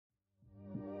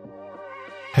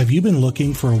Have you been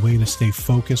looking for a way to stay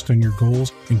focused on your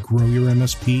goals and grow your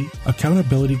MSP?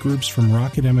 Accountability groups from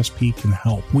Rocket MSP can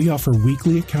help. We offer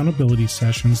weekly accountability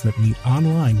sessions that meet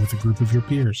online with a group of your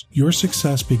peers. Your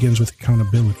success begins with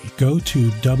accountability. Go to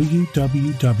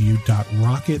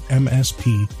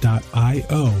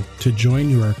www.rocketmsp.io to join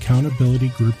your accountability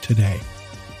group today.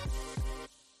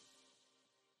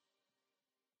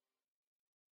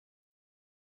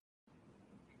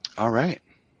 All right.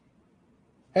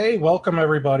 Hey, welcome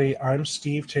everybody. I'm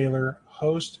Steve Taylor,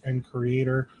 host and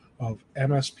creator of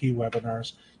MSP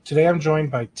Webinars. Today I'm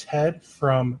joined by Ted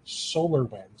from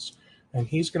SolarWinds, and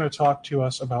he's going to talk to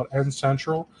us about End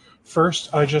Central.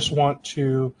 First, I just want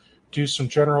to do some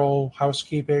general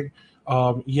housekeeping.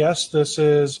 Yes, this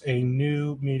is a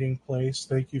new meeting place.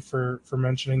 Thank you for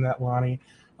mentioning that, Lonnie.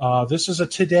 This is a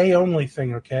today only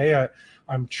thing, okay?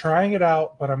 I'm trying it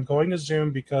out, but I'm going to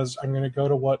Zoom because I'm going to go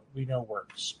to what we know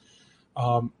works.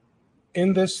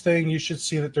 In this thing, you should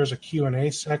see that there's a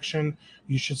Q&A section.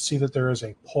 You should see that there is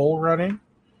a poll running.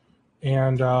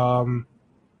 And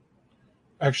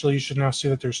actually, you should now see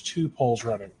that there's 2 polls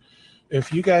running.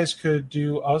 If you guys could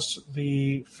do us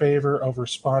the favor of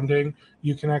responding,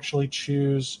 you can actually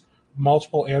choose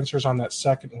multiple answers on that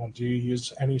second one. Do you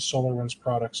use any SolarWinds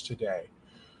products today?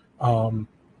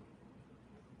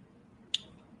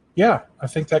 Yeah, I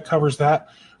think that covers that.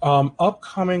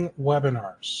 Upcoming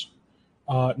webinars.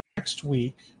 Next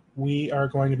week, we are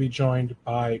going to be joined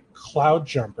by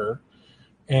CloudJumper,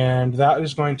 and that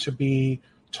is going to be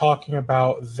talking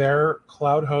about their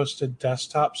cloud-hosted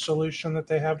desktop solution that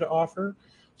they have to offer.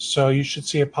 So you should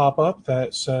see a pop-up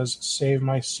that says Save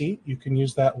My Seat. You can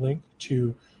use that link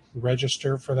to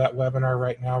register for that webinar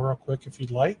right now real quick if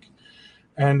you'd like.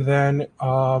 And then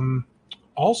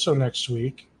also next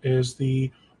week is the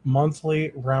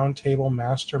monthly Roundtable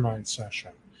Mastermind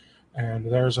session.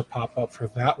 And there's a pop-up for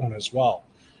that one as well.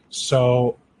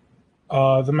 So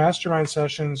the mastermind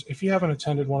sessions, if you haven't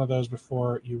attended one of those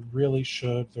before, you really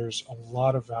should. There's a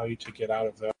lot of value to get out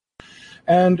of them.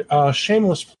 And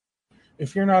shameless,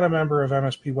 if you're not a member of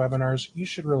MSP Webinars, you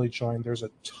should really join. There's a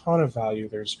ton of value.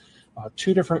 There's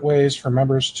 2 different ways for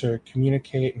members to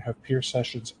communicate and have peer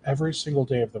sessions every single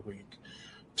day of the week.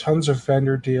 Tons of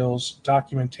vendor deals,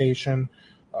 documentation,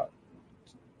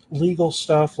 legal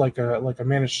stuff like a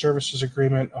managed services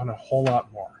agreement, and a whole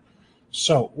lot more.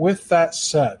 So with that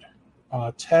said,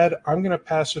 Ted, I'm going to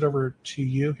pass it over to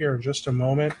you here in just a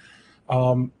moment.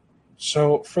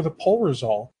 So for the poll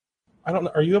result, I don't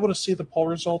know, are you able to see the poll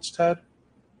results, Ted?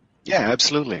 Yeah,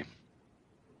 absolutely.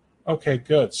 Okay,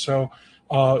 good. So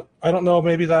I don't know,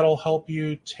 maybe that'll help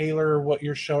you tailor what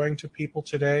you're showing to people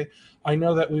today. I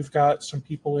know that we've got some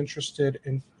people interested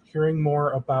in hearing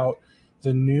more about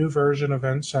the new version of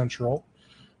End Central.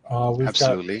 We've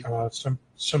Absolutely. got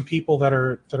some people that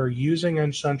are using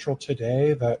End Central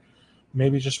today that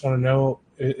maybe just want to know,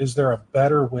 is there a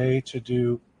better way to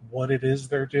do what it is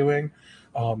they're doing?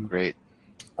 Great.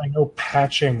 I know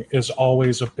patching is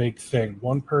always a big thing.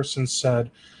 One person said,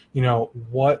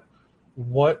 what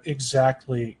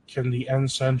exactly can the End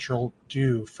Central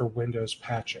do for Windows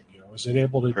patching? Is it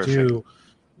able to do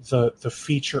the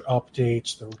feature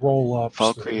updates, the roll-ups?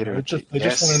 File creator. They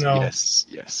just want to know.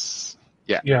 Yes.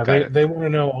 Yeah. Yeah, they want to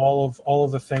know all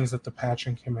of the things that the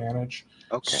patching can manage.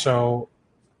 Okay. So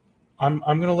I'm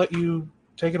going to let you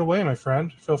take it away, my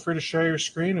friend. Feel free to share your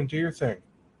screen and do your thing.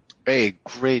 Hey,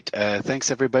 great. Thanks,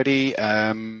 everybody.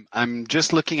 I'm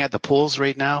just looking at the polls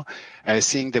right now,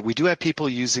 seeing that we do have people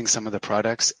using some of the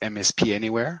products, MSP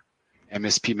Anywhere,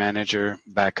 MSP Manager,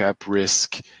 Backup,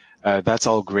 Risk. That's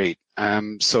all great.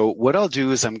 So what I'll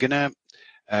do is I'm going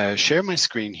to share my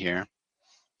screen here.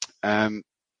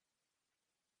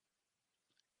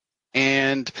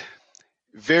 And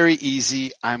very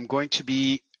easy, I'm going to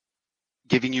be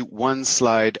giving you one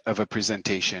slide of a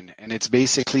presentation, and it's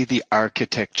basically the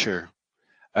architecture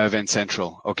of End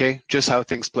Central, okay? Just how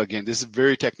things plug in. This is a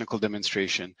very technical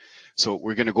demonstration. So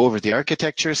we're going to go over the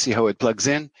architecture, see how it plugs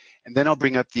in, and then I'll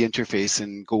bring up the interface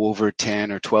and go over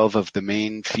 10 or 12 of the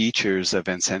main features of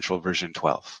End Central version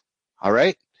 12. All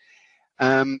right?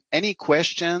 Any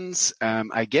questions?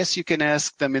 I guess you can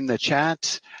ask them in the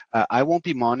chat. I won't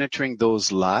be monitoring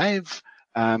those live.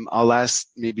 I'll ask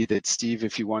maybe that Steve,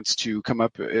 if he wants to come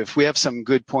up. If we have some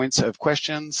good points of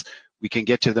questions, we can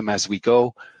get to them as we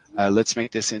go. Let's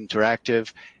make this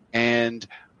interactive. And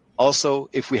also,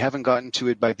 if we haven't gotten to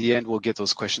it by the end, we'll get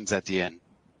those questions at the end.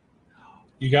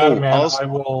 You got it, man. I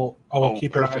will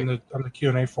keep an eye on the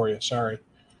Q&A for you. Sorry.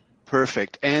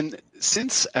 Perfect. And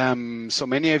since so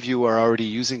many of you are already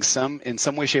using in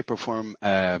some way, shape, or form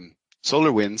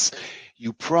SolarWinds,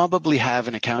 you probably have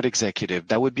an account executive.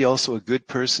 That would be also a good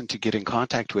person to get in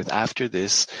contact with after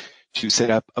this to set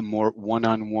up a more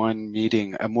one-on-one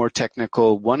meeting, a more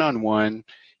technical one-on-one,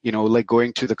 like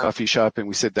going to the coffee shop and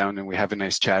we sit down and we have a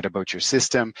nice chat about your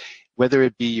system, whether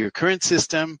it be your current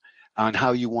system, on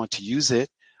how you want to use it,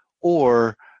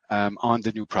 or on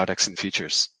the new products and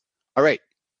features. All right,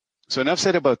 so enough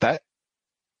said about that.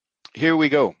 Here we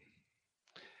go.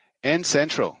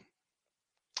 N-Central.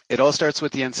 It all starts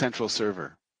with the N-Central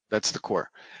server. That's the core.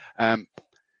 The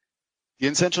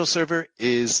N-Central server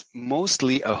is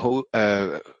mostly a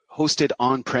hosted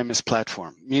on-premise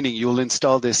platform, meaning you'll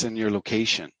install this in your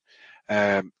location.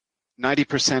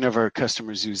 90% of our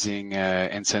customers using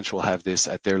N-Central have this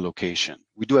at their location.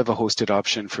 We do have a hosted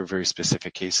option for very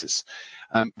specific cases.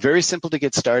 Very simple to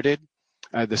get started.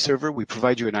 The server, we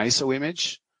provide you an ISO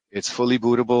image. It's fully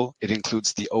bootable. It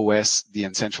includes the OS, the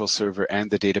N-Central server,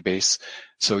 and the database.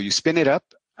 So you spin it up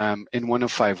in one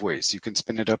of 5 ways. You can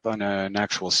spin it up on an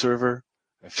actual server,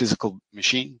 a physical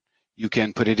machine. You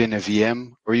can put it in a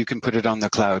VM, or you can put it on the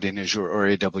cloud in Azure or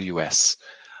AWS.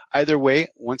 Either way,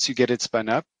 once you get it spun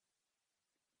up,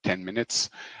 10 minutes,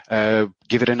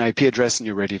 give it an IP address and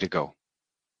you're ready to go.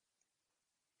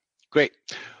 Great.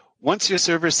 Once your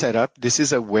server is set up, this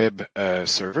is a web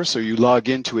server, so you log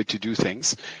into it to do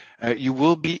things. You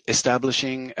will be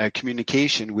establishing a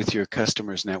communication with your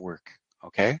customer's network,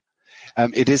 okay?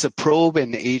 It is a probe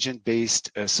and agent-based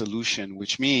solution,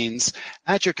 which means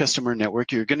at your customer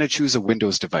network, you're going to choose a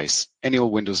Windows device, any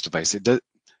old Windows device. It does,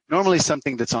 normally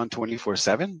something that's on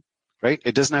 24/7, right?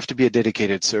 It doesn't have to be a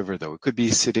dedicated server, though. It could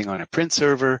be sitting on a print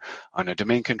server, on a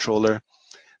domain controller.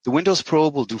 The Windows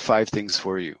probe will do 5 things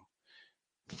for you.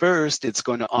 First, it's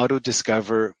going to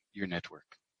auto-discover your network,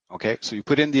 okay? So you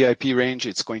put in the IP range,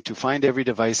 it's going to find every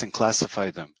device and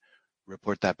classify them,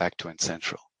 report that back to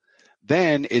N-Central.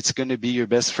 Then it's going to be your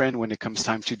best friend when it comes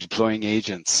time to deploying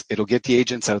agents. It'll get the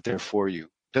agents out there for you.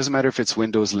 Doesn't matter if it's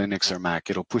Windows, Linux, or Mac,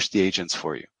 it'll push the agents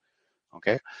for you,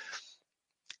 okay?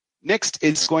 Next,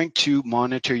 it's going to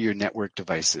monitor your network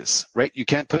devices, right? You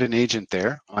can't put an agent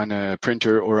there on a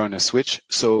printer or on a switch,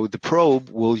 so the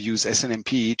probe will use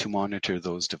SNMP to monitor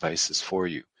those devices for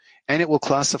you, and it will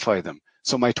classify them.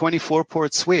 So my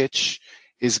 24-port switch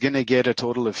is going to get a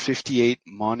total of 58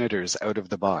 monitors out of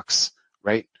the box,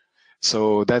 right?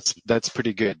 So that's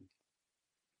pretty good.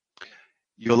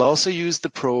 You'll also use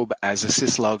the probe as a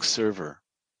syslog server.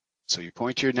 So you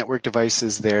point your network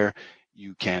devices there,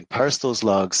 you can parse those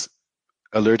logs,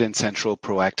 alert N-Central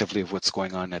proactively of what's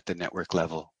going on at the network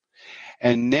level.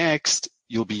 And next,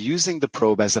 you'll be using the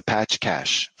probe as a patch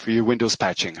cache for your Windows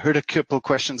patching. Heard a couple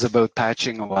questions about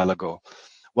patching a while ago.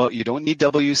 Well, you don't need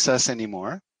WSUS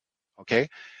anymore, okay?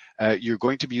 You're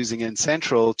going to be using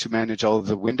N-Central to manage all of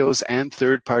the Windows and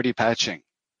third-party patching.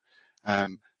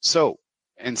 So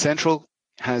N-Central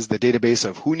has the database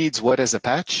of who needs what as a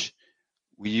patch.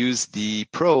 We use the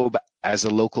probe as a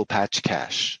local patch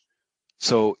cache.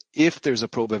 So if there's a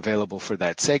probe available for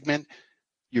that segment,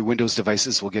 your Windows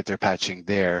devices will get their patching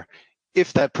there.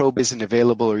 If that probe isn't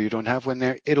available or you don't have one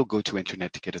there, it'll go to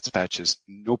Internet to get its patches,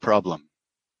 no problem.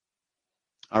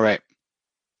 All right.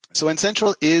 So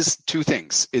N-Central is 2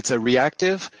 things. It's a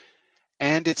reactive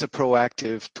and it's a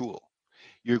proactive tool.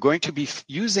 You're going to be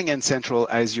using N-Central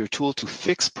as your tool to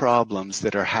fix problems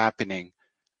that are happening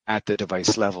at the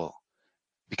device level,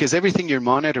 because everything you're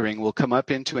monitoring will come up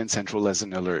into N-Central as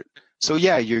an alert. So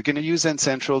yeah, you're going to use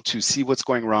N-Central to see what's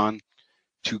going wrong,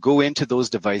 to go into those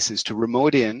devices, to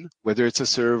remote in, whether it's a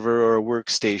server or a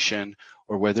workstation,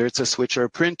 or whether it's a switch or a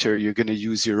printer. You're going to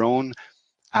use your own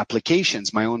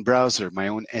applications, my own browser, my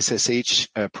own SSH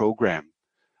program,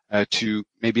 to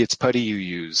maybe it's PuTTY you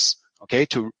use, okay,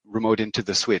 to remote into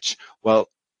the switch. Well,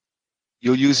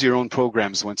 you'll use your own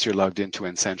programs once you're logged into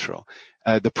N-Central.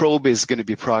 The probe is going to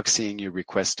be proxying your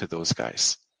request to those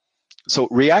guys. So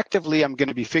reactively, I'm going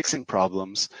to be fixing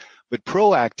problems, but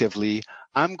proactively,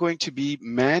 I'm going to be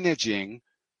managing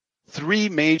 3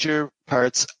 major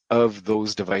parts of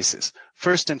those devices.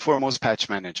 First and foremost, patch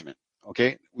management.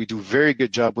 Okay, we do a very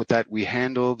good job with that. We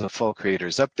handle the fall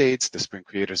creators updates, the sprint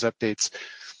creators updates,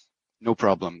 no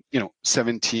problem.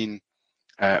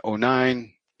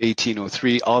 1709,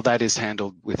 1803, all that is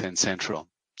handled within N-Central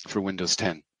for Windows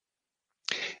 10.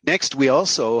 Next, we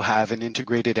also have an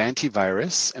integrated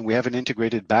antivirus, and we have an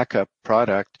integrated backup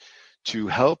product to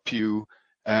help you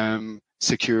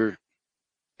secure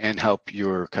and help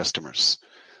your customers.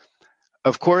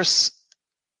 Of course,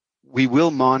 we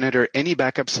will monitor any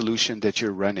backup solution that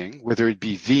you're running, whether it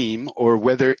be Veeam or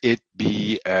whether it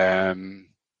be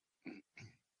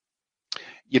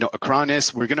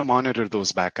Acronis. We're going to monitor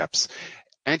those backups.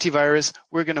 Antivirus,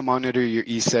 we're going to monitor your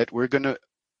ESET. We're going to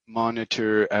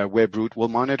monitor WebRoot. We'll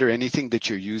monitor anything that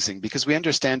you're using because we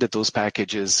understand that those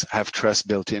packages have trust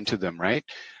built into them, right?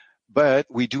 But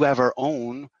we do have our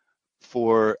own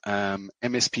for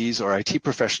MSPs or IT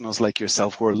professionals like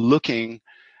yourself who are looking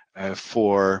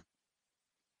for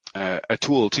a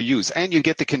tool to use. And you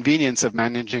get the convenience of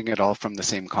managing it all from the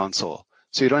same console.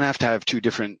 So you don't have to have two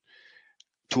different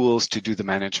tools to do the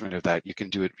management of that. You can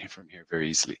do it from here very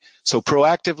easily. So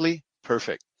proactively,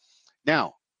 perfect.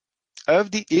 Now,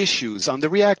 of the issues on the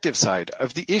reactive side,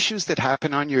 of the issues that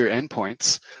happen on your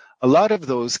endpoints, a lot of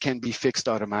those can be fixed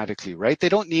automatically, right? They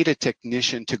don't need a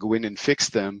technician to go in and fix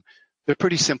them. They're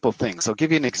pretty simple things. I'll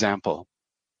give you an example.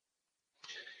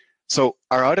 So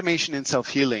our automation and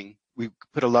self-healing, we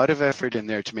put a lot of effort in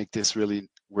there to make this really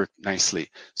work nicely.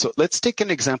 So let's take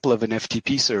an example of an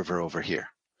FTP server over here.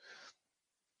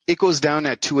 It goes down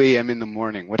at 2 a.m. in the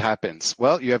morning. What happens?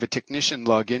 Well, you have a technician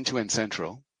log into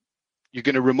N-Central. You're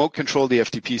going to remote control the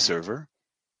FTP server.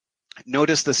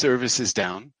 Notice the service is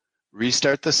down.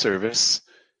 Restart the service.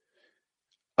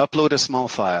 Upload a small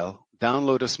file.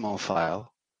 Download a small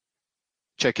file.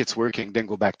 Check it's working, then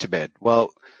go back to bed.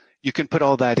 Well, you can put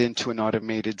all that into an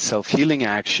automated self-healing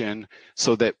action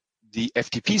so that the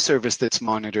FTP service that's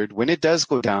monitored, when it does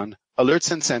go down,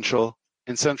 alerts N-Central.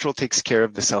 N-Central takes care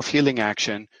of the self-healing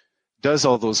action, does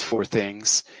all those 4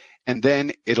 things, and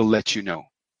then it'll let you know,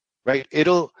 right?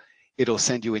 It'll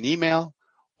send you an email,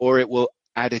 or it will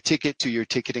add a ticket to your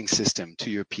ticketing system, to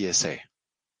your PSA,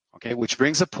 okay? Which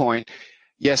brings a point.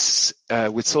 Yes,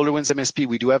 with SolarWinds MSP,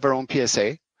 we do have our own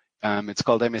PSA. It's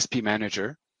called MSP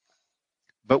Manager,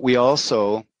 but we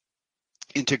also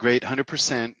integrate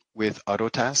 100% with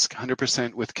Autotask,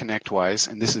 100% with ConnectWise,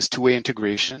 and this is two-way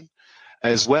integration,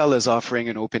 as well as offering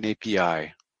an open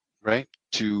API, right,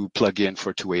 to plug in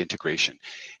for two-way integration.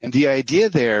 And the idea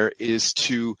there is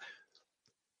to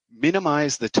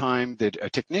minimize the time that a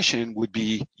technician would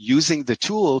be using the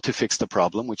tool to fix the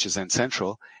problem, which is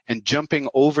N-Central, and jumping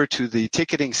over to the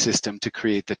ticketing system to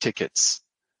create the tickets,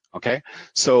 okay?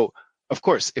 So, of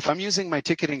course, if I'm using my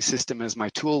ticketing system as my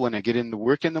tool when I get into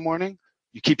work in the morning,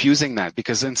 you keep using that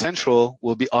because N-Central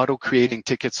will be auto-creating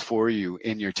tickets for you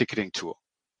in your ticketing tool.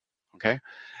 Okay,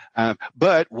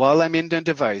 but while I'm in the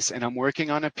device and I'm working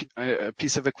on a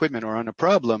piece of equipment or on a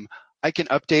problem, I can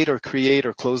update or create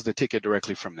or close the ticket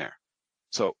directly from there.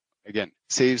 So again,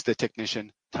 saves the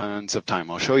technician tons of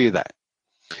time. I'll show you that.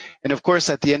 And of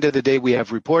course, at the end of the day, we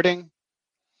have reporting.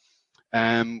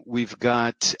 We've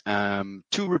got 2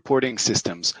 reporting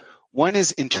systems. One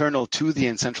is internal to the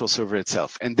N-Central server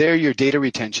itself, and there your data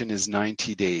retention is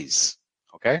 90 days.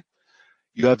 Okay.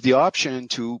 You have the option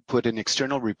to put an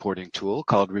external reporting tool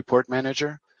called Report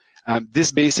Manager. This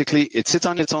basically, it sits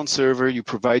on its own server. You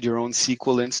provide your own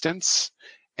SQL instance,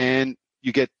 and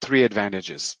you get 3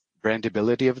 advantages.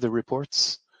 Brandability of the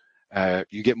reports.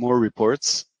 You get more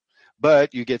reports,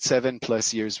 but you get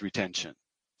 7+ years retention.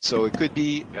 So it could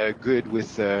be good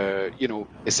with,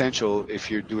 essential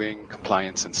if you're doing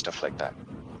compliance and stuff like that.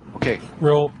 Okay.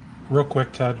 Real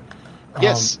quick, Ted.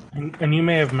 Yes. And you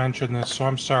may have mentioned this, so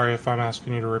I'm sorry if I'm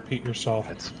asking you to repeat yourself.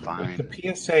 That's fine. With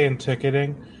the PSA and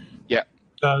ticketing, yeah.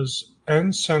 Does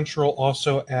N-Central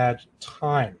also add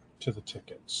time to the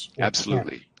tickets?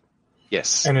 Absolutely.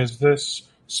 Yes. And is this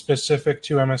specific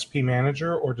to MSP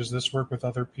Manager, or does this work with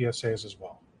other PSAs as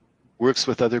well? Works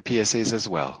with other PSAs as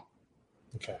well.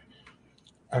 Okay.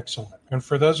 Excellent. And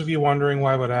for those of you wondering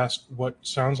why I would ask what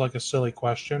sounds like a silly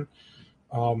question,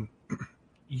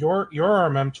 your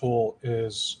RMM tool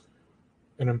is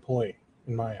an employee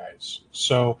in my eyes.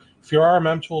 So if your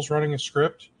RMM tool is running a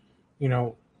script,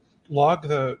 log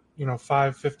the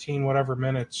 5, 15, whatever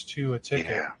minutes to a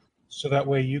ticket, so that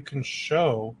way you can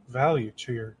show value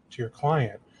to your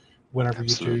client whenever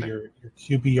Absolutely. You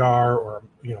do your QBR or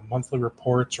monthly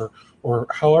reports or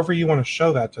however you want to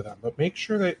show that to them. But make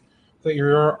sure that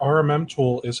your RMM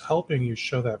tool is helping you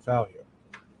show that value.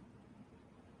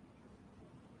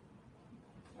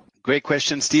 Great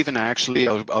question, Stephen. Actually,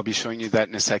 I'll be showing you that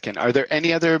in a second. Are there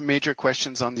any other major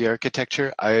questions on the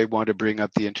architecture? I want to bring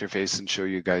up the interface and show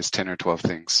you guys 10 or 12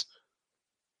 things.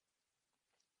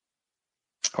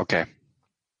 Okay.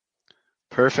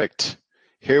 Perfect.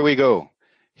 Here we go.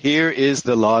 Here is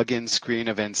the login screen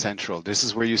of N-Central. This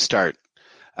is where you start.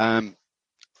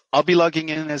 I'll be logging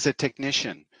in as a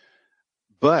technician,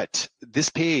 but this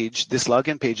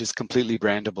login page is completely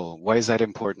brandable. Why is that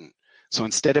important? So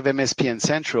instead of MSP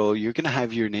N-Central, you're going to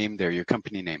have your name there, your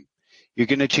company name. You're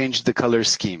going to change the color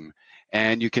scheme,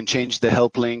 and you can change the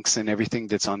help links and everything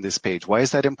that's on this page. Why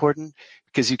is that important?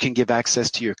 Because you can give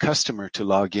access to your customer to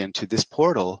log into this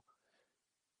portal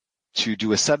to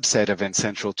do a subset of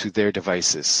N-central to their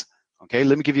devices. Okay,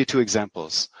 let me give you 2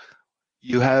 examples.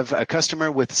 You have a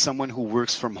customer with someone who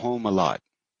works from home a lot.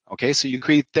 Okay, so you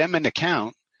create them an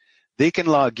account, they can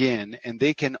log in and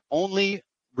they can only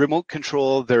remote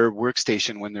control their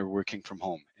workstation when they're working from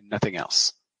home and nothing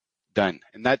else. Done.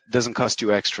 And that doesn't cost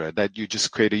you extra. That you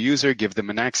just create a user, give them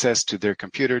an access to their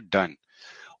computer, done.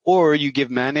 Or you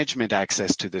give management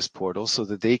access to this portal so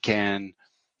that they can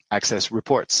access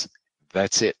reports.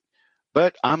 That's it.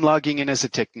 But I'm logging in as a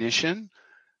technician,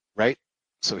 right?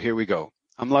 So here we go.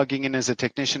 I'm logging in as a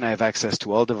technician. I have access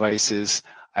to all devices.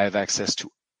 I have access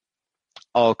to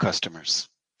all customers.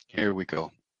 Here we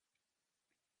go.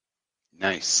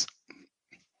 Nice.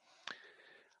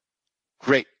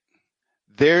 Great.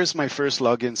 There's my first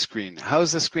login screen.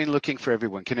 How's the screen looking for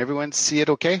everyone? Can everyone see it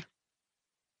okay?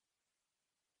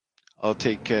 I'll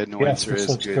take no answer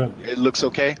as good. It looks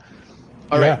okay?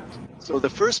 All right. So the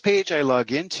first page I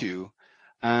log into,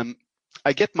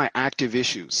 I get my active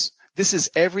issues. This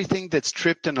is everything that's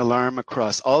tripped an alarm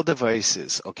across all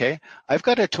devices, okay? I've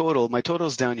got a total, my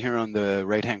total's down here on the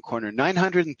right-hand corner,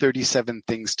 937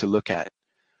 things to look at.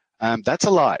 That's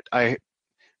a lot. I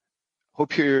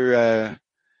hope your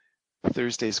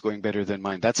Thursday's going better than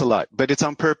mine. That's a lot, but it's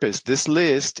on purpose. This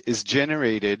list is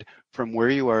generated from where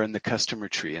you are in the customer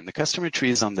tree, and the customer tree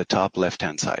is on the top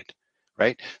left-hand side,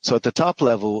 right? So at the top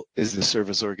level is the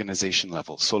service organization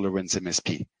level, SolarWinds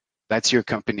MSP. That's your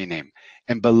company name.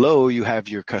 And below you have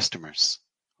your customers,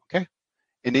 okay?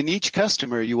 And in each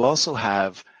customer, you also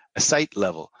have a site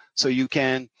level. So you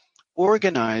can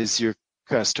organize your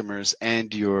customers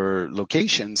and your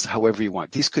locations however you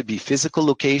want. These could be physical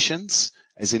locations,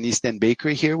 as in East End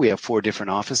Bakery here. We have 4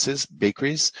 different offices,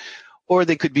 bakeries, or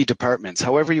they could be departments,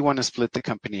 however you want to split the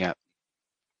company up.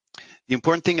 The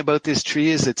important thing about this tree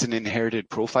is it's an inherited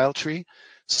profile tree.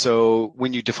 So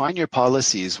when you define your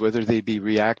policies, whether they be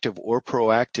reactive or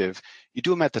proactive, you do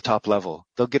them at the top level.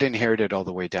 They'll get inherited all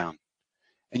the way down.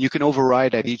 And you can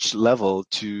override at each level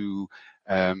to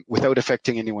without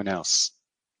affecting anyone else,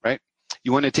 right?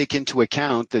 You want to take into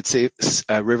account that, say,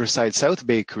 Riverside South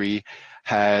Bakery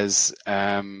has,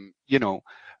 you know,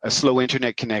 a slow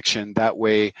internet connection. That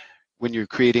way, when you're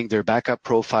creating their backup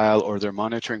profile or their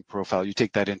monitoring profile, you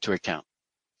take that into account.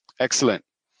 Excellent.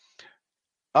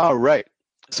 All right.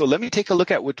 So let me take a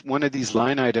look at what one of these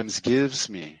line items gives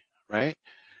me, right?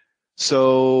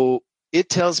 So it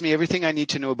tells me everything I need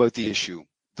to know about the issue,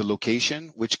 the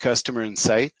location, which customer and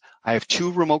site. I have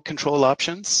 2 remote control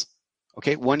options.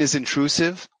 Okay, one is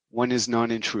intrusive, one is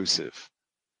non-intrusive.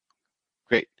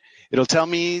 Great. It'll tell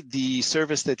me the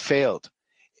service that failed.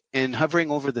 And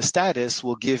hovering over the status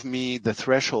will give me the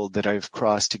threshold that I've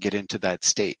crossed to get into that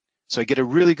state. So I get a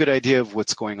really good idea of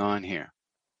what's going on here.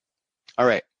 All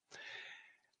right.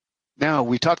 Now,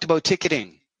 we talked about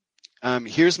ticketing.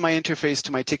 Here's my interface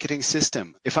to my ticketing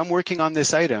system. If I'm working on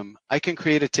this item, I can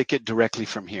create a ticket directly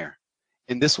from here.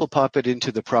 And this will pop it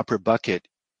into the proper bucket.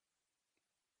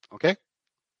 Okay,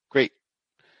 great.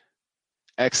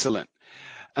 Excellent.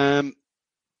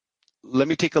 Let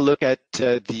me take a look at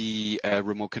the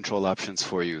remote control options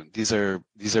for you. These are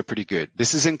pretty good.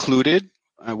 This is included.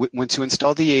 Once you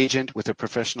install the agent with a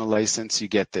professional license, you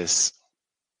get this.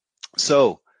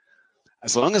 So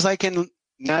as long as I can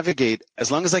navigate,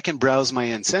 as long as I can browse my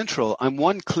N-central, I'm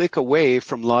 1 click away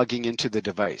from logging into the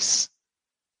device.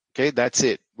 Okay, that's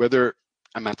it. Whether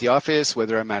I'm at the office,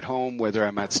 whether I'm at home, whether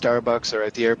I'm at Starbucks or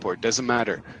at the airport, doesn't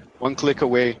matter. 1 click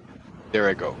away, there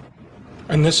I go.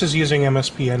 And this is using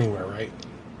MSP Anywhere, right?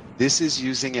 This is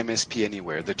using MSP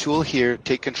Anywhere. The tool here,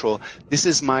 Take Control, this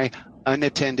is my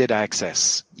unattended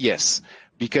access. Yes.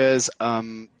 Because,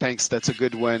 thanks, that's a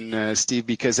good one, Steve,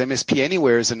 because MSP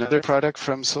Anywhere is another product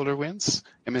from SolarWinds,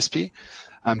 MSP,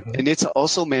 and it's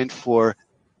also meant for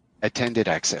attended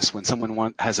access. When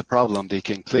someone has a problem, they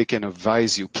can click and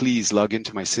advise you, please log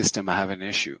into my system, I have an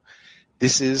issue.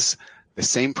 This is the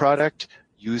same product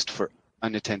used for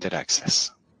unattended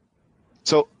access.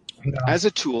 So as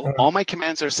a tool, all my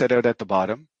commands are set out at the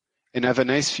bottom, and I have a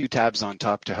nice few tabs on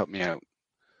top to help me out.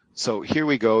 So here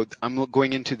we go. I'm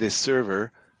going into this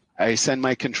server. I send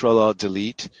my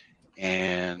Control-Alt-Delete,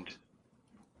 and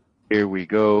here we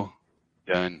go.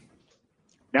 Done.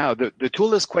 Now, the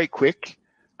tool is quite quick.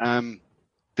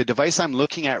 The device I'm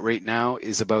looking at right now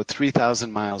is about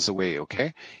 3,000 miles away,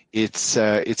 okay? It's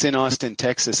in Austin,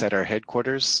 Texas at our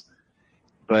headquarters,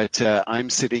 but I'm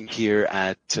sitting here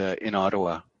in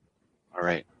Ottawa. All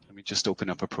right, let me just open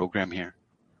up a program here.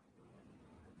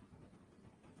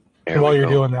 And while you're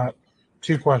doing that,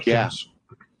 2 questions.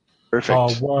 Yeah,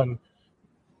 perfect. One,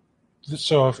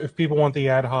 so if people want the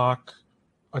ad hoc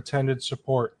attended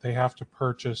support, they have to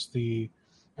purchase the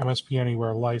MSP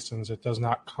Anywhere license, it does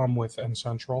not come with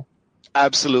N-Central?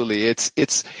 Absolutely.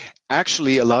 It's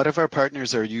actually a lot of our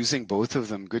partners are using both of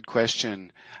them. Good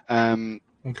question.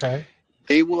 Okay.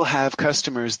 They will have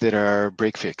customers that are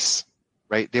break fix,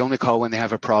 right? They only call when they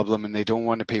have a problem and they don't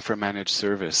want to pay for managed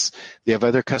service. They have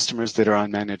other customers that are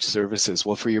on managed services.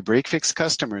 Well, for your break fix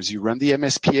customers, you run the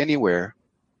MSP Anywhere,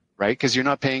 right? Because you're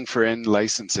not paying for N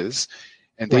licenses,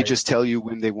 and they Right. just tell you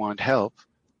when they want help.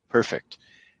 Perfect.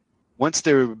 Once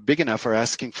they're big enough or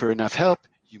asking for enough help,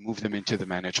 you move them into the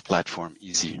managed platform.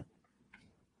 Easy.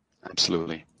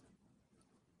 Absolutely.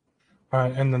 All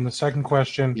right. And then the second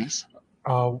question, Yes.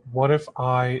 what if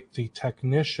I, the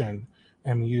technician,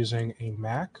 am using a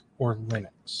Mac or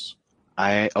Linux?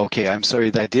 Okay, I'm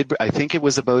sorry. I think it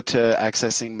was about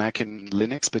accessing Mac and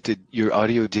Linux, but your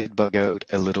audio did bug out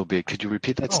a little bit. Could you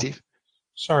repeat that, Oh, Steve?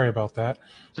 sorry about that.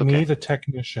 It's Me, okay. the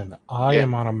technician, I Yeah.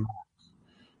 am on a Mac.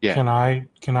 Yeah.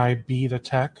 Can I be the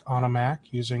tech on a Mac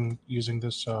using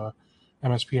this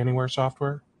MSP Anywhere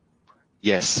software?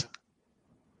 Yes.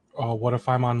 What if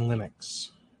I'm on Linux?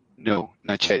 No,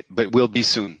 not yet, but will be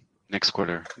soon. Next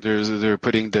quarter. They're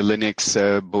putting the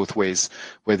Linux both ways,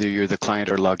 whether you're the client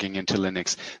or logging into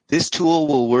Linux. This tool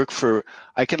will work for,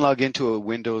 I can log into a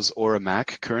Windows or a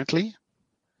Mac currently,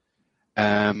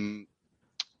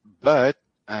 but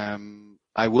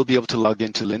I will be able to log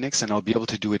into Linux and I'll be able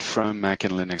to do it from Mac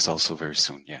and Linux also very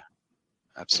soon. Yeah,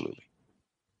 absolutely.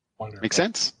 Wonderful. Make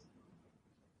sense?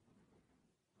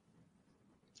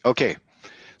 Okay,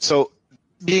 so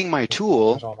being my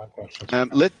tool, That's all my questions.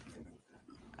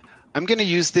 I'm going to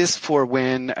use this for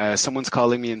when someone's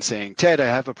calling me and saying, Ted, I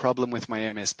have a problem with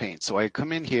my MS Paint. So I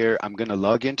come in here, I'm going to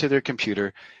log into their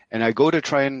computer, and I go to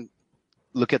try and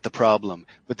look at the problem,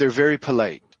 but they're very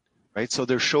polite, right? So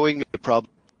they're showing me the problem,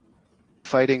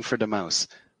 fighting for the mouse.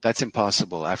 That's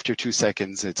impossible. After 2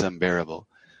 seconds, it's unbearable.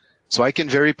 So I can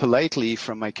very politely,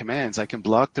 from my commands, I can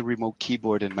block the remote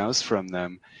keyboard and mouse from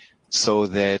them so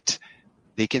that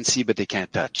they can see, but they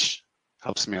can't touch.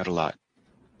 Helps me out a lot.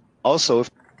 Also, if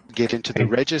I get into the Hey,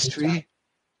 registry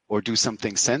or do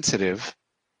something sensitive,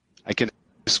 I can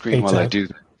screen hey while I Ted. do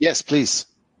that. Yes, please.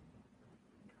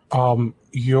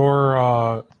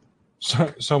 Your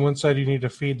someone said you need to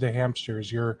feed the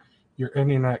hamsters. Your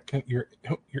internet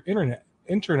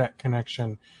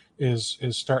connection is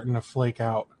starting to flake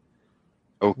out.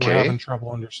 We're having Okay.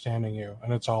 trouble understanding you,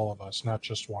 and it's all of us, not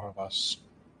just one of us.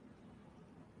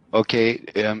 Okay.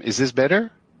 Is this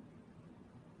better?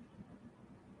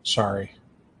 Sorry.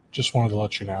 Just wanted to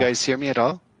let you You know. guys hear me at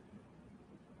all?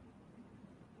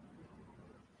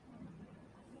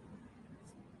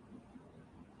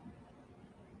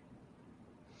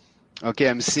 Okay,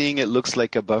 I'm seeing it looks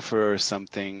like a buffer or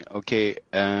something. Okay.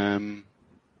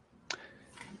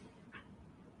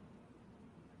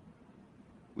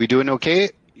 We doing okay?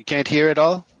 You can't hear at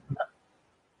all?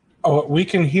 Oh, we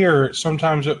can hear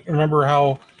sometimes. Remember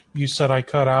how you said I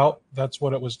cut out? That's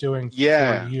what it was doing for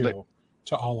Yeah. you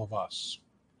to all of us.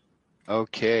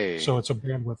 Okay. So it's a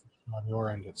bandwidth on your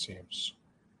end, it seems.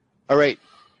 All right.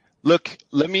 Look,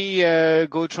 let me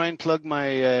go try and plug my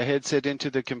headset into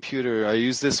the computer. I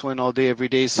use this one all day, every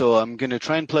day, so I'm going to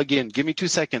try and plug in. Give me 2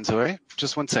 seconds, all right?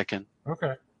 Just 1 second.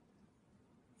 Okay.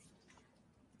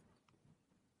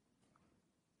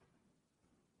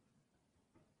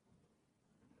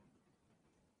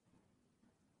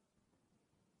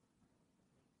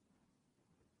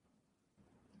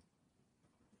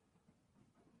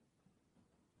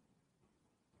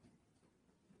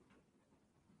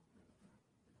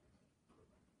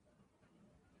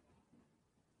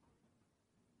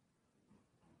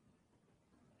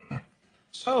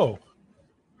 So,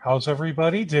 how's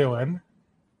everybody doing?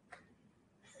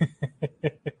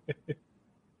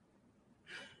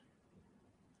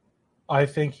 I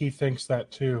think he thinks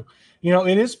that too. You know,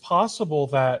 it is possible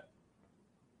that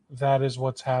that is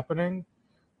what's happening.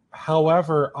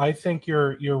 However, I think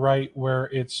you're right where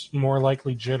it's more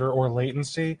likely jitter or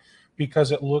latency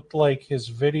because it looked like his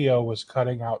video was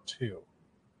cutting out too.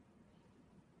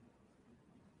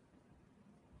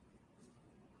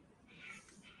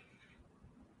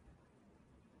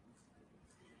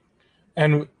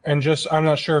 And just I'm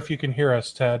not sure if you can hear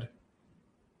us, Ted.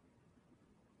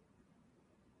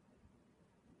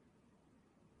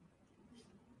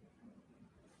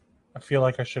 I feel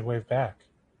like I should wave back.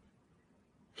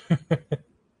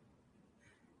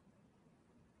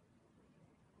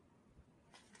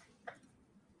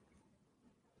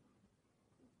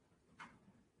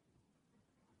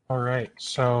 All right.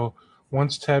 So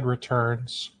once Ted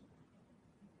returns,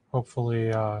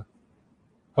 hopefully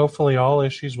hopefully all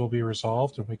issues will be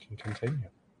resolved and we can continue.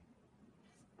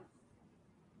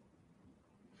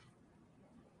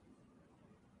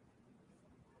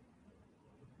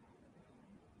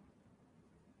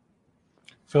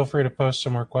 feel free to post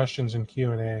some more questions in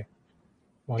Q&A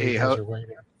while you Hey, guys are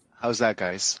waiting. how's that,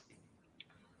 guys?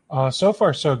 So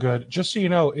far, so good. Just so you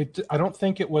know, I don't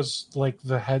think it was like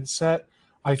the headset.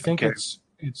 I think Okay.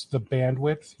 it's the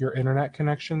bandwidth, your internet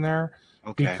connection there,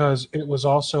 Okay. because it was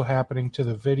also happening to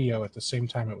the video at the same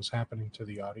time it was happening to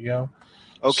the audio.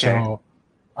 Okay. So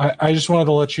I just wanted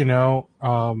to let you know.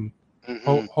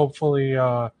 Mhm. Hopefully,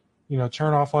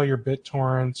 turn off all your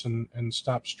BitTorrents and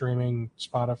stop streaming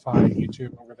Spotify and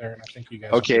YouTube over there, and I think you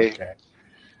guys will be Okay. okay.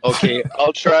 Okay,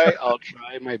 I'll try. I'll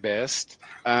try my best.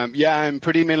 Yeah, I'm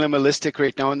pretty minimalistic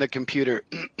right now on the computer.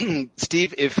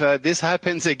 Steve, if this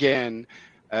happens again,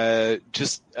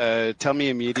 just tell me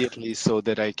immediately so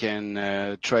that I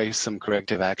can try some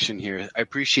corrective action here. I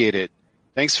appreciate it.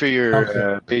 Thanks for Sounds good.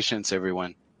 your patience,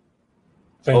 everyone.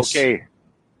 Thanks. Okay.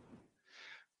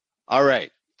 All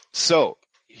right. So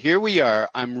here we are.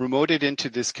 I'm remoted into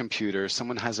this computer.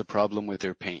 Someone has a problem with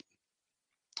their paint.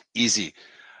 Easy.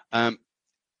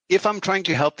 If I'm trying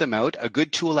to help them out, a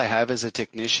good tool I have as a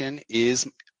technician is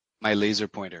my laser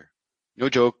pointer. No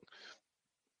joke.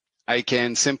 I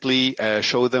can simply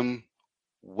show them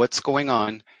what's going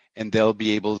on, and they'll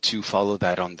be able to follow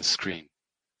that on the screen.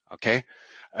 Okay.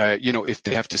 If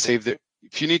they have to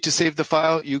if you need to save the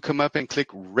file, you come up and click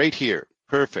right here.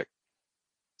 Perfect.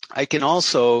 I can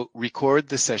also record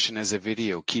the session as a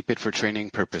video, keep it for training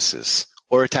purposes,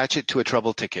 or attach it to a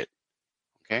trouble ticket.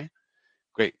 Okay.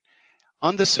 Great.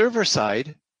 On the server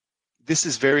side, this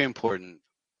is very important.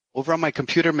 Over on my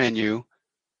computer menu,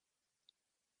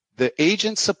 the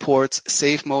agent supports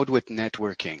safe mode with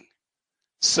networking.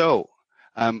 So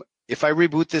if I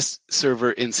reboot this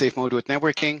server in safe mode with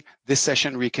networking, this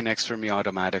session reconnects for me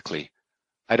automatically.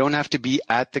 I don't have to be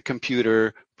at the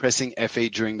computer pressing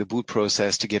F8 during the boot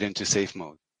process to get into safe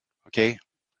mode. Okay?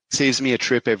 Saves me a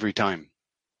trip every time.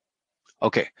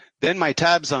 Okay, then my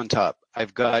tabs on top.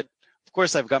 Of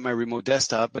course, I've got my remote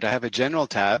desktop, but I have a general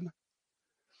tab.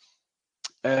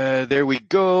 There we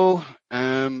go.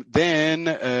 That's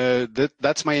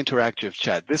my interactive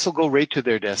chat. This will go right to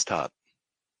their desktop.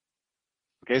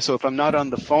 Okay, so if I'm not on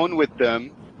the phone with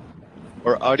them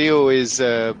or audio is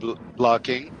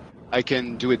blocking, I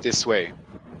can do it this way.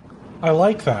 I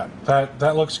like that.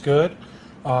 That looks good.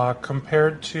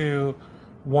 Compared to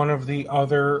one of the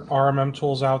other RMM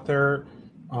tools out there.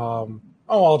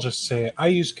 I'll just say it. I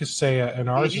use Kaseya, and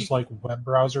ours is like web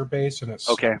browser based, and it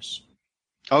Okay. sucks.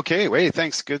 Okay, wait,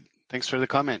 thanks. Good. Thanks for the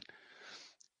comment.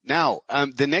 Now,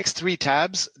 the next three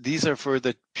tabs, these are for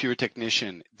the pure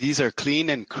technician. These are clean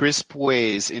and crisp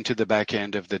ways into the back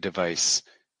end of the device.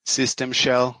 System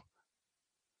shell,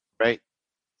 right?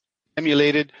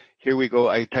 Emulated, here we go.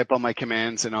 I type all my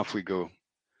commands and off we go.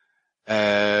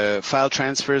 File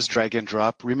transfers, drag and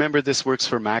drop. Remember, this works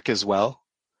for Mac as well,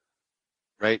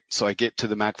 right? So I get to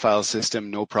the Mac file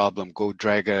system, no problem. Go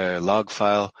drag a log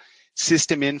file.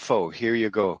 System info, here you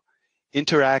go.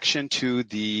 Interaction to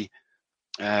the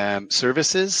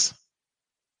services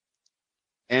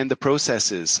and the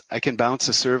processes. I can bounce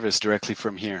a service directly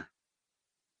from here.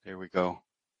 There we go.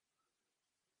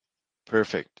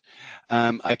 Perfect.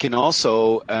 I can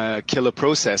also kill a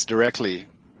process directly.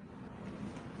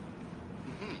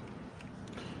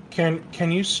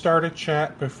 Can you start a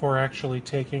chat before actually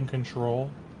taking control?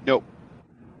 Nope.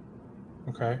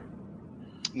 Okay.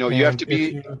 No, you have to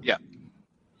be, yeah.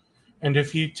 And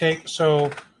if you take,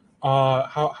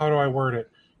 how do I word it?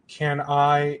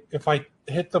 If I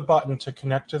hit the button to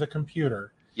connect to the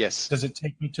computer, Yes. does it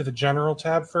take me to the general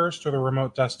tab first or the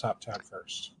remote desktop tab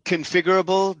first?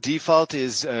 Configurable default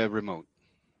is remote.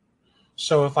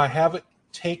 So if I have it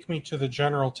take me to the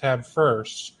general tab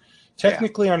first,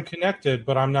 technically I'm connected,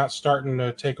 but I'm not starting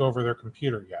to take over their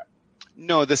computer yet.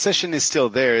 No, the session is still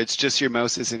there. It's just your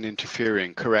mouse isn't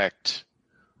interfering. Correct.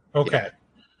 Okay. Yeah.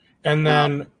 And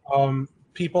then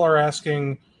people are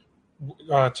asking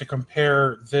to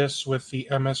compare this with the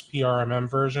MSP RMM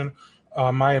version.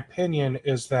 My opinion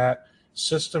is that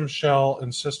System Shell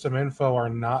and System Info are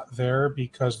not there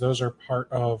because those are part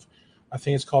of, I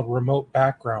think it's called Remote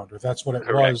Background, or that's what it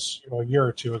was a year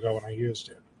or two ago when I used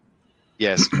it.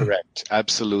 Yes, correct.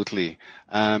 Absolutely.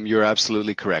 You're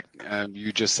absolutely correct.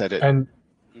 You just said it. And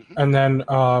then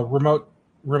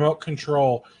remote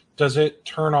control, does it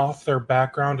turn off their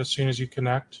background as soon as you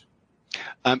connect?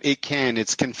 It can.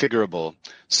 It's configurable.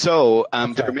 So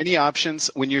there are many options.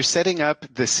 When you're setting up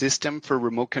the system for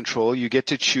remote control, you get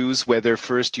to choose whether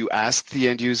first you ask the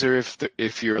end user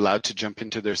if you're allowed to jump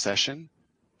into their session.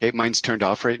 Okay, mine's turned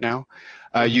off right now.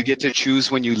 You get to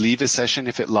choose when you leave a session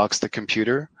if it locks the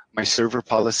computer. My server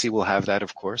policy will have that,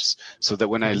 of course, so that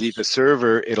when I leave a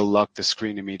server, it'll lock the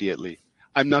screen immediately.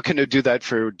 I'm not going to do that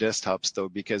for desktops though,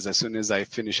 because as soon as I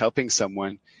finish helping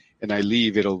someone and I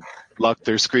leave, it'll lock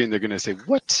their screen. They're going to say,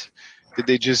 "What did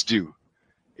they just do?"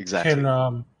 Exactly.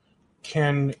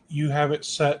 Can you have it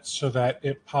set so that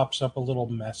it pops up a little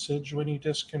message when you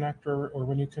disconnect or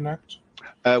when you connect?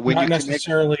 When Not you connect,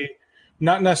 necessarily,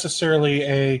 not necessarily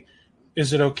a,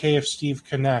 is it okay if Steve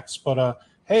connects, but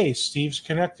hey, Steve's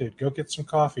connected. Go get some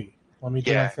coffee. Let me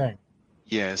do my yeah, thing.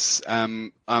 yes.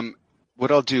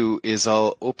 What I'll do is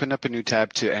I'll open up a new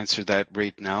tab to answer that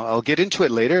right now. I'll get into it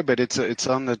later, but it's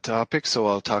on the topic, so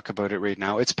I'll talk about it right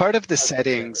now. It's part of the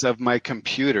settings of my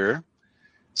computer.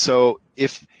 So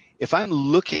if I'm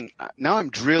looking, now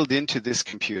I'm drilled into this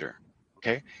computer,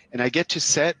 okay? And I get to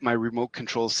set my remote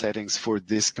control settings for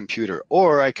this computer,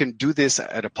 or I can do this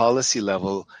at a policy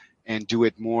level and do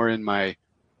it more in my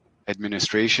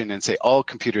administration and say all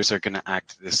computers are going to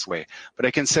act this way. But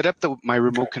I can set up my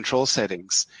remote control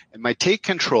settings, and my take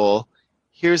control,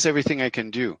 here's everything I can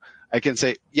do. I can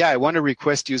say, yeah, I want to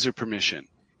request user permission.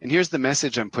 And here's the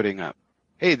message I'm putting up.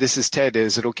 Hey, this is Ted.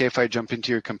 Is it okay if I jump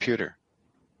into your computer?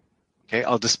 Okay,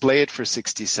 I'll display it for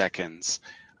 60 seconds.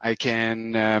 I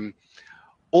can,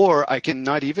 or I can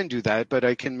not even do that, but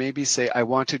I can maybe say I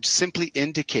want to simply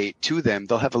indicate to them,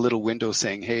 they'll have a little window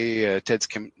saying, hey, Ted's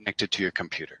connected to your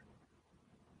computer.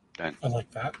 Done. I like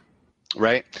that.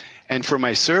 Right? And for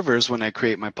my servers, when I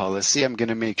create my policy, I'm going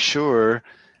to make sure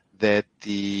that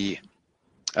the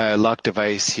lock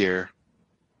device here,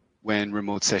 when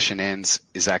remote session ends,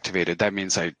 is activated. That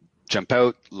means I jump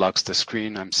out, locks the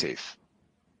screen, I'm safe.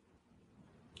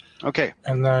 Okay.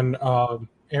 And then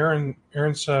Aaron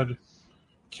said,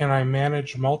 can I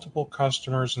manage multiple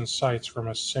customers and sites from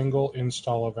a single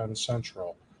install of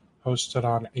N-Central hosted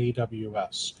on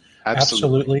AWS?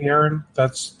 Absolutely, Aaron.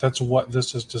 That's what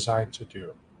this is designed to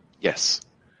do. Yes.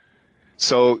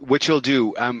 So what you'll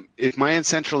do, if my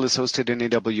N-Central is hosted in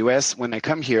AWS, when I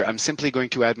come here, I'm simply going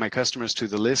to add my customers to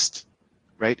the list,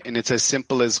 right? And it's as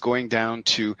simple as going down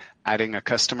to adding a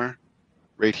customer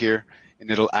right here,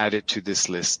 and it'll add it to this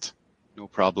list. No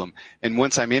problem. And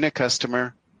once I'm in a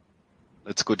customer,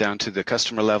 let's go down to the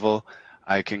customer level.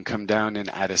 I can come down and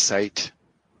add a site.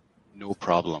 No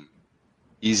problem.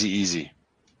 Easy, easy.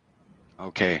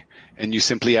 Okay. And you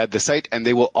simply add the site, and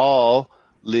they will all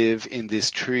live in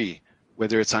this tree,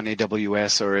 whether it's on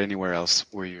AWS or anywhere else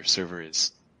where your server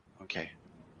is. Okay.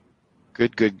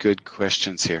 Good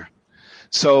questions here.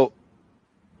 So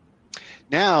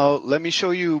now let me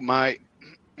show you my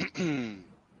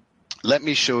let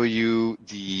me show you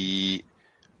the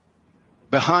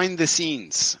behind the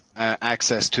scenes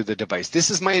access to the device. This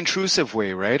is my intrusive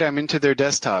way, right? I'm into their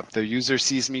desktop. The user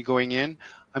sees me going in.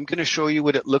 I'm going to show you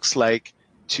what it looks like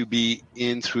to be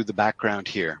in through the background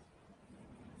here.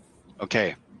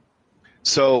 Okay.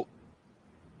 So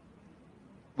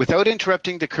without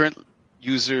interrupting the current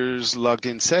user's logged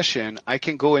in session, I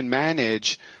can go and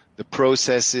manage the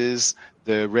processes,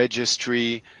 the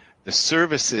registry, the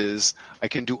services. I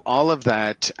can do all of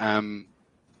that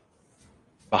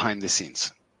behind the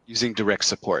scenes using direct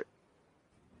support.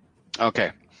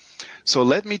 Okay, so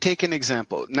let me take an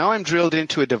example. Now I'm drilled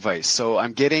into a device. So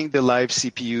I'm getting the live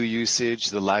CPU usage,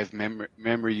 the live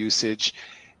memory usage,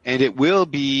 and it will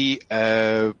be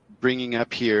bringing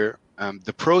up here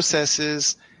the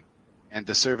processes and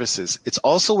the services. It's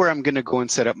also where I'm going to go and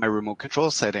set up my remote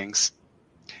control settings,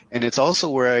 and it's also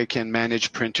where I can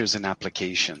manage printers and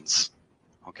applications.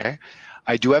 Okay,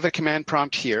 I do have a command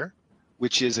prompt here,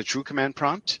 which is a true command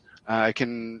prompt. I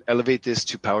can elevate this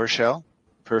to PowerShell.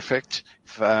 Perfect.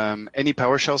 Any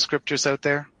PowerShell scripters out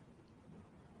there?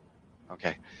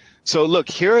 Okay. So look,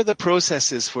 here are the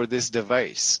processes for this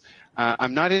device.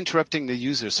 I'm not interrupting the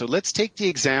user. So let's take the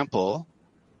example.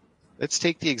 Let's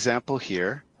take the example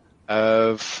here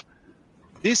of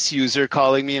this user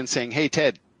calling me and saying, hey,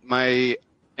 Ted, my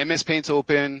MS Paint's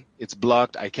open. It's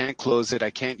blocked. I can't close it. I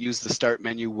can't use the start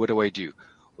menu. What do I do?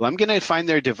 Well, I'm going to find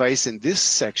their device in this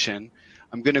section.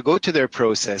 I'm going to go to their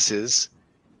processes,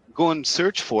 go and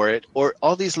search for it, or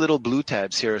all these little blue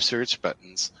tabs here are search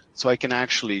buttons. So I can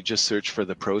actually just search for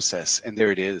the process, and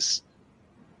there it is.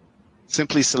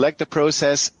 Simply select the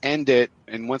process, end it,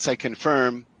 and once I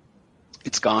confirm,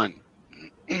 it's gone.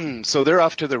 So they're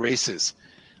off to the races.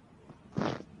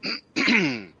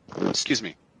 Excuse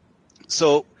me.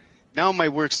 So now my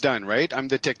work's done, right? I'm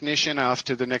the technician, off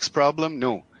to the next problem?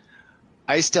 No.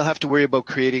 I still have to worry about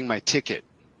creating my ticket.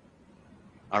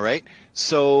 All right?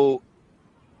 So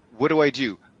what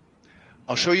do?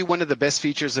 I'll show you one of the best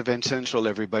features of N-Central,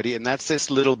 everybody, and that's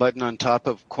this little button on top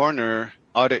of corner,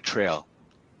 audit trail.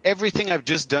 Everything I've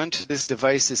just done to this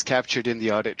device is captured in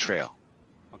the audit trail.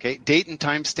 Okay, date and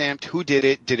time stamped, who did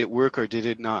it work or did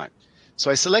it not? So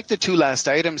I select the two last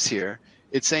items here.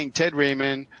 It's saying Ted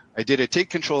Raymond, I did a take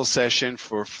control session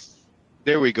for,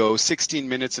 there we go, 16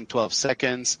 minutes and 12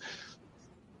 seconds.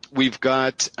 We've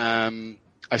got,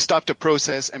 I stopped a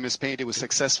process, MSP, it was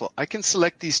successful. I can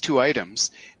select these two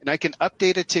items and I can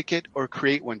update a ticket or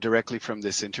create one directly from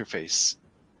this interface.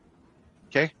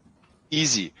 Okay,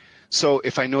 easy. So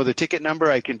if I know the ticket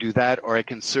number, I can do that, or I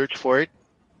can search for it.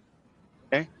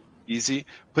 Okay, easy.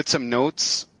 Put some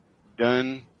notes,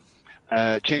 done.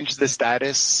 Change the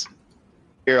status.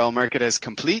 Here, I'll mark it as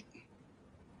complete.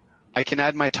 I can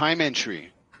add my time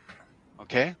entry.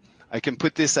 Okay, I can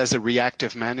put this as a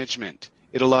reactive management.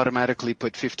 It'll automatically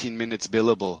put 15 minutes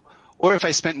billable. Or if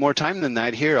I spent more time than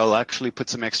that, here, I'll actually put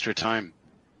some extra time.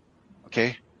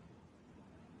 Okay.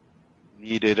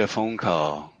 Needed a phone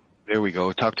call. There we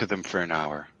go. Talk to them for an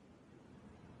hour.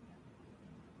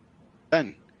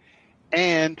 Done.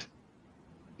 And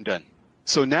I'm done.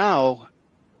 So now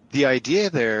the idea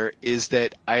there is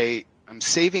that I'm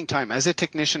saving time. As a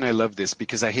technician, I love this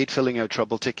because I hate filling out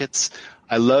trouble tickets.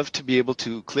 I love to be able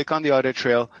to click on the audit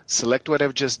trail, select what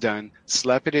I've just done,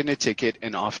 slap it in a ticket,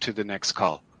 and off to the next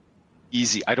call.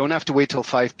 Easy. I don't have to wait till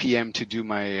 5 p.m. to do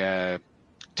my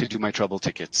trouble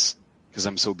tickets because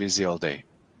I'm so busy all day.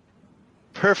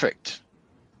 Perfect.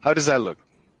 How does that look?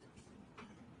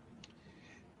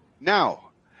 Now,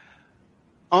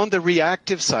 on the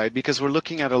reactive side, because we're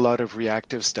looking at a lot of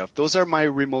reactive stuff, those are my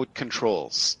remote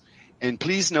controls. And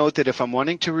please note that if I'm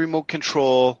wanting to remote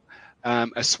control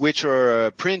a switch or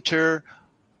a printer,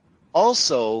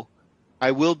 also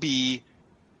I will be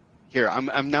here.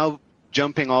 I'm now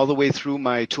jumping all the way through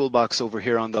my toolbox over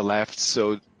here on the left.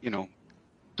 So, you know,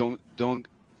 don't.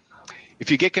 If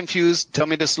you get confused, tell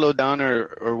me to slow down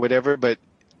or whatever. But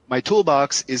my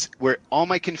toolbox is where all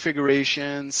my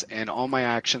configurations and all my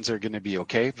actions are going to be.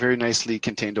 Okay, very nicely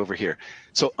contained over here.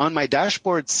 So on my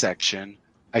dashboard section,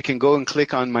 I can go and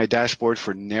click on my dashboard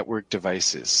for network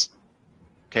devices.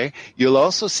 Okay, you'll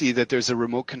also see that there's a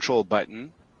remote control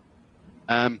button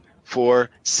for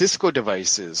Cisco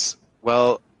devices.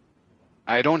 Well,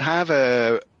 I don't have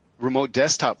a remote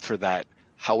desktop for that.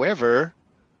 However,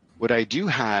 what I do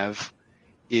have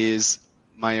is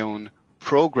my own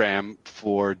program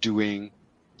for doing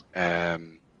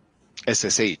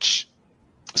SSH.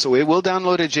 So it will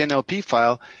download a GNLP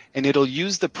file and it'll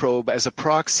use the probe as a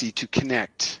proxy to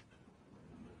connect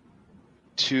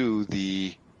to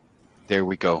the, there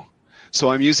we go. So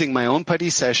I'm using my own PuTTY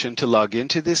session to log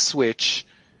into this switch,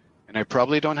 and I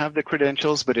probably don't have the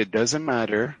credentials, but it doesn't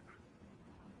matter.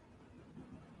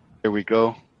 There we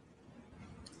go.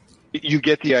 You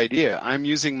get the idea. I'm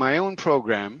using my own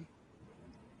program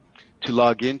to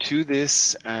log into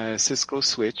this Cisco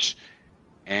switch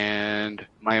and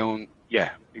my own,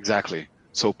 yeah, exactly.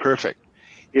 So perfect.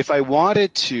 If I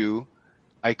wanted to,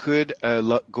 I could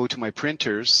go to my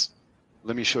printers.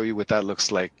 Let me show you what that looks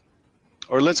like.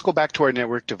 Or let's go back to our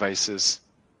network devices.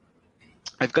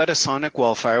 I've got a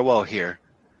SonicWall firewall here.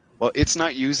 Well, it's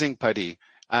not using PuTTY.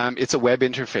 It's a web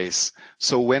interface.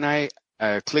 So when I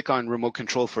click on remote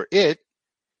control for it,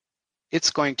 it's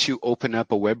going to open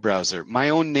up a web browser,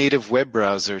 my own native web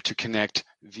browser, to connect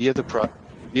via the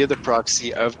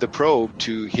proxy of the probe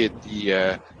to hit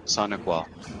the SonicWall.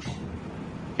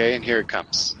 Okay, and here it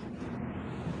comes.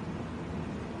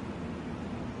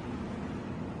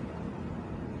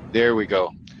 There we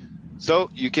go. So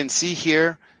you can see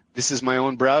here, this is my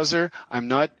own browser. I'm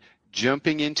not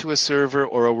jumping into a server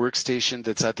or a workstation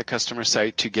that's at the customer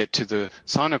site to get to the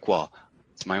SonicWall.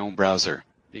 It's my own browser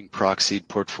being proxied,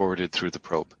 port forwarded through the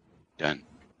probe. Done.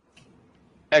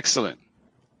 Excellent.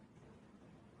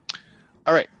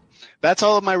 All right. That's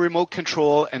all of my remote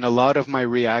control and a lot of my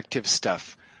reactive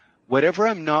stuff. Whatever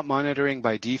I'm not monitoring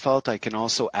by default, I can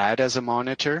also add as a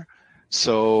monitor.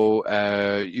 So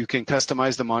you can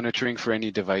customize the monitoring for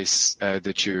any device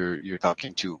that you're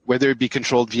talking to, whether it be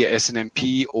controlled via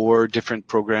SNMP or different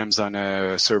programs on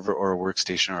a server or a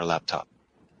workstation or a laptop.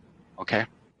 Okay.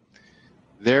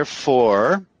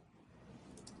 Therefore,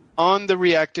 on the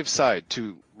reactive side,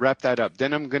 to wrap that up,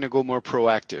 then I'm going to go more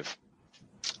proactive.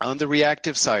 On the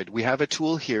reactive side, we have a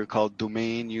tool here called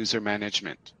Domain User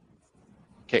Management.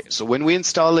 Okay, so when we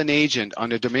install an agent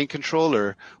on a domain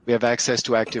controller, we have access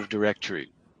to Active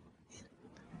Directory.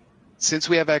 Since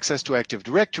we have access to Active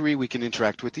Directory, we can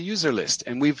interact with the user list.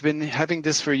 And we've been having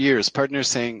this for years, partners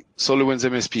saying, SolarWinds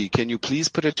MSP, can you please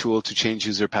put a tool to change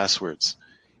user passwords?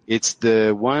 It's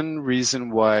the one reason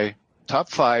why, top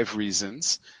 5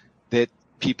 reasons, that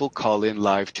people call in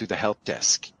live to the help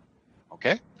desk.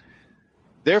 Okay?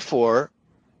 Therefore,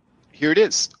 here it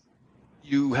is.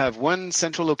 You have one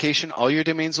central location. All your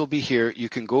domains will be here. You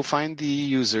can go find the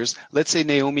users. Let's say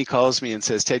Naomi calls me and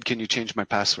says, Ted, can you change my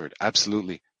password?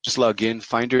 Absolutely. Just log in,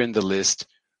 find her in the list,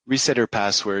 reset her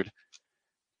password,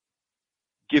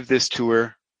 give this to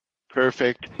her.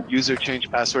 Perfect. User change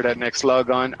password at next log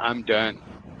on. I'm done.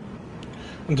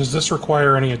 And does this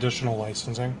require any additional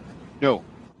licensing? No,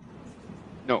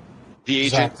 no. The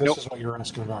agent, Zach, no. this is what you're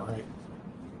asking about, right?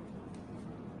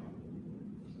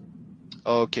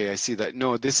 Okay, I see that.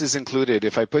 No, this is included.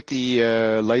 If I put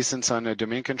the license on a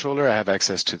domain controller, I have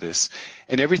access to this.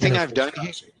 And everything I've Interface done here.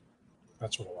 proxy.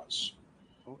 That's what it was.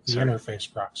 Oh, The sorry.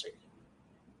 interface proxy.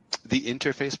 The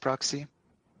interface proxy.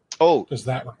 Oh, Does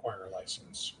that require a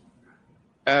license?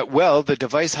 well, the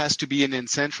device has to be in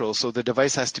Incentral, so the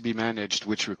device has to be managed,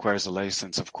 which requires a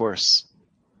license, of course.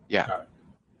 Yeah. Got it.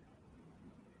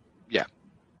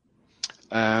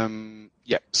 Yeah.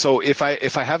 Yeah. So if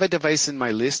I have a device in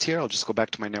my list here, I'll just go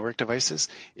back to my network devices.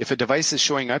 If a device is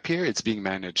showing up here, it's being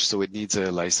managed, so it needs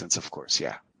a license, of course.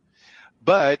 Yeah.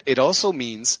 But it also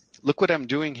means, look what I'm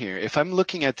doing here. If I'm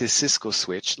looking at this Cisco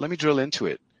switch, let me drill into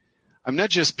it. I'm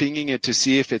not just pinging it to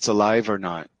see if it's alive or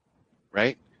not,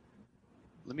 right?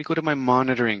 Let me go to my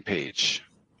monitoring page.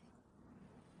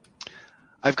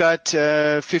 I've got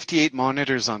 58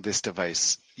 monitors on this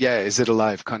device. Yeah, is it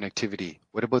alive? Connectivity.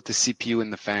 What about the CPU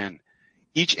and the fan?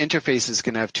 Each interface is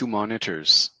going to have two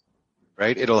monitors,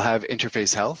 right? It'll have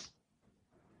interface health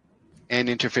and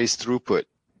interface throughput.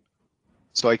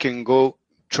 So I can go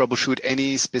troubleshoot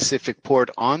any specific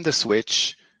port on the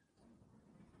switch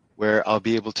where I'll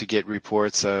be able to get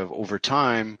reports of over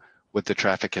time what the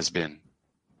traffic has been.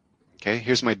 Okay,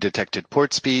 here's my detected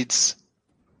port speeds.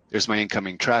 There's my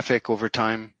incoming traffic over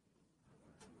time.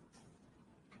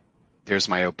 There's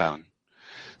my outbound.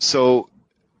 So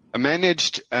a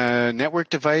managed network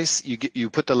device, you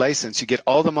put the license, you get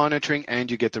all the monitoring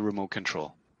and you get the remote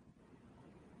control.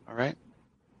 All right.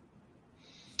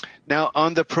 Now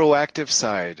on the proactive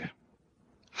side,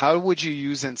 how would you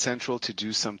use N-Central to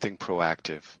do something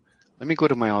proactive? Let me go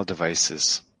to my all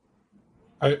devices.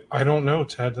 I don't know,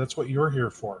 Ted. That's what you're here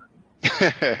for.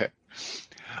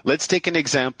 Let's take an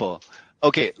example.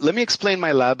 Okay, let me explain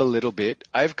my lab a little bit.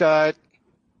 I've got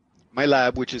my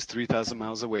lab, which is 3,000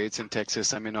 miles away. It's in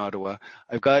Texas. I'm in Ottawa.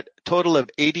 I've got a total of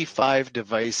 85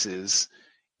 devices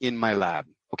in my lab,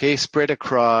 okay, spread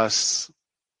across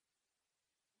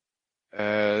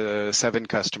 7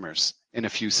 customers in a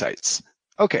few sites.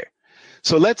 Okay,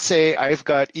 so let's say I've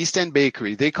got East End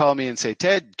Bakery. They call me and say,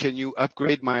 Ted, can you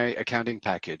upgrade my accounting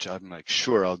package? I'm like,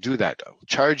 sure, I'll do that. I'll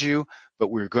charge you, but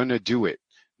we're going to do it.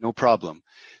 No problem.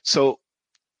 So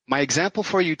my example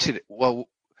for you today, well,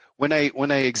 when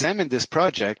I examined this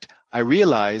project, I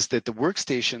realized that the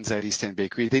workstations at East End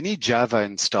Bakery, they need Java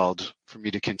installed for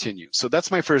me to continue. So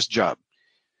that's my first job.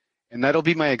 And that'll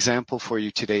be my example for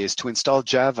you today, is to install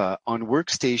Java on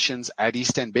workstations at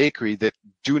East End Bakery that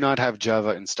do not have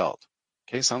Java installed.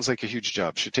 Okay, sounds like a huge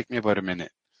job. Should take me about a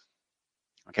minute.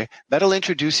 Okay, that'll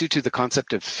introduce you to the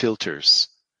concept of filters.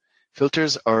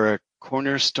 Filters are a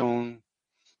cornerstone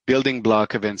building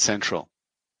block of N-Central.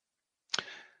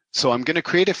 So I'm going to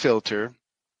create a filter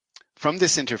from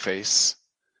this interface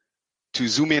to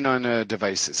zoom in on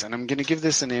devices. And I'm going to give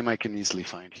this a name I can easily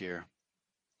find here.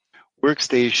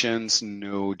 Workstations,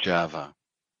 no Java.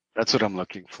 That's what I'm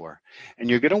looking for. And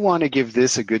you're going to want to give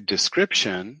this a good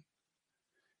description,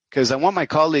 because I want my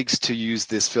colleagues to use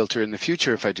this filter in the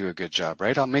future if I do a good job,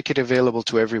 right? I'll make it available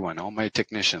to everyone, all my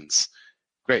technicians.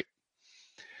 Great.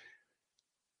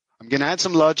 I'm going to add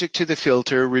some logic to the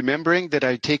filter, remembering that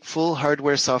I take full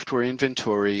hardware software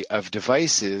inventory of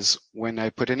devices when I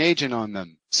put an agent on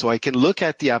them. So I can look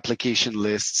at the application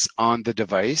lists on the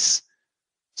device.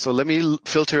 So let me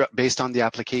filter based on the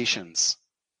applications.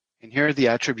 And here are the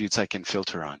attributes I can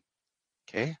filter on.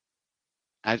 Okay.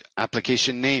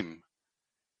 Application name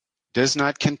does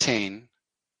not contain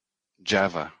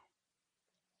Java.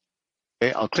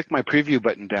 Okay, I'll click my preview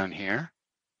button down here.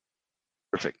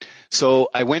 Perfect. So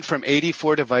I went from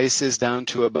 84 devices down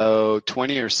to about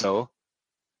 20 or so.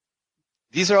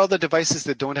 These are all the devices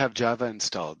that don't have Java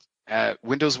installed.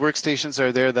 Windows workstations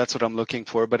are there. That's what I'm looking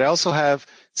for. But I also have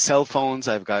cell phones.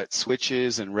 I've got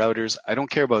switches and routers. I don't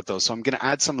care about those. So I'm going to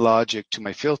add some logic to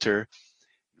my filter.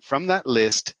 From that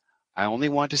list, I only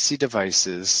want to see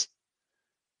devices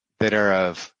that are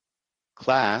of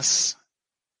class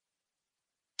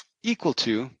equal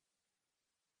to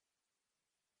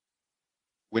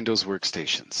Windows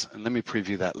workstations. And let me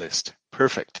preview that list.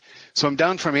 Perfect. So I'm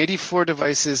down from 84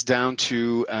 devices down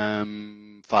to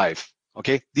 5.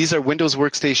 Okay, these are Windows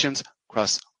workstations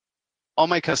across all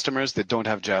my customers that don't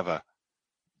have Java.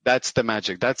 That's the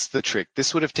magic. That's the trick.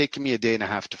 This would have taken me a day and a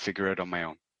half to figure out on my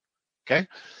own. Okay?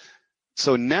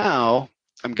 So now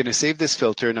I'm going to save this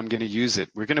filter and I'm going to use it.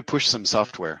 We're going to push some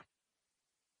software.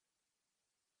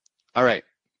 All right.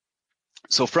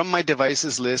 So from my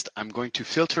devices list, I'm going to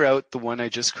filter out the one I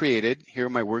just created. Here are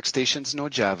my workstations, no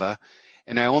Java.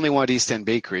 And I only want East End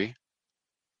Bakery.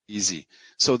 Easy.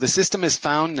 So the system has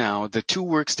found now the 2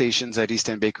 workstations at East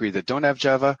End Bakery that don't have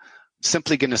Java. I'm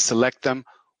simply going to select them.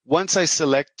 Once I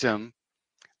select them,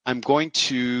 I'm going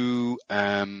to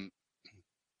add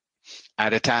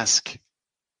a task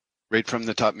right from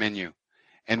the top menu.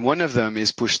 And one of them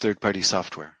is push third-party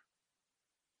software.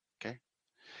 Okay.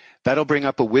 That'll bring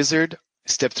up a wizard,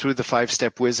 step through the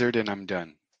 5-step wizard, and I'm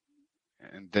done.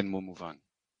 And then we'll move on.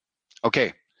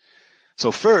 Okay.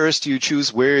 So first, you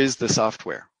choose where is the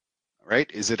software, right?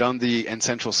 Is it on the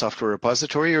N-Central software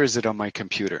repository or is it on my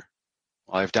computer?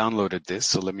 Well, I've downloaded this,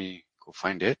 so let me go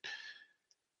find it.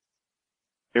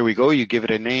 Here we go. You give it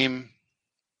a name,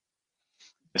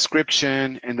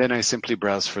 description, and then I simply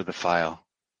browse for the file.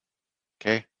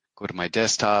 Okay, go to my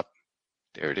desktop.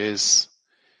 There it is.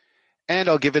 And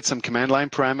I'll give it some command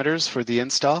line parameters for the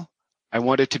install. I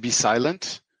want it to be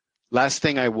silent. Last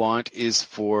thing I want is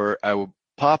for a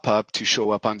pop-up to show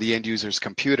up on the end user's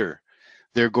computer.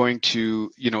 They're going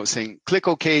to, saying, click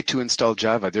OK to install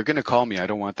Java. They're going to call me. I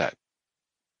don't want that.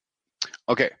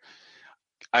 Okay.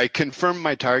 I confirmed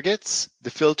my targets.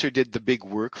 The filter did the big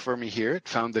work for me here. It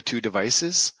found the 2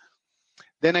 devices.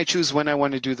 Then I choose when I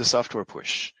want to do the software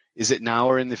push. Is it now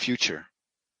or in the future?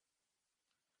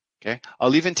 Okay.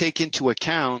 I'll even take into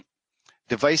account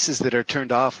devices that are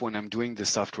turned off when I'm doing the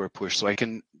software push, so I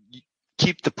can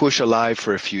keep the push alive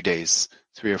for a few days,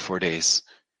 3 or 4 days.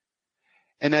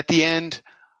 And at the end,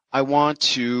 I want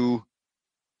to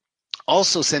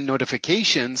also send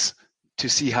notifications to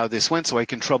see how this went so I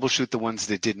can troubleshoot the ones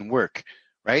that didn't work,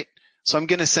 right? So I'm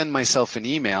going to send myself an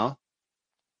email.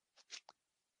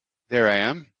 There I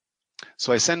am.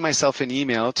 So I send myself an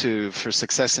email for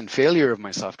success and failure of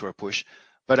my software push,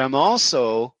 but I'm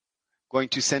also going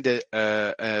to send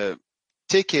a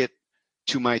ticket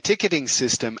to my ticketing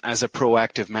system as a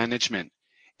proactive management.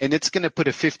 And it's going to put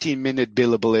a 15-minute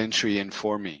billable entry in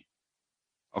for me.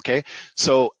 Okay,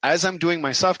 so as I'm doing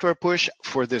my software push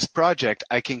for this project,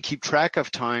 I can keep track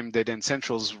of time that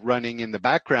N-Central's running in the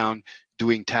background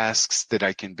doing tasks that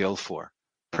I can bill for.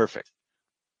 Perfect.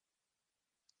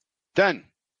 Done.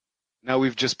 Now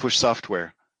we've just pushed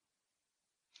software.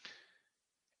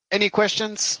 Any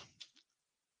questions?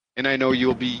 And I know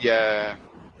you'll be...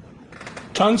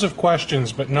 Tons of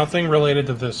questions, but nothing related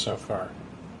to this so far.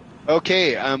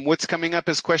 Okay, what's coming up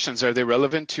as questions? Are they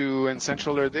relevant to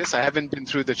N-Central or this? I haven't been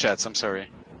through the chats, I'm sorry.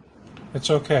 It's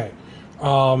okay.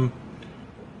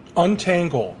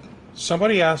 Untangle.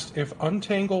 Somebody asked if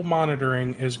Untangle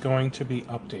monitoring is going to be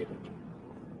updated.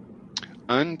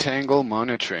 Untangle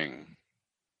monitoring.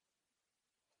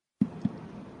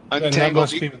 And that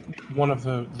must be one of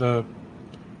the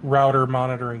router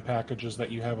monitoring packages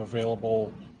that you have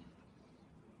available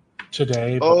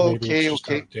today, but maybe it's just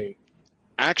out of date.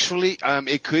 Actually,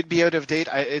 it could be out of date.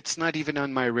 It's not even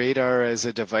on my radar as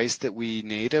a device that we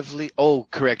natively... Oh,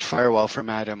 correct, firewall from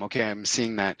Adam. Okay, I'm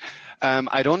seeing that.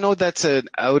 I don't know that's an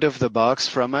out of the box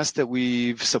from us that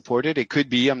we've supported. It could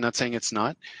be. I'm not saying it's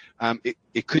not.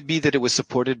 It could be that it was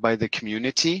supported by the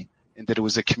community and that it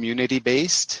was a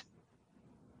community-based.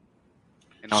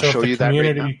 And I'll show you that right now. So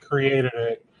the community created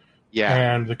it,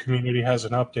 and the community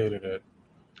hasn't updated it.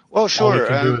 Well,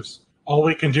 sure. All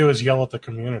we can do is yell at the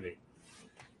community.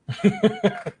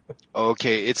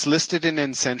 Okay, it's listed in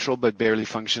N-Central, but barely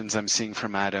functions, I'm seeing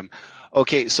from Adam.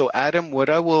 Okay, so Adam, what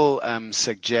I will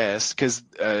suggest, because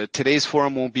today's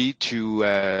forum won't be to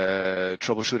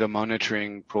troubleshoot a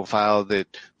monitoring profile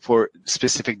that for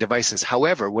specific devices.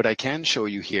 However, what I can show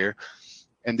you here,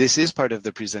 and this is part of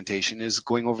the presentation, is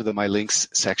going over the My Links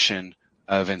section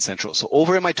of N-Central. So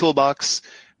over in my toolbox,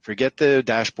 forget the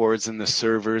dashboards and the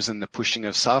servers and the pushing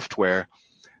of software,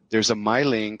 there's a My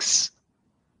Links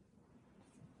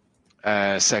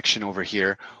section over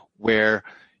here where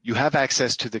you have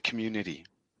access to the community,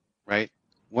 right?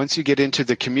 Once you get into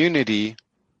the community,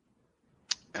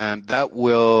 that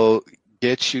will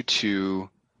get you to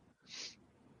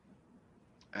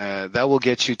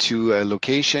a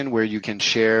location where you can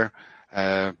share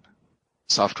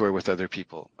software with other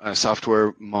people,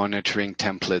 software monitoring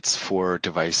templates for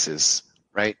devices,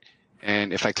 right?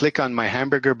 And if I click on my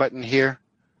hamburger button here,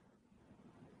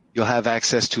 you'll have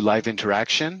access to live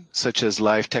interaction, such as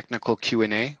live technical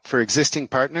Q&A. For existing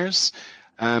partners,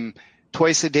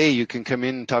 twice a day you can come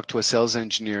in and talk to a sales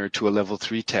engineer, to a level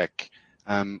 3 tech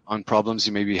on problems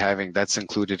you may be having. That's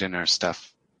included in our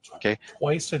stuff. Okay.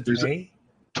 Twice a day?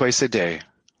 Twice a day.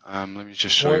 Let me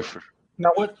just show you. Now,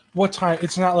 what time?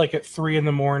 It's not like at 3 in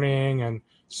the morning and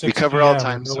We 6 cover all p.m. when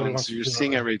time nobody zones. wants So to you're do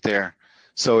seeing it. it right there.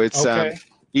 So it's Okay.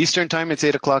 Eastern time. It's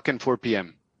 8 o'clock and 4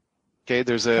 p.m. Okay.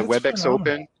 There's a That's WebEx phenomenal.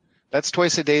 open. That's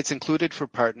twice a day. It's included for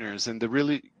partners, and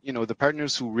the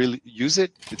partners who really use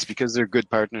it, it's because they're good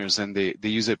partners and they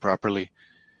use it properly.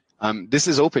 This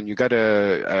is open. You got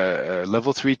a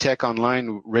level 3 tech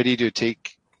online ready to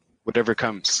take whatever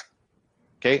comes.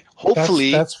 Okay.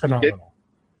 Hopefully That's phenomenal.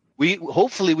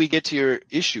 hopefully we get to your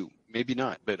issue. Maybe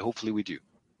not, but hopefully we do.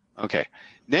 Okay.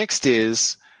 Next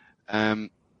is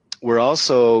we're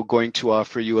also going to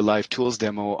offer you a live tools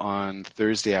demo on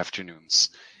Thursday afternoons.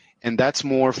 And that's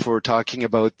more for talking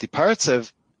about the parts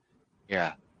of,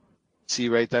 see,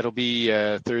 right, that'll be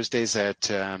Thursdays at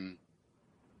 4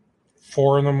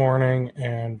 in the morning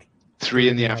and 3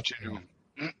 in the afternoon.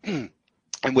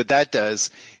 And what that does,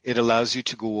 it allows you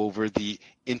to go over the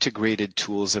integrated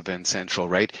tools of Event Central,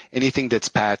 right? Anything that's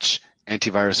patch,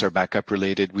 antivirus, or backup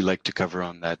related, we like to cover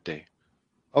on that day.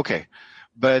 Okay,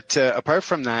 but apart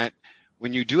from that,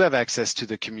 when you do have access to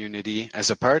the community as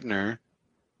a partner,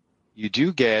 you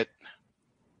do get,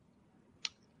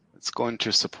 let's go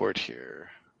into support here,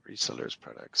 resellers,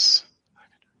 products.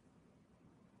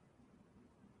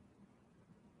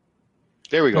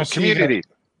 There we go, community.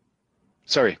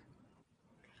 Sorry.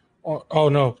 Oh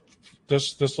no,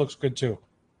 this looks good too.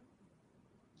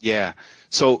 Yeah,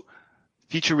 so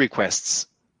feature requests.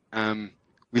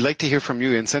 We like to hear from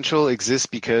you, and Central exists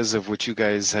because of what you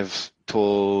guys have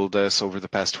told us over the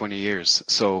past 20 years.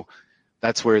 So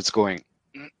that's where it's going.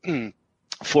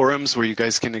 Forums where you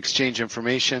guys can exchange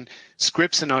information,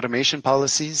 scripts and automation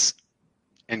policies,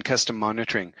 and custom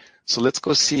monitoring. So let's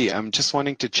go see. I'm just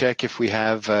wanting to check if we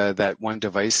have that one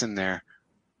device in there.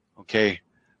 Okay.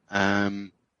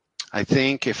 I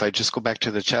think if I just go back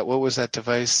to the chat, what was that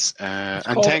device? It's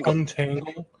Untangle. called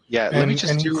Untangle. Yeah, let me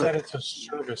just and do he said it. it's a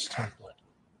service template.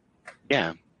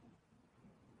 Yeah.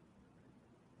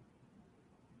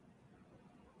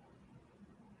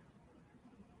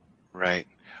 Right.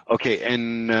 Okay,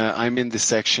 and I'm in the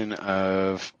section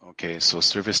of, okay, so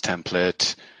service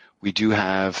template. We do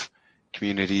have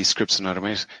community scripts and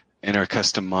automation and our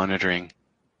custom monitoring.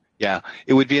 Yeah,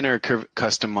 it would be in our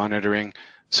custom monitoring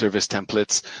service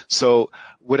templates. So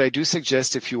what I do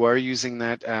suggest, if you are using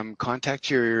that, contact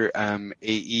your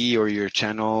AE or your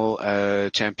channel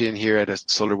champion here at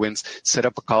SolarWinds, set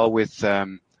up a call with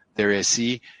their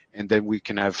SE, and then we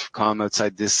can have calm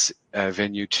outside this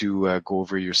venue to go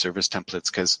over your service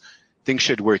templates, because things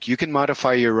should work. You can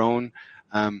modify your own.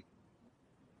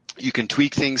 You can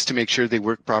tweak things to make sure they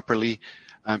work properly.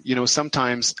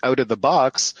 Sometimes out of the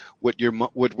box, what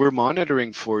we're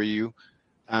monitoring for you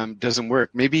doesn't work.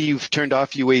 Maybe you've turned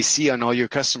off UAC on all your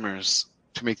customers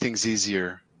to make things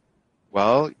easier.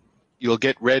 Well, you'll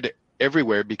get red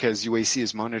everywhere because UAC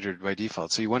is monitored by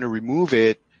default. So you want to remove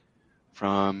it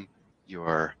from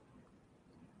your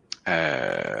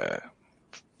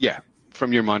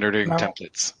from your monitoring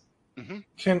templates.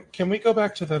 Mm-hmm. Can we go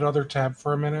back to that other tab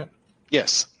for a minute?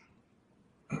 Yes.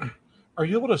 Are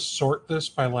you able to sort this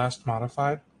by last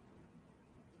modified?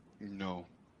 No.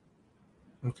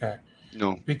 Okay.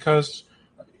 No. Because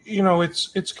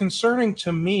it's concerning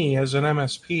to me as an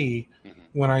MSP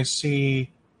when I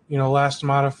see last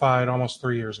modified almost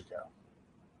 3 years ago.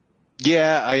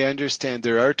 Yeah, I understand.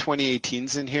 There are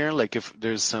 2018s in here. Like if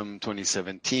there's some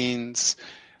 2017s,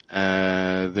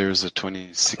 there's a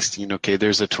 2016. Okay,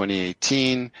 there's a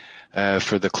 2018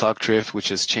 for the clock drift, which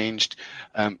has changed.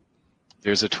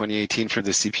 There's a 2018 for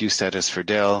the CPU status for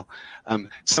Dell.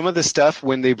 Some of the stuff,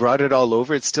 when they brought it all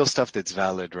over, it's still stuff that's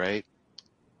valid, right?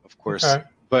 Of course. Okay.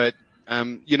 But,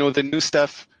 the new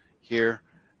stuff here,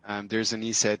 there's an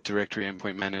ESET directory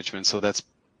endpoint management. So that's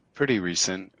pretty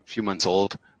recent, a few months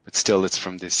old, but still it's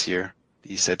from this year,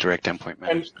 the ESET direct endpoint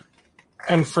management.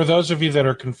 And for those of you that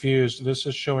are confused, this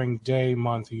is showing day,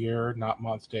 month, year, not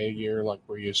month, day, year, like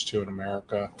we're used to in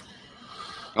America.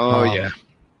 Oh, yeah.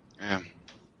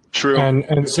 True.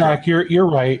 And Zach, you're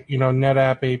right.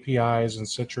 NetApp APIs and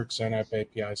Citrix NAP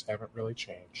APIs haven't really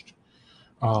changed.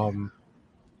 And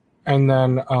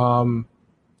then I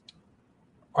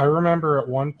remember at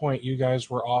one point you guys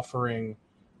were offering,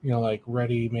 like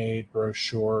ready-made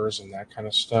brochures and that kind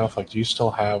of stuff. Like, do you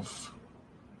still have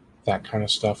that kind of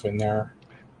stuff in there?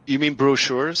 You mean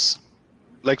brochures?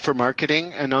 Like for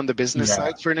marketing and on the business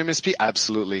side for an MSP?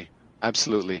 Absolutely.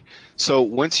 Absolutely. So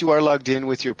once you are logged in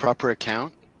with your proper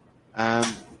account,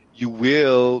 you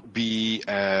will be,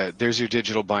 there's your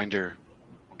digital binder,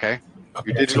 okay?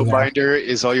 Your digital binder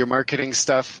is all your marketing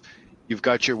stuff. You've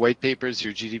got your white papers,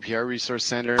 your GDPR resource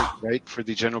center, right, for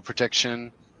the general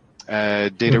protection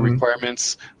data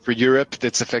requirements for Europe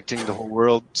that's affecting the whole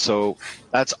world. So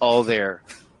that's all there.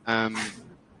 Yeah,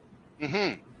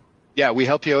 we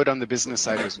help you out on the business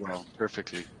side as well.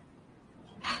 Perfectly.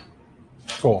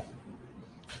 Cool.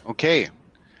 Okay.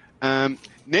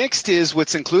 Next is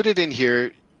what's included in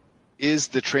here is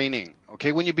the training.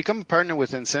 Okay, when you become a partner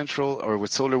with N-Central or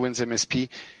with SolarWinds MSP,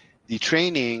 the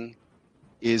training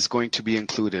is going to be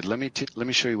included. Let me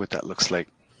show you what that looks like.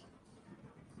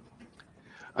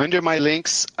 Under my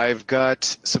links, I've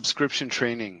got subscription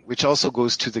training, which also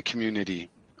goes to the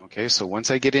community. Okay, so once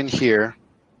I get in here,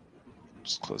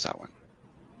 just close that one.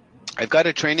 I've got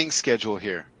a training schedule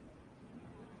here.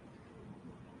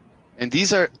 And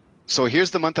these are, so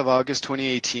here's the month of August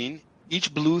 2018.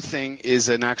 Each blue thing is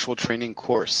an actual training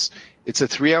course. It's a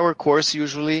 3-hour course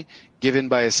usually given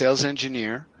by a sales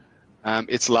engineer.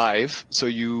 It's live. So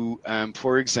you,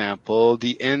 for example,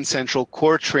 the N-Central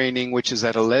core training, which is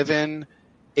at 11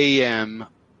 a.m.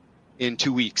 in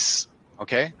 2 weeks,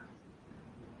 okay?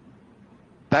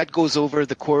 That goes over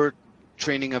the core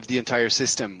training of the entire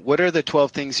system. What are the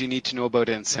 12 things you need to know about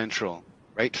N-Central,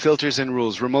 right? Filters and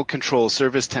rules, remote control,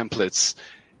 service templates.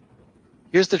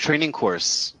 Here's the training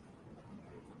course,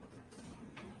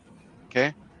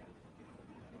 okay?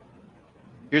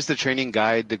 Here's the training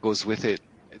guide that goes with it.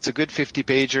 It's a good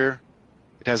 50-pager.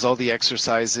 It has all the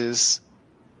exercises.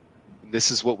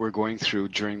 This is what we're going through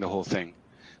during the whole thing.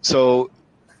 So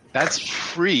that's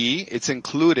free. It's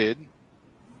included.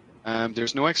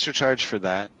 There's no extra charge for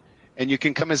that. And you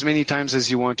can come as many times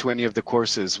as you want to any of the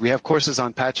courses. We have courses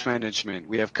on patch management.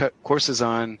 We have courses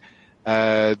on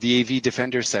the AV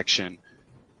Defender section.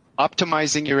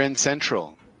 Optimizing your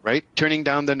N-Central, right? Turning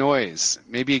down the noise.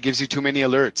 Maybe it gives you too many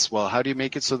alerts. Well, how do you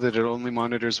make it so that it only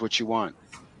monitors what you want?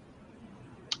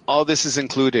 All this is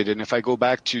included. And if I go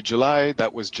back to July,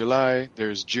 that was July.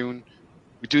 There's June.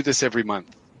 We do this every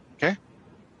month. Okay?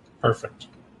 Perfect.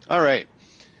 All right.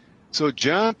 So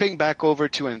jumping back over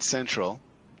to N-Central,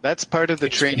 that's part of the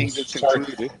training that's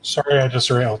included. Sorry, I just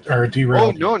derailed.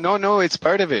 Oh, no, it's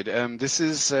part of it. This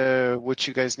is what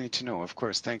you guys need to know. Of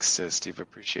course. Thanks, Steve.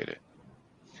 Appreciate it.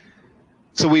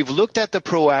 So we've looked at the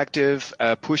proactive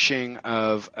pushing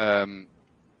of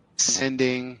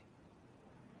sending,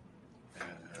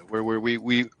 where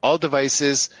we all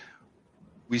devices.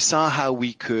 We saw how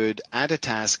we could add a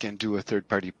task and do a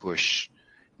third-party push.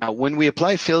 Now, when we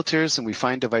apply filters and we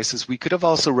find devices, we could have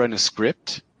also run a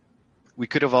script. We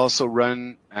could have also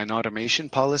run an automation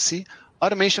policy.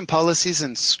 Automation policies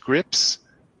and scripts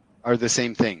are the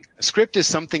same thing. A script is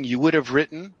something you would have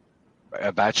written,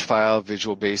 a batch file,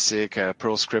 Visual Basic, a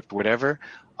Perl script, whatever.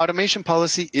 Automation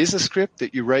policy is a script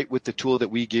that you write with the tool that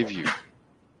we give you,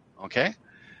 okay?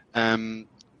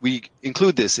 We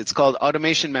include this. It's called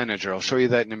Automation Manager. I'll show you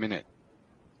that in a minute.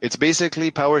 It's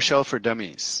basically PowerShell for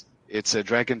dummies. It's a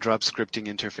drag and drop scripting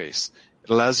interface.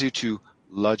 It allows you to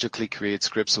logically create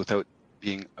scripts without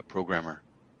being a programmer.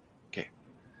 Okay.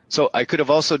 So I could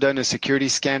have also done a security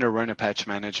scan or run a patch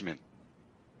management.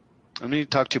 I'm going to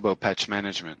talk to you about patch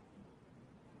management.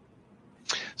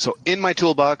 So in my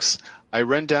toolbox, I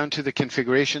run down to the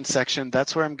configuration section.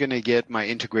 That's where I'm going to get my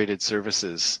integrated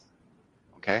services.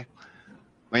 Okay.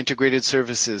 My integrated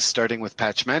services starting with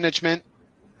patch management.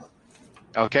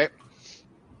 Okay.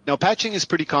 Now patching is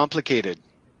pretty complicated.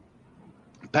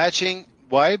 Patching,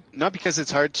 why? Not because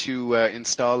it's hard to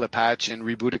install a patch and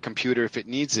reboot a computer if it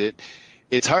needs it.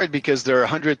 It's hard because there are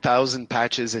 100,000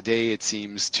 patches a day, it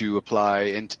seems, to apply,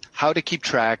 and how to keep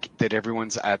track that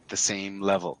everyone's at the same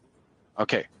level.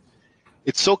 Okay.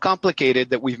 It's so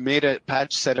complicated that we've made a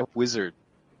patch setup wizard.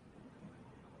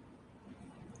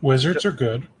 Wizards are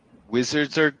good.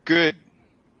 Wizards are good.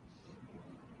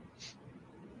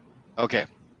 Okay.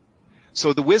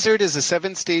 So the wizard is a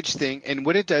 7-stage thing, and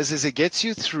what it does is it gets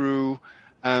you through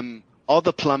all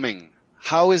the plumbing.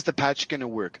 How is the patch going to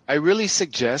work? I really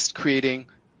suggest creating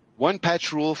one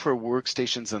patch rule for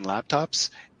workstations and laptops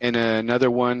and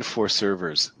another one for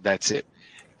servers. That's it.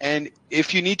 And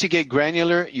if you need to get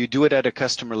granular, you do it at a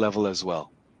customer level as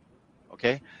well.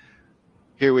 Okay?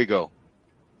 Here we go.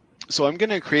 So I'm going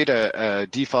to create a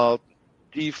default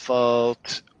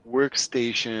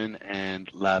workstation and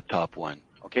laptop one.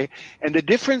 Okay, and the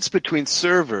difference between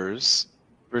servers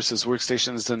versus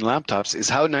workstations and laptops is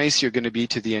how nice you're going to be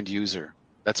to the end user.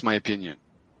 That's my opinion.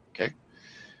 Okay,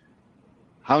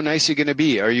 how nice you're going to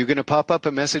be. Are you going to pop up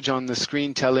a message on the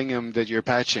screen telling them that you're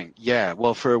patching? Yeah,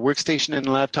 well, for a workstation and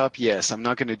a laptop, yes. I'm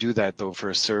not going to do that, though, for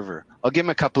a server. I'll give them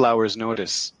a couple hours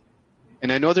notice.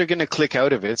 And I know they're going to click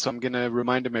out of it, so I'm going to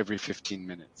remind them every 15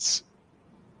 minutes.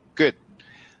 Good.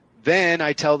 Then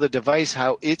I tell the device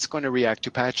how it's going to react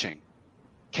to patching.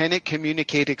 Can it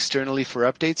communicate externally for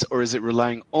updates, or is it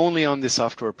relying only on the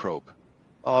software probe?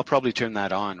 Well, I'll probably turn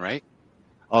that on, right?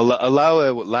 I'll allow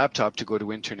a laptop to go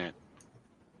to internet.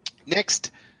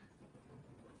 Next,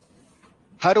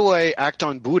 how do I act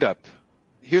on boot up?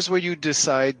 Here's where you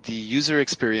decide the user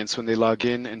experience when they log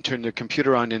in and turn their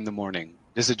computer on in the morning.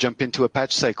 Does it jump into a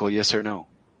patch cycle, yes or no?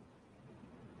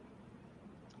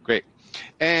 Great.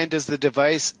 And does the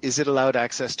device, is it allowed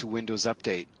access to Windows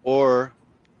Update? Or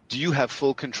do you have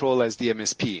full control as the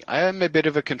MSP? I am a bit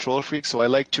of a control freak, so I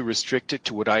like to restrict it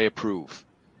to what I approve.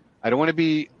 I don't want to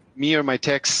be me or my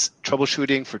techs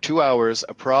troubleshooting for 2 hours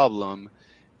a problem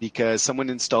because someone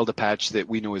installed a patch that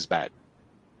we know is bad.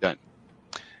 Done.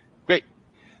 Great.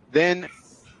 Then,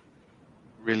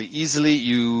 really easily,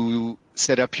 you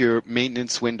set up your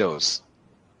maintenance windows.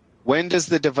 When does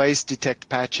the device detect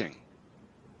patching?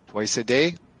 Twice a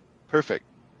day? Perfect.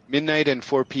 Midnight and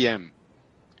 4 p.m.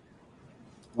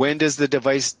 When does the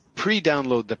device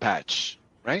pre-download the patch,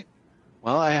 right?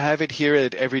 Well, I have it here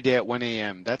every day at 1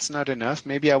 a.m. That's not enough.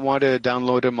 Maybe I want to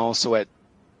download them also at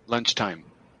lunchtime,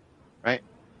 right?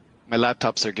 My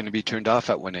laptops are going to be turned off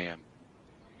at 1 a.m.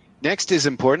 Next is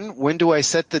important. When do I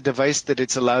set the device that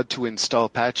it's allowed to install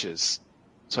patches?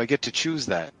 So I get to choose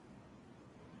that.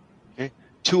 Okay.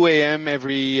 2 a.m.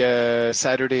 every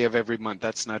Saturday of every month.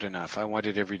 That's not enough. I want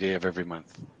it every day of every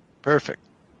month. Perfect.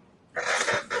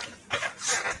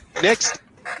 Next,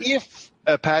 if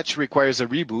a patch requires a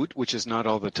reboot, which is not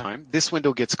all the time, this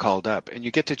window gets called up, and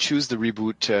you get to choose the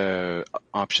reboot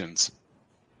options.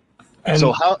 And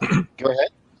so how? Go ahead.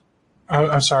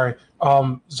 I'm sorry.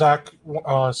 Zach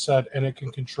said, and it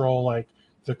can control like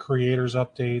the creators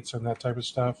updates and that type of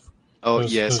stuff. Oh,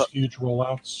 yes. Those huge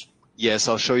rollouts. Yes,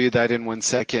 I'll show you that in 1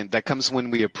 second. That comes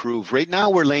when we approve. Right now,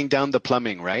 we're laying down the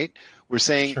plumbing, right? We're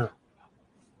saying Sure.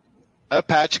 A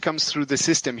patch comes through the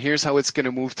system. Here's how it's going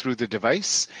to move through the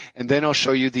device. And then I'll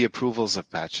show you the approvals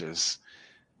of patches.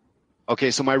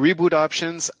 Okay, so my reboot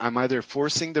options, I'm either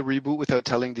forcing the reboot without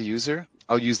telling the user.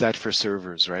 I'll use that for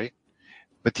servers, right?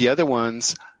 But the other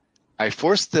ones, I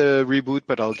force the reboot,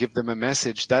 but I'll give them a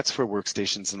message. That's for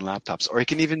workstations and laptops. Or I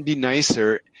can even be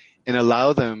nicer and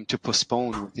allow them to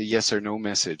postpone with a yes or no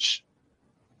message.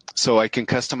 So I can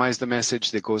customize the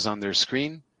message that goes on their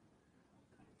screen.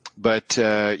 But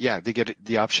yeah, they get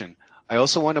the option. I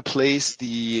also want to place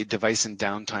the device in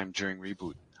downtime during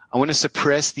reboot. I want to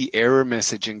suppress the error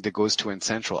messaging that goes to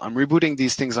N-Central. I'm rebooting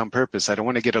these things on purpose. I don't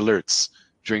want to get alerts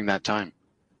during that time.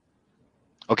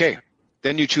 Okay,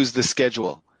 then you choose the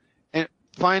schedule. And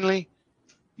finally,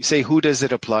 you say, who does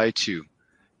it apply to?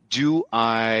 Do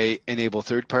I enable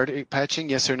third-party patching,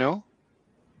 yes or no?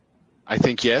 I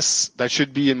think yes. That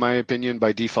should be, in my opinion,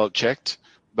 by default checked.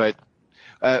 But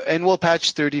and we'll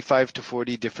patch 35 to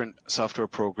 40 different software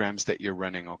programs that you're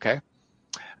running, okay?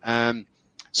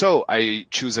 So I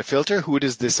choose a filter. Who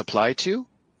does this apply to?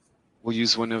 We'll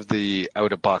use one of the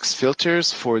out-of-box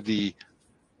filters for the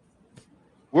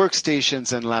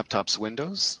workstations and laptops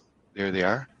windows. There they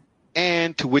are.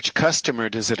 And to which customer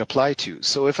does it apply to?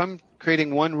 So if I'm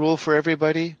creating one rule for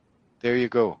everybody, there you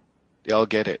go. They all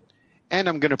get it. And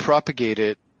I'm going to propagate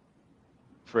it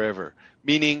forever.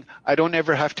 Meaning I don't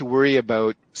ever have to worry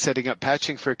about setting up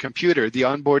patching for a computer. The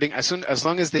onboarding, as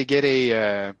long as they get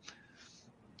an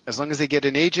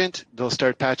agent, they'll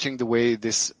start patching the way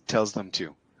this tells them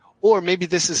to. Or maybe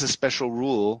this is a special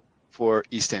rule for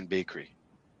East End Bakery.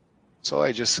 So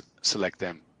I just select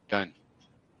them. Done.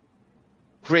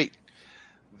 Great.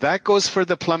 That goes for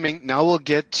the plumbing. Now we'll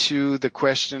get to the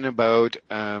question about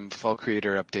file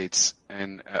creator updates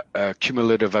and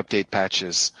cumulative update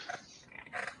patches.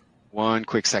 One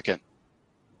quick second.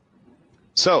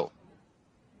 So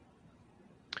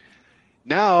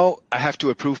now I have to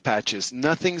approve patches.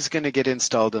 Nothing's going to get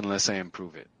installed unless I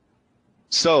approve it.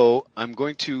 So I'm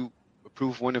going to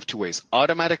approve one of two ways,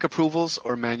 automatic approvals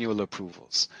or manual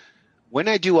approvals. When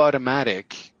I do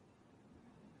automatic,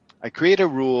 I create a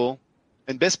rule,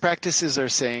 and best practices are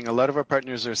saying, a lot of our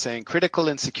partners are saying, critical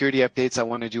and security updates I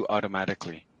want to do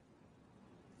automatically.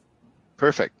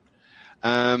 Perfect.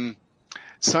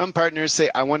 Some partners say,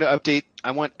 I want to update,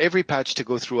 I want every patch to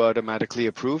go through automatically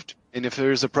approved, and if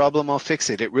there's a problem, I'll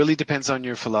fix it. It really depends on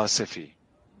your philosophy,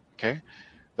 okay?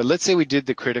 But let's say we did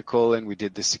the critical and we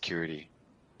did the security.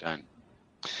 Done.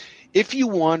 If you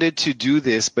wanted to do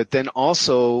this, but then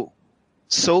also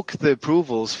soak the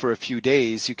approvals for a few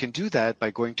days, you can do that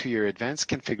by going to your advanced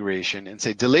configuration and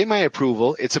say, delay my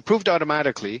approval. It's approved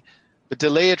automatically, but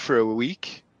delay it for a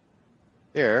week.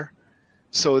 There.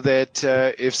 So that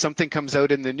if something comes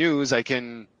out in the news, I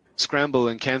can scramble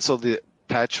and cancel the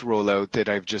patch rollout that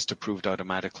I've just approved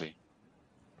automatically.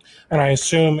 And I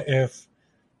assume if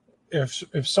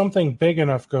something big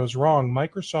enough goes wrong,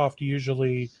 Microsoft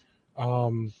usually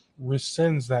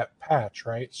rescinds that patch,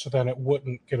 right? So then it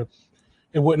wouldn't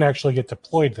actually get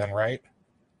deployed then, right?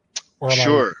 Or am I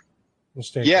Sure.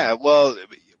 mistaken? Yeah,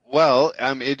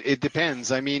 it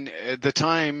depends. I mean, the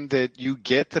time that you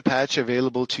get the patch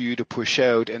available to you to push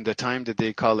out and the time that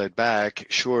they call it back,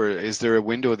 sure, is there a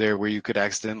window there where you could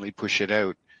accidentally push it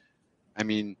out? I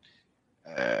mean,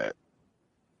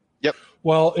 yep.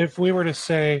 Well, if we were to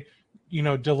say,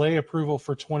 delay approval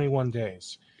for 21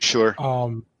 days. Sure.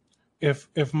 If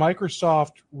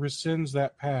Microsoft rescinds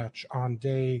that patch on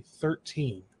day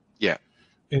 13, yeah,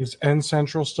 is N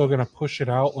Central still going to push it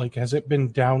out? Like, has it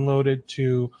been downloaded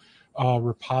to a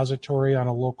repository on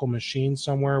a local machine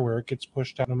somewhere where it gets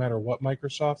pushed out no matter what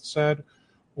Microsoft said?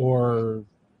 Or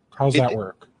how's that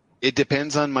work? It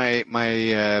depends on my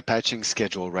patching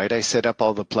schedule, right? I set up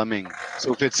all the plumbing.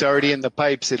 So if it's already in the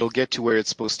pipes, it'll get to where it's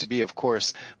supposed to be, of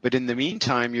course. But in the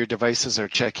meantime, your devices are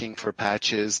checking for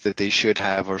patches that they should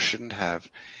have or shouldn't have.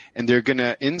 And they're going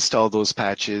to install those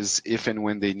patches if and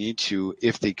when they need to,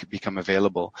 if they could become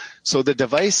available. So the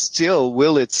device still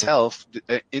will itself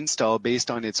install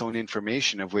based on its own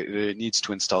information of whether it needs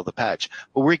to install the patch.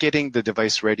 But we're getting the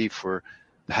device ready for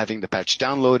having the patch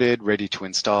downloaded, ready to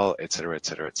install, et cetera, et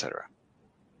cetera, et cetera.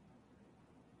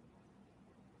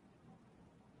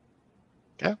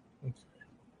 Yeah.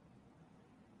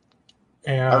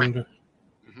 And right.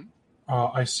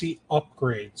 I see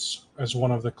upgrades as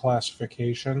one of the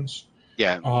classifications.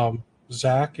 Yeah.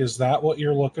 Zach, is that what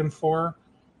you're looking for?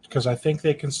 Because I think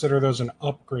they consider those an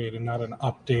upgrade and not an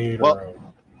update.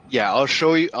 Yeah, I'll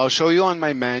show you on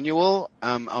my manual.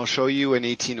 I'll show you an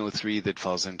 1803 that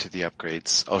falls into the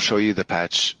upgrades. I'll show you the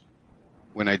patch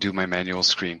when I do my manual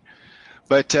screen.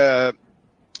 But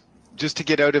just to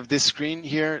get out of this screen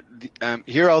here,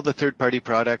 here are all the third-party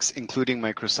products, including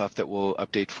Microsoft, that will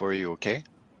update for you, okay?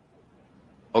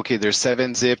 Okay, there's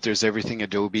 7-zip, there's everything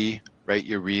Adobe, right?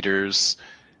 Your readers,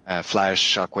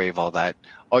 Flash, Shockwave, all that.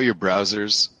 All your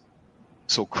browsers.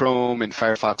 So Chrome and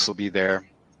Firefox will be there.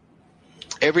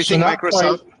 Everything so not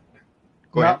Microsoft.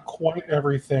 Not quite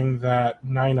everything that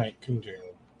Ninite can do.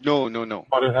 No.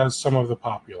 But it has some of the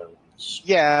popular ones.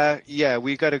 Yeah,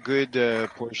 we got a good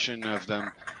portion of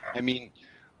them. I mean,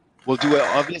 we'll do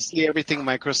obviously everything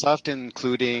Microsoft,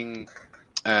 including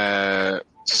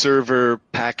server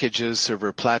packages,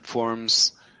 server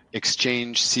platforms,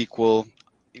 Exchange, SQL,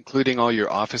 including all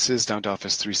your offices down to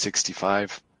Office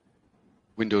 365,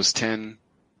 Windows 10.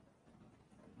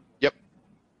 Yep.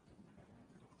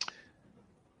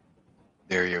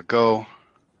 There you go.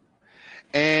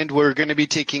 And we're going to be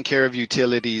taking care of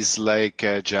utilities like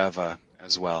Java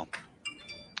as well.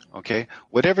 Okay,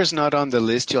 whatever's not on the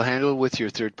list, you'll handle with your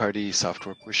third-party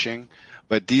software pushing,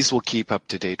 but these will keep up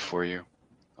to date for you.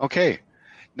 Okay,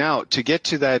 now to get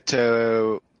to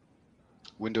that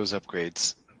Windows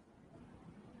upgrades,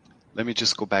 let me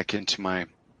just go back into my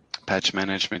patch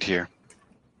management here.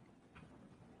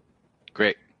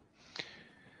 Great.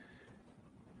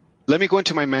 Let me go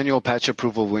into my manual patch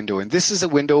approval window, and this is a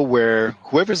window where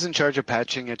whoever's in charge of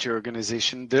patching at your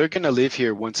organization, they're going to live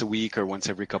here once a week or once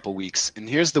every couple of weeks. And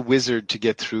here's the wizard to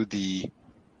get through the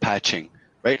patching,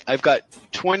 right? I've got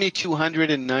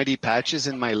 2,290 patches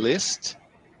in my list.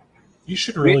 You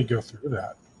should really go through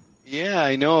that. Yeah,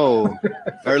 I know.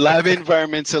 Our lab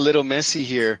environment's a little messy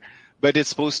here, but it's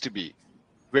supposed to be.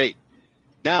 Great.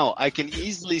 Now, I can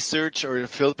easily search or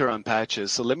filter on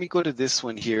patches. So let me go to this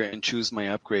one here and choose my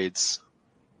upgrades.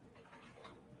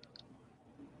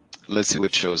 Let's see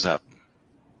what shows up.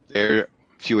 There are a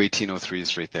few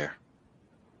 1803s right there.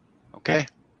 Okay.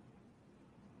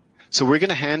 So we're going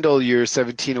to handle your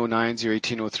 1709s, your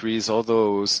 1803s, all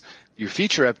those, your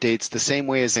feature updates the same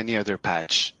way as any other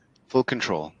patch. Full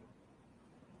control.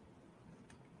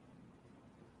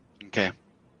 Okay.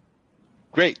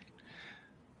 Great.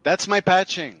 That's my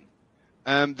patching.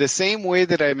 The same way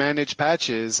that I manage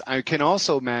patches, I can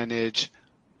also manage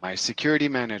my security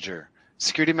manager.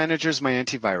 Security manager is my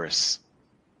antivirus.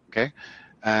 Okay,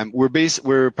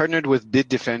 we're partnered with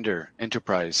Bitdefender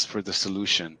Enterprise for the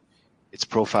solution. It's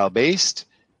profile based.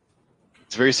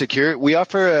 It's very secure. We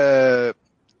offer a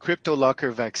crypto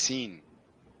locker vaccine.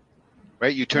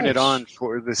 Right, you turn it on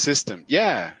for the system.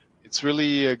 Yeah, it's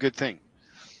really a good thing.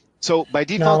 So by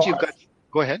default, you've got.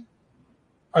 Go ahead.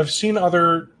 I've seen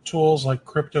other tools like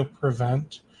Crypto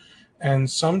Prevent, and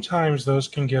sometimes those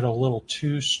can get a little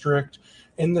too strict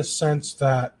in the sense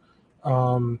that,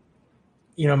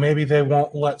 maybe they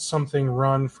won't let something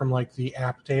run from like the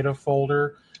app data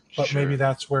folder but maybe Sure.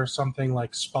 that's where something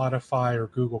like Spotify or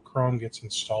Google Chrome gets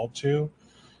installed to. Right.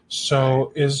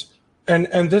 So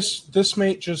and this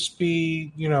may just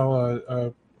be,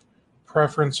 a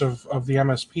preference of the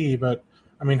MSP, but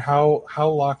I mean, how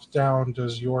locked down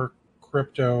does your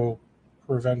crypto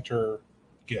preventer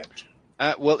get?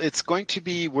 Well, it's going to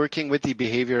be working with the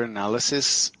behavior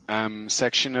analysis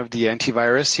section of the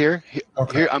antivirus here.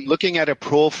 Okay. Here, I'm looking at a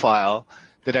profile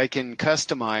that I can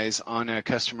customize on a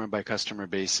customer by customer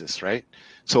basis, right?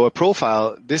 So a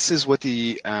profile, this is what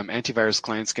the antivirus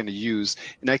client's going to use,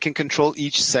 and I can control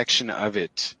each section of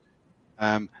it,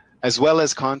 as well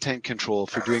as content control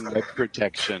for doing web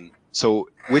protection. So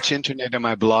which internet am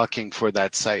I blocking for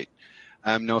that site?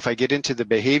 Now, if I get into the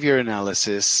behavior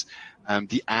analysis,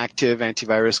 the active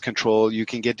antivirus control, you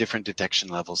can get different detection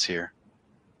levels here.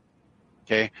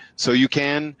 Okay, so you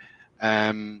can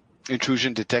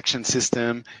intrusion detection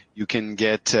system. You can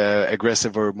get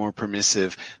aggressive or more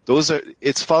permissive.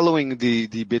 It's following the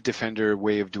Bitdefender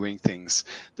way of doing things.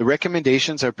 The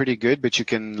recommendations are pretty good, but you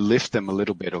can lift them a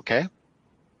little bit. Okay.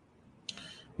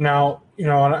 Now,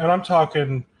 and I'm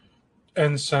talking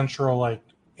N Central like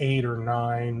 8 or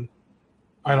 9.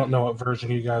 I don't know what version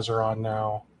you guys are on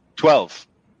now. 12.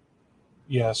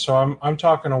 Yeah, so I'm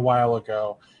talking a while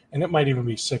ago, and it might even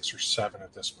be 6 or 7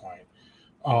 at this point.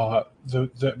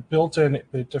 The built-in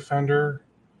Bitdefender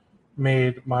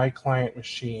made my client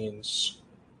machines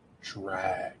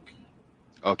drag.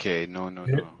 Okay, no.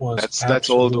 It was That's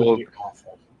old. absolutely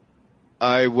awful.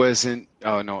 I wasn't.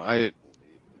 Oh no,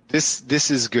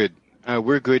 This is good.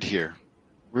 We're good here.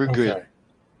 We're good. Okay.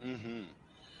 Mm-hmm.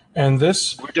 And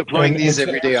this We're deploying these to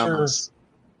every day answer almost.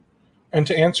 and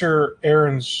to answer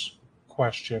Aaron's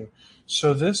question,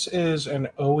 so this is an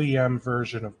OEM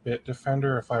version of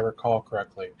Bitdefender, if I recall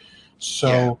correctly.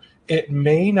 So it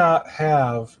may not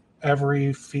have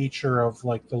every feature of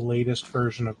like the latest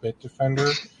version of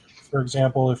Bitdefender. For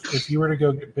example, if you were to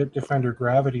go get Bitdefender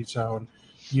Gravity Zone,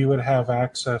 you would have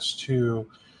access to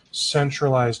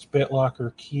centralized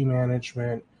BitLocker key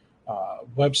management,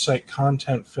 website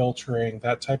content filtering,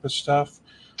 that type of stuff.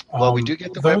 Well, we do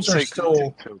get the Those are website still.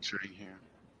 content filtering here.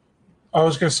 I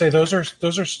was going to say those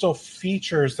are still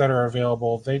features that are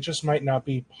available. They just might not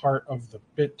be part of the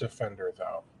Bitdefender,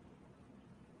 though,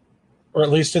 or at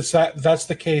least that's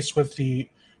the case with the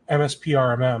MSP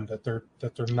RMM, that they're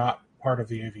not part of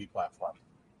the AV platform.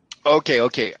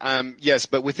 Okay. Yes,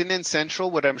 but within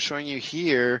N-Central, what I'm showing you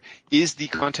here is the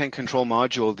content control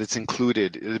module that's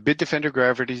included. The Bitdefender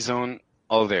Gravity Zone,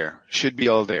 all there. Should be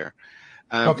all there.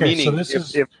 Okay, so Meaning, this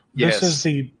is yes.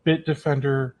 the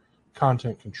Bitdefender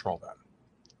content control then.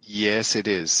 Yes, it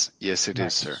is. Yes, it is,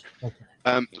 Nice. sir.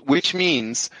 Okay. Which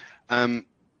means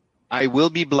I will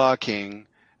be blocking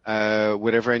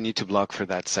whatever I need to block for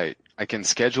that site. I can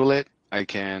schedule it. I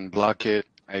can block it.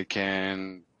 I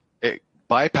can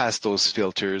bypass those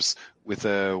filters with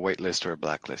a whitelist or a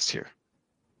blacklist here.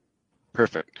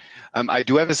 Perfect. I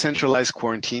do have a centralized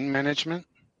quarantine management.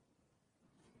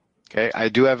 Okay, I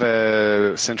do have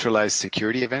a centralized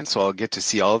security event, so I'll get to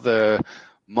see all the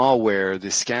malware, the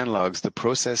scan logs, the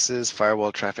processes,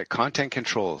 firewall traffic, content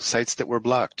control, sites that were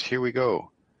blocked. Here we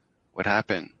go. What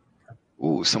happened?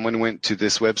 Ooh, someone went to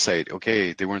this website.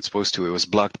 Okay, they weren't supposed to. It was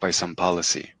blocked by some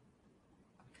policy.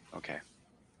 Okay.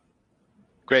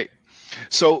 Great.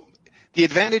 So the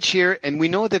advantage here, and we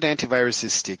know that antivirus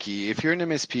is sticky. If you're an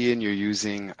MSP and you're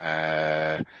using,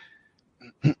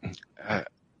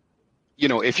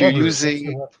 if you're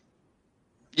using,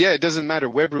 yeah, it doesn't matter,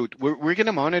 Webroot, we're going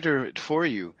to monitor it for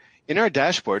you. In our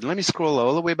dashboard, let me scroll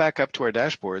all the way back up to our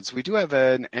dashboards. We do have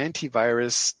an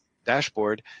antivirus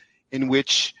dashboard in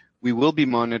which we will be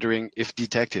monitoring if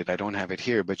detected. I don't have it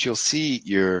here, but you'll see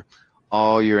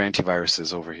all your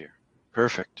antiviruses over here.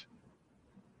 Perfect.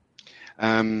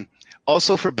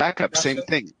 Also for backup, same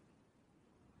thing.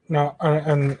 No,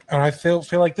 and I feel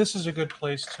like this is a good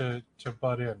place to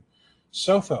butt in.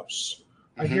 Sophos.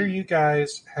 I hear you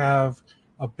guys have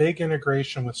a big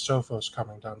integration with Sophos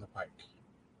coming down the pike.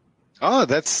 Oh,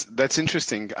 that's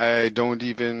interesting. I don't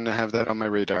even have that on my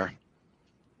radar.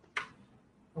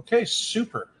 Okay,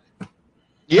 super.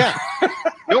 Yeah.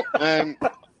 Nope.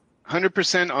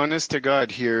 100% honest to God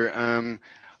here.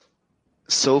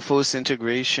 Sophos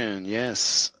integration,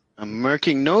 yes. I'm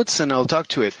marking notes and I'll talk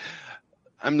to it.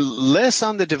 I'm less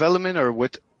on the development or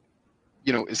what,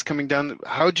 is coming down.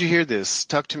 How'd you hear this?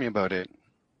 Talk to me about it.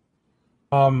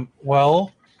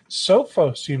 Well,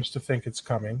 Sophos seems to think it's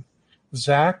coming.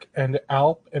 Zach and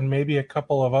Alp and maybe a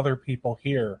couple of other people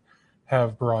here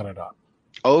have brought it up.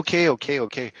 Okay.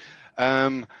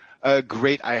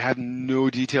 Great. I have no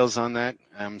details on that.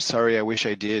 I'm sorry. I wish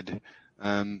I did.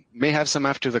 May have some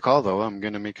after the call, though. I'm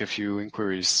going to make a few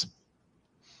inquiries.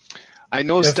 I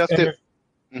know If, stuff and, that... if,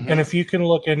 and Mhm. if you can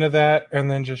look into that and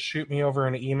then just shoot me over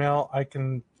an email, I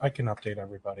can update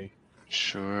everybody.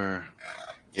 Sure.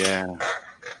 Yeah.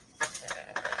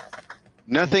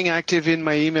 Nothing active in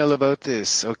my email about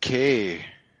this. Okay.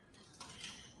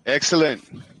 Excellent.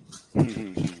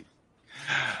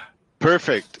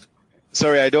 Perfect.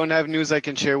 Sorry, I don't have news I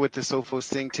can share with the Sophos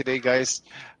thing today, guys.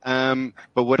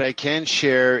 But what I can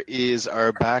share is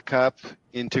our backup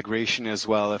integration as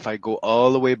well. If I go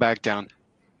all the way back down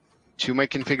to my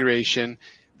configuration,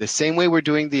 the same way we're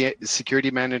doing the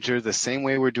security manager, the same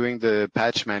way we're doing the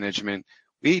patch management,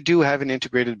 we do have an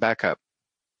integrated backup.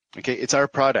 Okay, it's our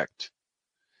product.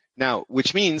 Now,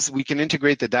 which means we can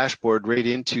integrate the dashboard right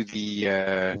into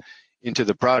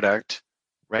the product,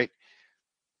 right?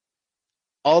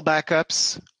 All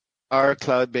backups are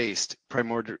cloud-based,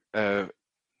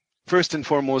 first and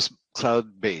foremost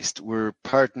cloud-based. We're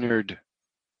partnered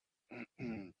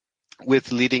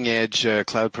with leading-edge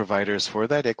cloud providers for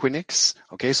that, Equinix.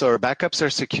 Okay, so our backups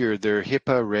are secure. They're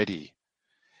HIPAA ready.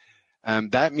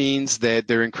 That means that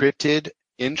they're encrypted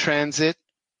in transit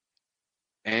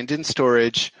and in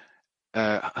storage,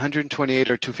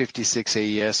 128 or 256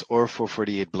 AES or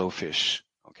 448 Blowfish.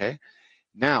 Okay,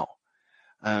 now,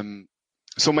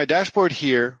 so my dashboard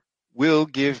here will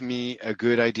give me a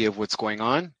good idea of what's going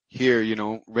on. Here,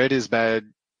 red is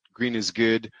bad, green is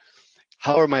good.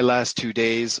 How are my last 2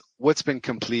 days? What's been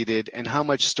completed? And how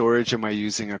much storage am I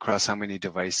using across how many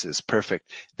devices? Perfect.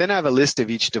 Then I have a list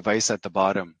of each device at the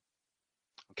bottom.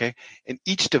 Okay, and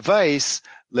each device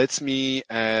lets me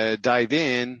dive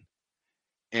in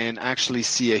and actually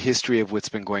see a history of what's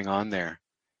been going on there.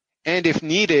 And if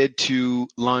needed, to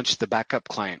launch the backup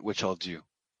client, which I'll do.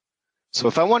 So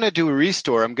if I want to do a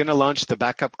restore, I'm going to launch the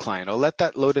backup client. I'll let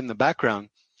that load in the background.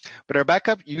 But our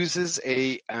backup uses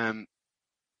a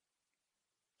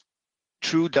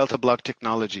true Delta block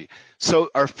technology. So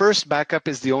our first backup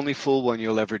is the only full one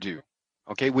you'll ever do,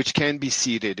 okay, which can be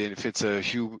seeded if it's a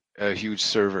huge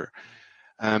server.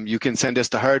 You can send us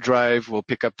the hard drive. We'll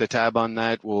pick up the tab on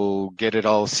that. We'll get it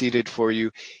all seeded for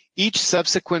you. Each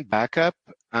subsequent backup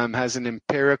has an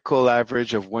empirical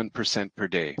average of 1% per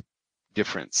day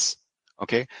difference.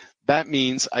 Okay, that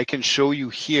means I can show you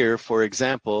here, for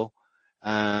example,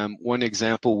 one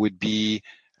example would be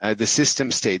the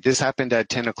system state. This happened at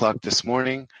 10 o'clock this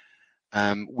morning.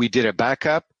 We did a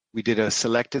backup. We did a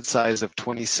selected size of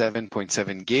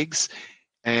 27.7 gigs,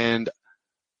 and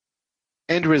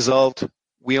end result,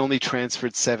 we only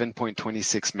transferred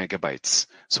 7.26 megabytes.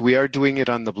 So we are doing it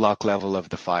on the block level of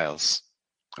the files,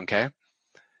 okay?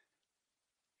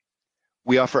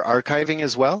 We offer archiving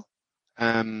as well,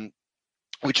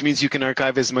 which means you can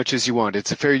archive as much as you want.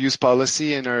 It's a fair use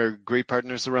policy, and our great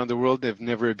partners around the world have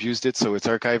never abused it, so it's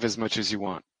archive as much as you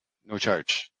want. No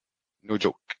charge, no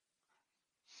joke.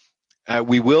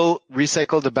 We will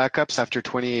recycle the backups after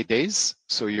 28 days.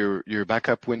 So your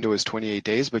backup window is 28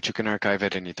 days, but you can archive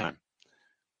at any time.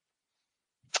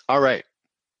 All right.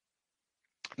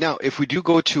 Now, if we do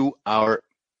go to our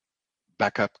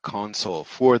backup console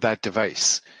for that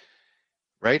device,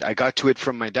 right? I got to it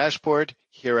from my dashboard.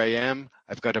 Here I am.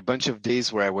 I've got a bunch of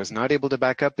days where I was not able to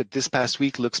back up, but this past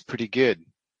week looks pretty good.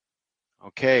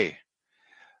 Okay.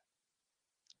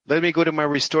 Let me go to my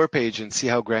restore page and see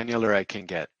how granular I can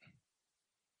get.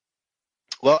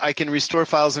 Well, I can restore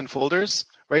files and folders,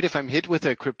 right? If I'm hit with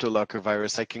a CryptoLocker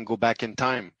virus, I can go back in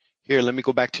time. Here, let me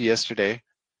go back to yesterday.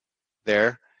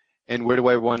 There. And where do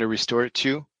I want to restore it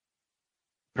to?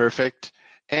 Perfect.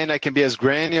 And I can be as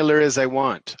granular as I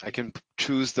want. I can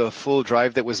choose the full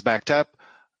drive that was backed up,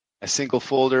 a single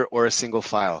folder, or a single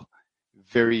file.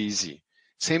 Very easy.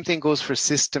 Same thing goes for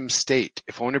system state.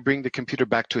 If I want to bring the computer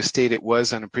back to a state it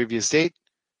was on a previous date,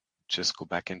 just go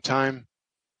back in time,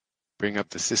 bring up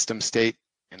the system state,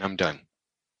 and I'm done.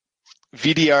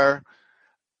 VDR,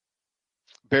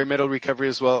 bare metal recovery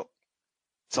as well,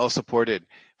 it's all supported.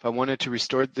 If I wanted to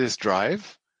restore this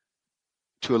drive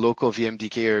to a local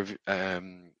VMDK or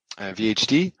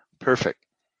VHD, perfect.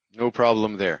 No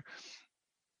problem there.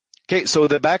 Okay, so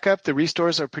the backup, the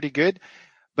restores are pretty good,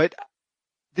 but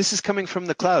this is coming from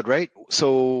the cloud, right?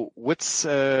 So what's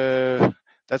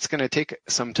that's going to take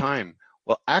some time.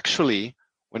 Well, actually,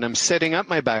 when I'm setting up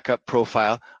my backup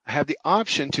profile, I have the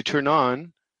option to turn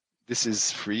on, this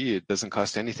is free, it doesn't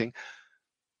cost anything,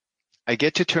 I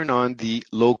get to turn on the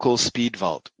local speed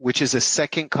vault, which is a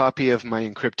second copy of my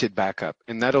encrypted backup.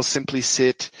 And that'll simply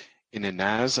sit in a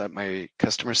NAS at my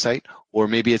customer site, or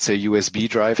maybe it's a USB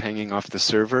drive hanging off the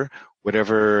server,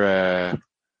 whatever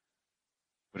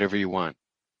you want.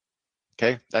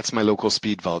 Okay, that's my local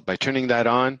speed vault. By turning that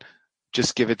on,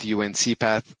 just give it the UNC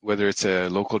path, whether it's a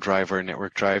local drive or a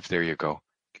network drive. There you go.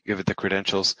 Give it the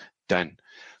credentials. Done.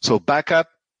 So backup,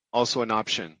 also an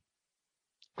option.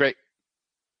 Great.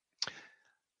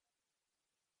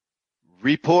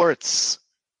 Reports.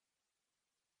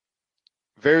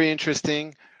 Very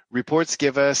interesting. Reports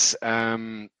give us,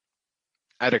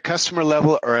 at a customer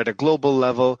level or at a global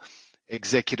level,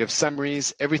 executive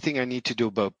summaries, everything I need to do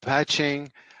about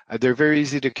patching. They're very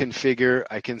easy to configure.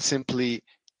 I can simply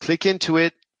click into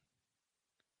it,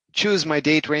 choose my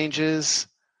date ranges,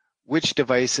 which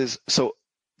devices. So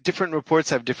different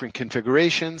reports have different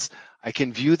configurations. I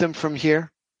can view them from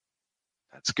here.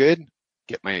 That's good.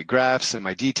 Get my graphs and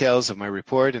my details of my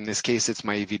report. In this case, it's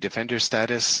my EV Defender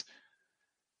status.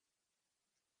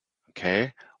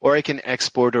 Okay. Or I can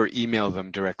export or email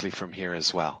them directly from here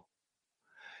as well.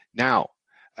 Now,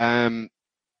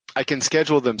 I can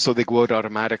schedule them so they go out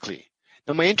automatically.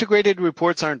 Now, my integrated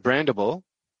reports aren't brandable.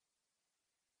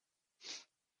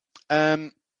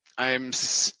 I'm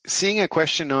seeing a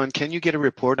question on, can you get a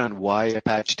report on why a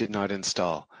patch did not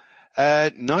install?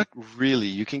 Not really.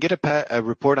 You can get a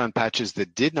report on patches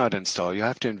that did not install. You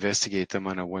have to investigate them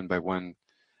on a one-by-one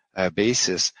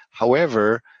basis.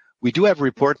 However, we do have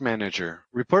Report Manager.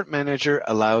 Report Manager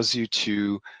allows you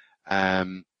to, let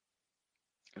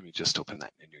me just open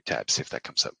that in a new tab, see if that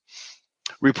comes up.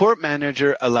 Report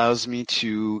Manager allows me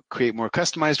to create more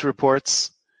customized reports.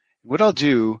 What I'll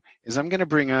do is I'm going to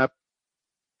bring up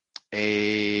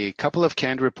a couple of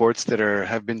canned reports that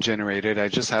have been generated. I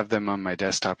just have them on my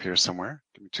desktop here somewhere.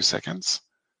 Give me 2 seconds.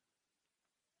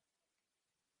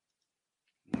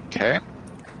 Okay.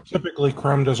 Typically,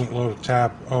 Chrome doesn't load a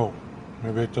tab. Oh,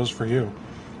 maybe it does for you.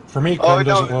 For me, Chrome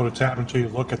doesn't load a tab until you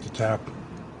look at the tab.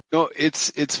 No,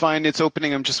 it's fine. It's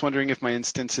opening. I'm just wondering if my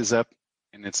instance is up,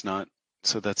 and it's not.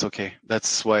 So that's okay.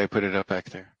 That's why I put it up back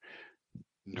there.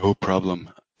 No problem.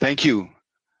 Thank you.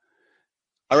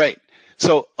 All right.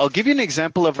 So I'll give you an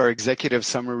example of our executive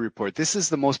summary report. This is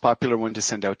the most popular one to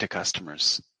send out to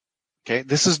customers. Okay.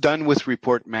 This is done with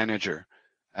Report Manager.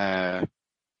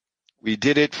 We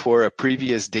did it for a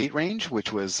previous date range,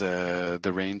 which was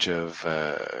the range of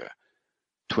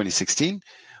 2016.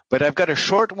 But I've got a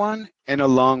short one and a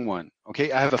long one.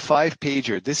 Okay, I have a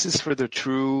 5-pager. This is for the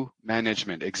true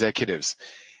management executives,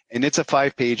 and it's a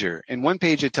 5-pager. In one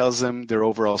page, it tells them their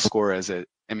overall score as a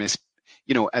MSP,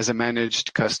 as a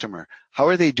managed customer. How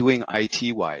are they doing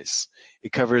IT-wise?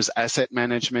 It covers asset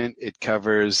management. It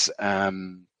covers, their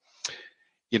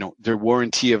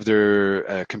warranty of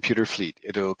their computer fleet.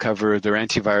 It'll cover their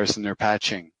antivirus and their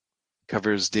patching. It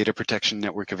covers data protection,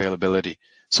 network availability.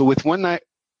 So with one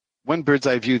bird's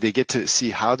eye view, they get to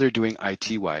see how they're doing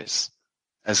IT-wise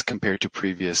as compared to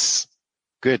previous.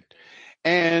 Good.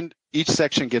 And each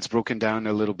section gets broken down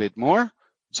a little bit more,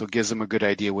 so it gives them a good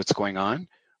idea what's going on,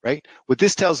 right? What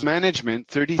this tells management,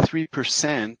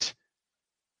 33%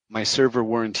 my server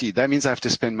warranty. That means I have to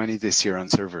spend money this year on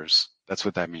servers. That's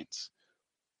what that means.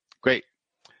 Great.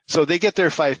 So they get their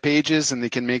 5 pages and they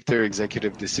can make their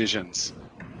executive decisions.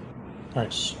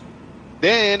 Nice.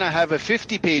 Then I have a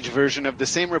 50-page version of the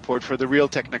same report for the real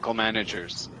technical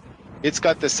managers. It's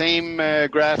got the same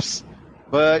graphs,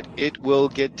 but it will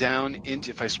get down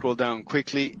into, if I scroll down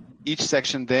quickly, each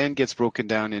section then gets broken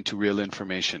down into real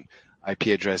information, IP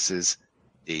addresses,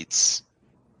 dates,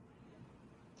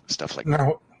 stuff like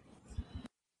that.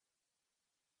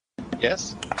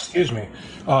 Yes? Excuse me.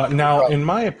 Now, in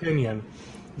my opinion,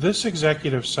 this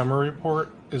executive summary report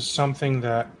is something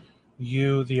that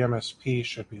you, the MSP,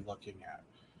 should be looking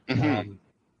at.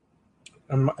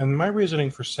 Mm-hmm. And my reasoning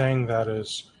for saying that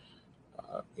is,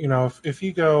 if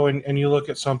you go and you look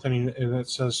at something and it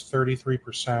says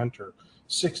 33% or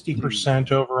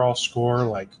 60% overall score,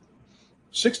 like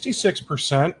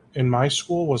 66% in my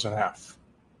school was an F.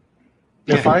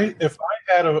 If I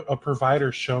had a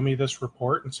provider show me this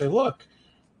report and say, look,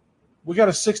 we got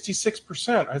a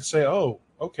 66%, I'd say, oh,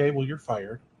 okay, well, you're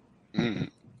fired. Mm-hmm.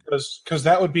 Because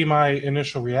that would be my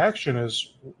initial reaction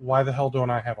is, why the hell don't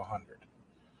I have 100?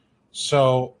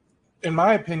 So, in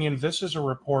my opinion, this is a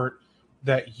report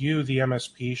that you, the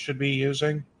MSP, should be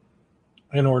using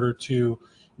in order to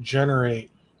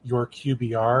generate your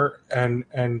QBR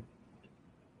and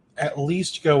at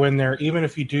least go in there, even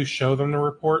if you do show them the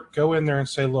report, go in there and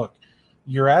say, look,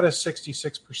 you're at a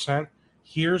 66%.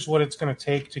 Here's what it's going to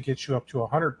take to get you up to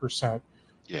 100%.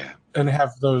 Yeah. And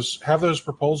have those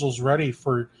proposals ready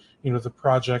for, the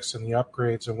projects and the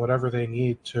upgrades and whatever they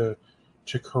need to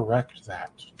correct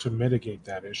that, to mitigate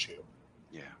that issue.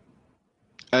 Yeah.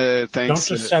 Thanks.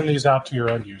 Don't just send these out to your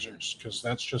end users, because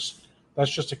that's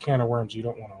just a can of worms you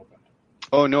don't want to open.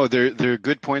 Oh no, they're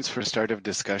good points for start of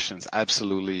discussions.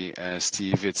 Absolutely,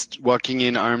 Steve. It's walking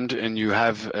in armed and you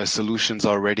have solutions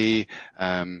already.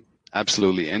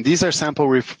 Absolutely. And these are sample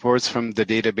reports from the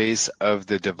database of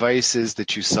the devices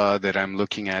that you saw that I'm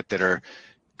looking at that are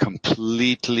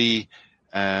completely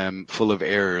full of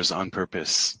errors on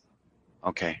purpose.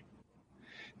 Okay.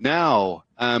 Now,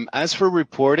 as for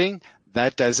reporting,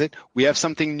 that does it. We have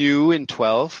something new in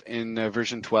 12, in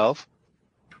version 12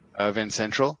 of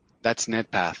N-Central. That's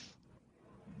NetPath.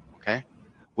 Okay.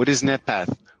 What is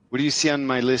NetPath? What do you see on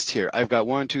my list here? I've got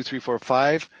 1, 2, 3, 4,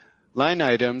 5 line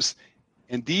items,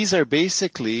 and these are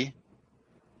basically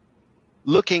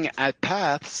looking at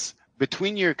paths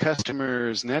between your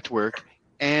customer's network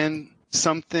and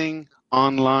something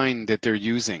online that they're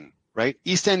using, right?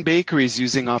 East End Bakery is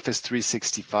using Office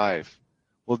 365.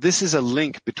 Well, this is a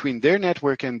link between their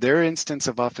network and their instance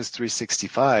of Office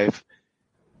 365,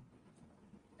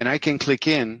 and I can click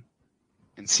in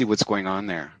and see what's going on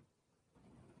there.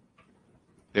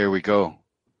 There we go.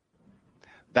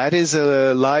 That is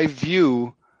a live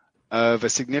view of a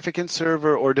significant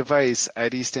server or device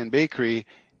at East End Bakery,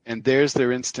 and there's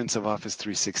their instance of Office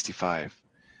 365.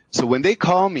 So when they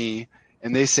call me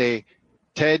and they say,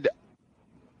 Ted,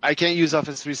 I can't use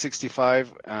Office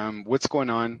 365, what's going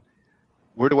on?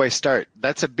 Where do I start?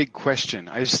 That's a big question.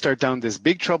 I start down this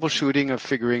big troubleshooting of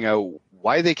figuring out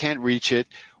why they can't reach it,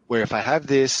 where if I have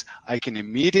this, I can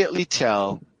immediately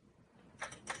tell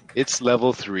it's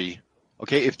level 3.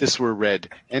 Okay, if this were red,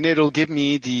 and it'll give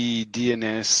me the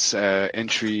DNS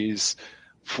entries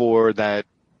for that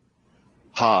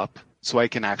hop, so I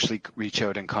can actually reach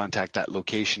out and contact that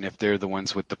location if they're the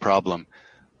ones with the problem.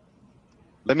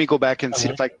 Let me go back and see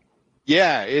if I,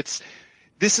 yeah,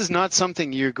 this is not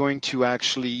something you're going to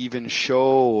actually even show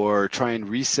or try and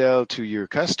resell to your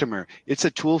customer. It's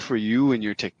a tool for you and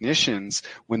your technicians.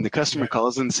 When the customer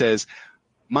calls and says,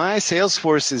 my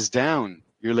Salesforce is down,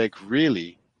 you're like,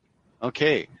 really?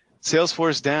 Okay,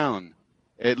 Salesforce down.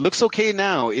 It looks okay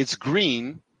now. It's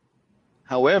green.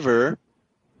 However,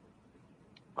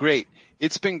 great.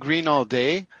 It's been green all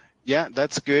day. Yeah,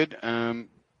 that's good.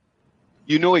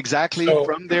 You know exactly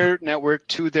from their network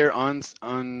to their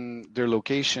on their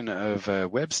location of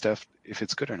web stuff if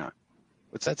it's good or not.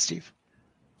 What's that, Steve?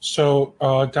 So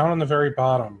down on the very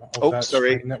bottom of that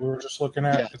screen that we were just looking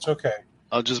at, it's okay.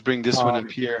 I'll just bring this one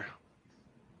up here.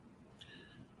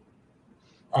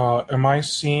 Am I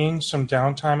seeing some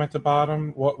downtime at the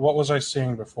bottom? What was I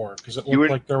seeing before? Because it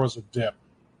looked like there was a dip.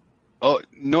 Oh,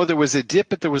 no, there was a dip,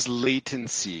 but there was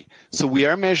latency. So we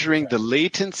are measuring the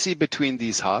latency between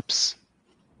these hops,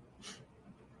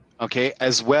 okay,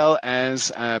 as well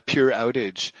as pure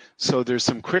outage. So there's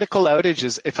some critical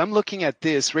outages. If I'm looking at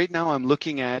this, right now I'm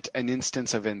looking at an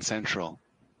instance of N-Central,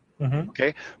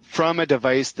 okay, from a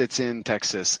device that's in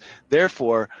Texas.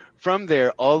 Therefore, from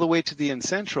there all the way to the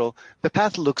N-Central, the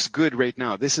path looks good right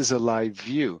now. This is a live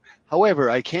view.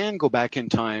 However, I can go back in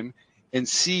time and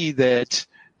see that,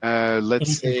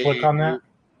 let's say, click on that?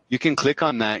 You can click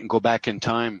on that and go back in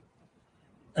time.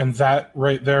 And that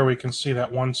right there, we can see that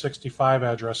 165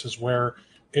 address is where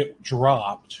it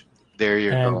dropped. There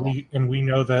you go. And we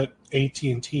know that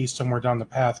AT&T somewhere down the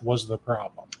path was the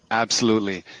problem.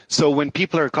 Absolutely. So when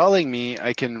people are calling me,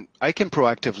 I can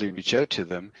proactively reach out to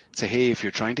them, say, hey, if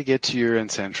you're trying to get to your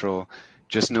N-Central,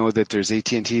 just know that there's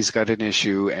AT&T's got an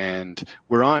issue and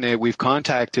we're on it. We've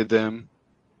contacted them.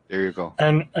 There you go.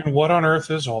 And what on earth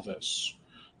is all this?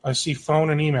 I see phone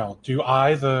and email. Do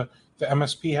I, the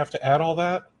MSP, have to add all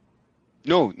that?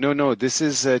 No. This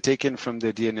is taken from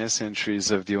the DNS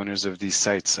entries of the owners of these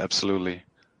sites. Absolutely.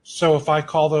 So if I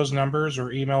call those numbers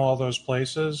or email all those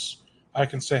places, I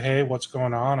can say, hey, what's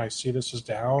going on? I see this is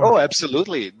down. Oh,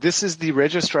 absolutely. This is the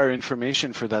registrar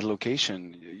information for that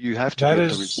location. You have to be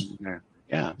able to receive there.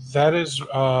 Yeah. That is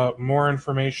more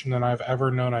information than I've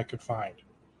ever known I could find.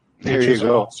 There you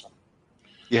go. Awesome.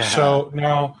 Yeah. So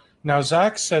now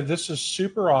Zach said this is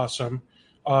super awesome.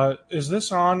 Is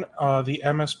this on the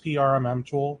MSP RMM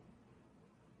tool?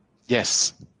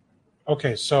 Yes.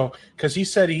 Okay, so because he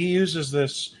said he uses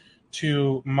this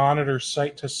to monitor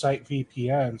site-to-site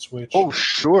VPNs, which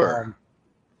sure,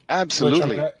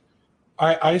 absolutely.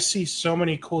 I see so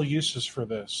many cool uses for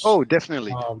this. Oh,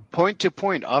 definitely. Point to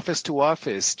point, office to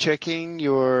office, checking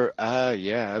your.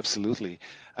 Yeah, absolutely.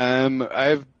 I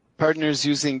have partners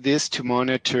using this to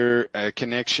monitor a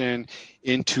connection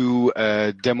into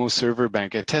a demo server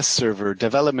bank, a test server,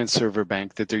 development server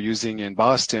bank that they're using in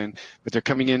Boston, but they're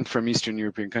coming in from Eastern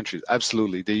European countries.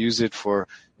 Absolutely. They use it for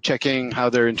checking how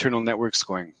their internal network's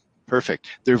going. Perfect.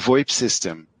 Their VoIP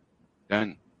system.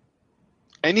 Done.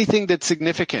 Anything that's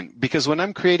significant, because when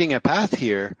I'm creating a path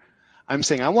here, I'm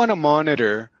saying I want to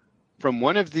monitor from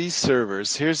one of these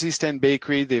servers. Here's East End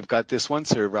Bakery. They've got this one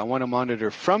server. I want to monitor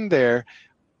from there,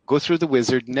 go through the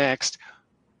wizard. Next,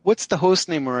 what's the host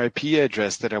name or IP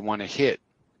address that I want to hit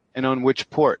and on which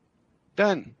port?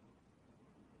 Done.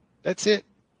 That's it.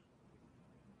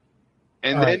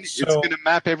 And then it's going to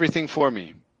map everything for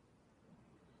me.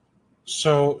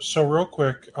 So real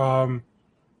quick,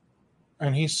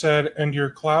 and he said, and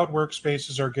your cloud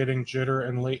workspaces are getting jitter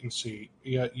and latency,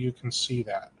 yet you can see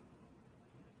that.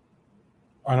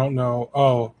 I don't know.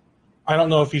 Oh, I don't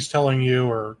know if he's telling you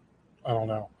or I don't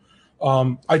know.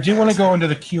 I do want to go into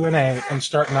the Q&A and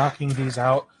start knocking these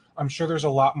out. I'm sure there's a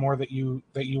lot more that you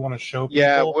want to show people.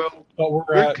 Yeah, well, but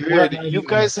we're good. at You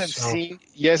guys have seen.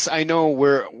 Yes, I know.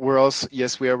 We're also.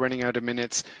 Yes, we are running out of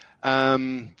minutes.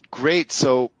 Great.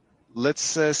 So let's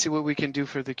see what we can do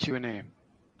for the Q&A.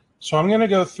 So I'm going to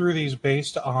go through these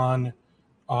based on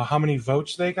how many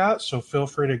votes they got. So feel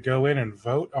free to go in and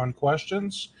vote on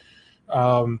questions.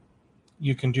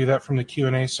 You can do that from the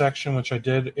Q&A section, which I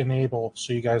did enable,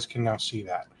 so you guys can now see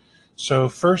that. So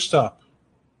first up,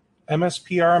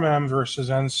 MSP RMM versus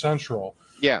N-Central.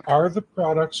 Yeah. Are the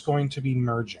products going to be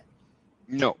merging?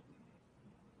 No.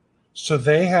 So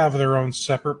they have their own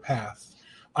separate path.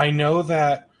 I know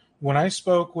that when I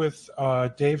spoke with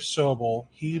Dave Sobel,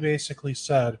 he basically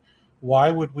said, why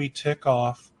would we tick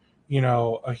off,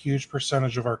 a huge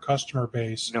percentage of our customer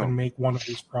base and make one of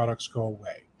these products go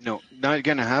away? No, not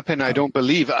going to happen. I don't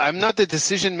believe. I'm not the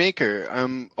decision maker.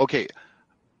 Okay.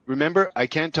 Remember, I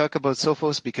can't talk about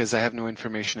Sophos because I have no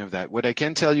information of that. What I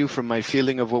can tell you from my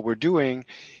feeling of what we're doing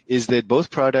is that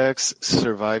both products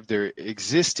survive their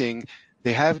existing.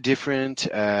 They have different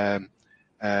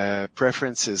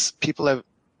preferences.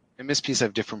 MSPs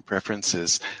have different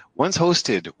preferences. One's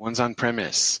hosted, one's on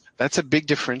premise. That's a big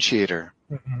differentiator.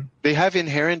 Mm-hmm. They have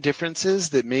inherent differences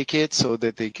that make it so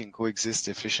that they can coexist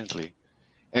efficiently.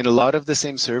 And a lot of the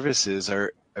same services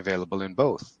are available in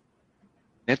both.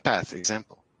 NetPath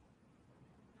example.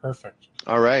 Perfect.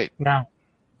 All right. Now,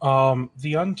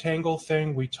 the untangle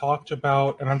thing we talked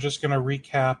about, and I'm just going to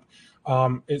recap.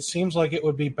 It seems like it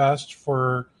would be best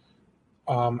for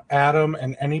Adam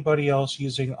and anybody else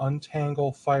using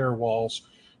untangle firewalls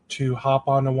to hop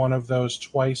onto one of those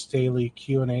twice daily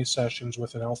Q&A sessions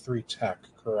with an L3 tech,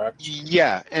 correct?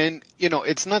 Yeah, and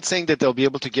it's not saying that they'll be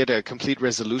able to get a complete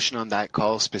resolution on that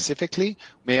call specifically.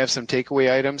 May have some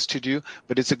takeaway items to do,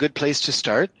 but it's a good place to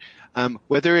start.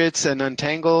 Whether it's an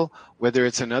untangle, whether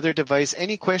it's another device,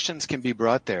 any questions can be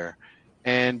brought there.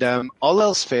 And all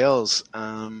else fails,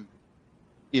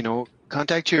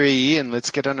 contact your AE and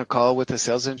let's get on a call with a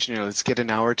sales engineer. Let's get an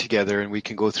hour together and we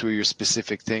can go through your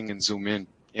specific thing and zoom in.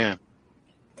 Yeah.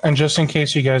 And just in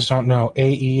case you guys don't know,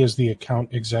 AE is the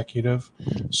account executive.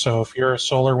 So if you're a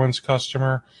SolarWinds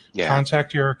customer,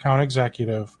 contact your account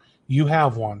executive. You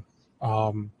have one.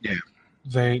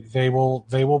 They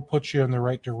will put you in the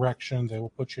right direction. They will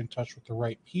put you in touch with the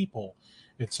right people.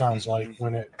 It sounds like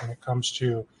when it comes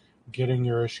to getting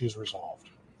your issues resolved.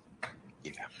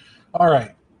 Yeah. All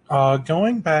right.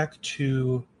 Going back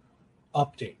to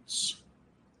updates.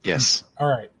 Yes. All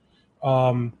right.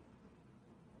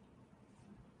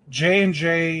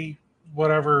 J&J,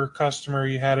 whatever customer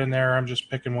you had in there, I'm just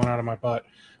picking one out of my butt.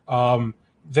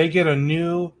 They get a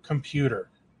new computer.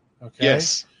 Okay.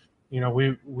 Yes.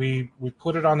 We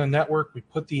put it on the network. We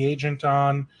put the agent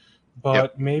on,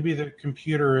 but maybe the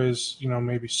computer is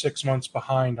maybe 6 months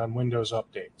behind on Windows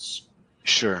updates.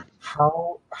 Sure.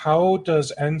 How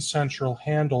does N-Central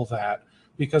handle that?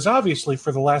 Because obviously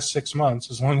for the last 6 months,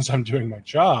 as long as I'm doing my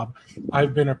job,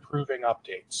 I've been approving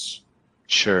updates.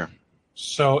 Sure.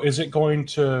 So is it going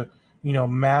to,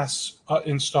 mass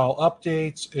install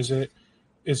updates?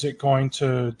 Is it going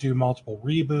to do multiple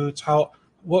reboots?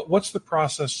 What's the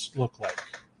process look like?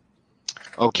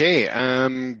 Okay,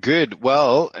 good.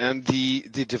 Well,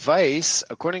 the device,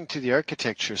 according to the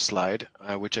architecture slide,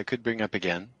 which I could bring up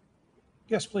again.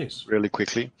 Yes, please. Really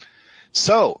quickly.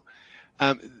 So,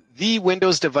 the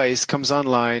Windows device comes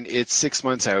online. It's 6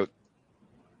 months out.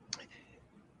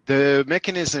 The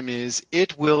mechanism is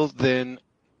it will then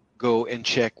go and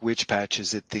check which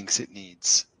patches it thinks it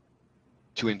needs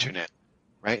to internet,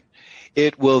 right?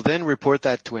 It will then report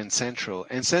that to N-Central.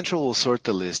 N-Central will sort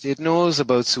the list. It knows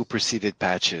about superseded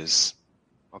patches.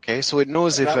 Okay, so it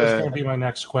knows if... That was going to be my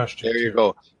next question. There you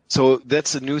go. So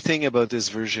that's the new thing about this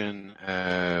version,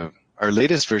 our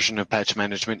latest version of patch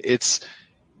management. It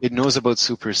knows about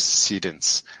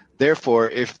supersedence. Therefore,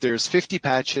 if there's 50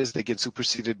 patches that get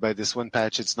superseded by this one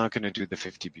patch, it's not going to do the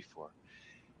 50 before.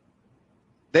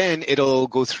 Then it'll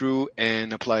go through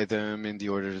and apply them in the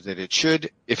order that it should.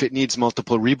 If it needs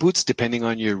multiple reboots, depending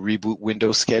on your reboot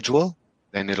window schedule,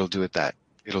 then it'll do that.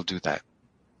 It'll do that.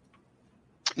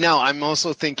 Now, I'm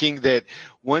also thinking that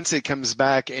once it comes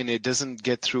back and it doesn't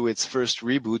get through its first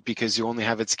reboot because you only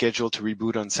have it scheduled to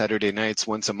reboot on Saturday nights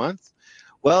once a month,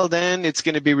 well, then it's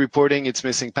going to be reporting it's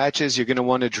missing patches. You're going to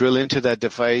want to drill into that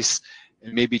device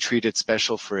and maybe treat it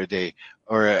special for a day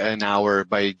or an hour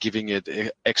by giving it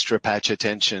extra patch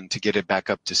attention to get it back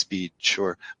up to speed.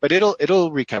 Sure, but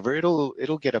it'll recover.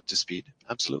 It'll get up to speed.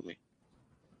 Absolutely.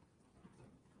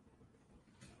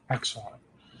 Excellent.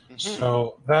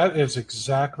 So that is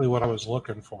exactly what I was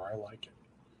looking for. I like it.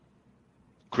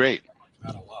 Great.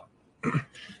 That a lot.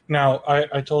 Now,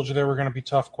 I told you there were going to be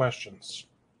tough questions.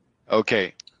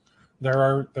 Okay.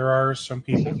 There are some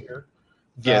people here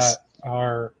that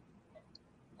are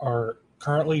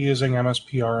currently using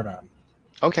MSP RMM.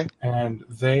 Okay. And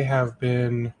they have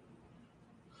been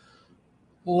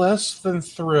less than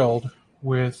thrilled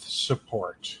with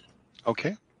support.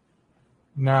 Okay.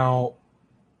 Now,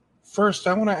 first,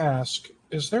 I want to ask,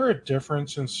 is there a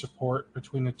difference in support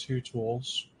between the two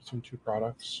tools, between two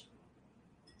products?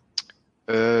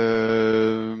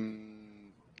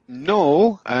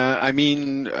 No. I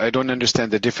mean, I don't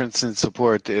understand the difference in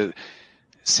support.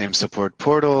 Same support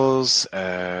portals. We offer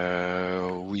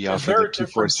the 247. Is there a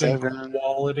difference in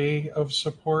quality of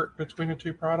support between the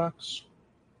two products?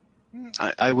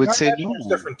 I would say no. There's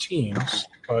different teams,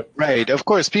 but right. Of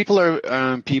course, people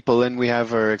are people, and we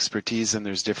have our expertise, and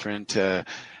there's different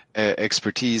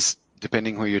expertise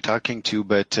depending who you're talking to.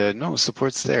 But no,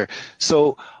 support's there.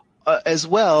 So as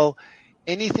well,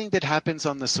 anything that happens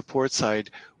on the support side,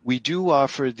 we do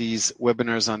offer these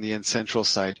webinars on the N-Central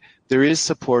side. There is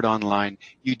support online.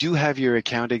 You do have your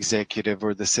account executive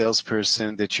or the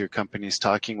salesperson that your company is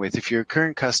talking with. If you're a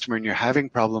current customer and you're having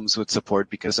problems with support,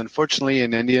 because unfortunately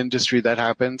in any industry that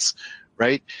happens,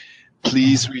 right?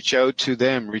 Please reach out to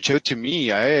them. Reach out to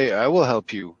me. I will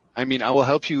help you. I mean, I will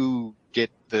help you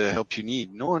get the help you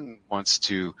need. No one wants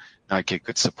to not get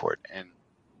good support. And,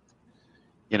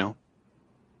 you know,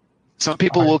 some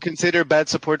people will consider bad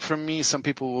support from me. Some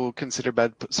people will consider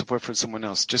bad support from someone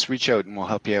else. Just reach out and we'll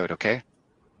help you out, okay?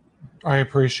 I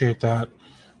appreciate that.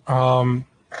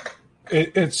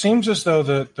 It seems as though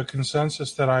the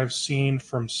consensus that I've seen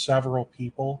from several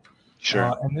people,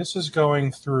 sure, and this is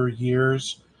going through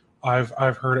years, I've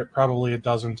heard it probably a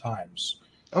dozen times.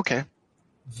 Okay.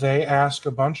 They ask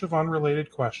a bunch of unrelated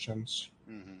questions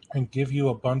and give you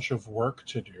a bunch of work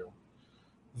to do.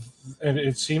 And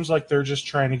it seems like they're just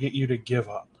trying to get you to give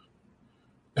up.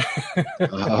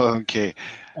 Okay.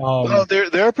 Well,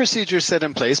 there are procedures set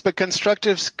in place, but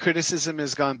constructive criticism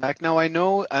has gone back. Now, I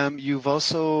know you've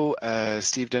also,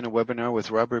 Steve, done a webinar with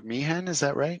Robert Meehan. Is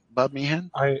that right? Bob Meehan?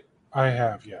 I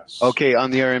have, yes. Okay. On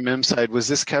the RMM side, was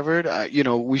this covered? You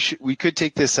know, we could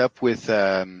take this up with,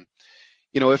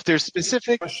 you know, if there's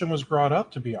specific. The question was brought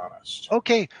up, to be honest.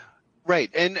 Okay.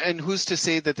 Right, and who's to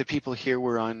say that the people here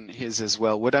were on his as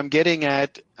well? What I'm getting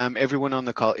at, everyone on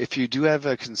the call, if you do have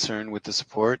a concern with the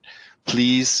support,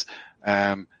 please,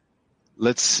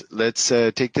 let's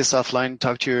take this offline.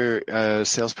 Talk to your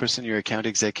salesperson, your account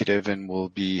executive, and we'll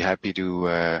be happy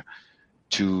to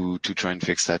try and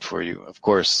fix that for you. Of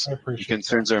course, your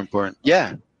concerns are important.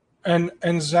 Yeah,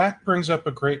 and Zach brings up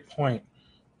a great point.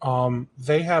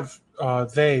 They have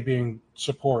they being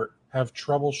support have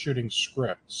troubleshooting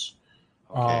scripts.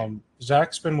 Okay.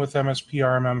 Zach's been with MSP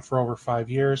RMM for over 5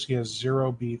 years. He has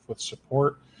zero beef with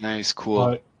support. Nice,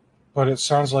 cool. But it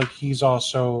sounds like he's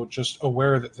also just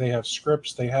aware that they have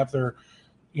scripts. They have their,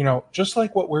 you know, just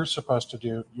like what we're supposed to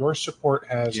do. Your support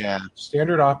has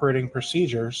standard operating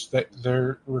procedures that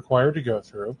they're required to go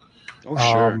through. Oh,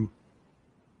 sure.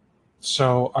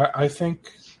 So I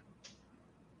think,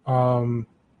 oh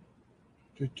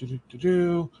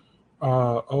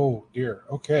dear.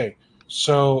 Okay.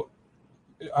 So,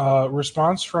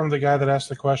 response from the guy that asked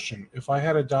the question: if I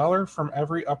had $1 from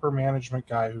every upper management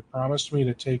guy who promised me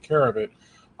to take care of it,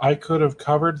 I could have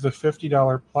covered the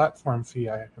 $50 platform fee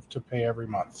I have to pay every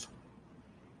month.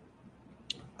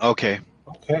 Okay.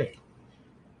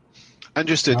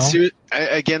 Understood. No? So,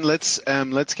 again, let's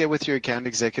get with your account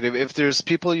executive. If there's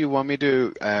people you want me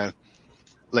to,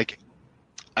 like,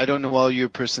 I don't know all your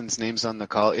person's names on the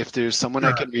call. If there's someone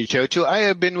I can reach out to, I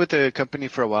have been with the company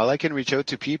for a while. I can reach out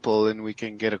to people and we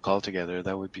can get a call together.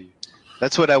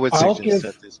 That's what I would suggest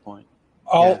at this point.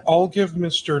 I'll give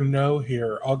Mr. No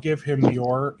here. I'll give him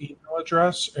your email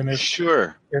address, and if he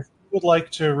would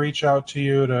like to reach out to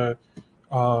you to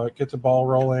get the ball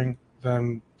rolling,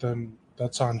 then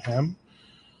that's on him.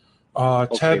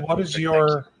 Ted, what is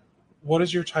your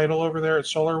title over there at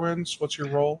SolarWinds? What's your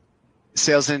role?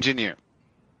 Sales engineer.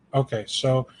 Okay,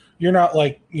 so you're not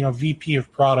like, VP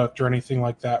of product or anything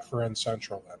like that for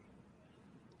N-Central then.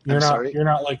 I'm sorry? You're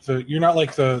not like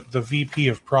the VP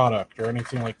of product or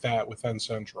anything like that with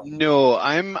N-Central. No,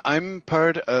 I'm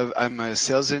a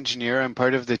sales engineer. I'm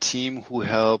part of the team who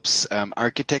helps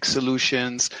architect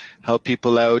solutions, help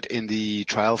people out in the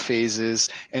trial phases,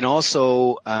 and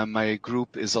also my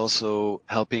group is also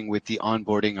helping with the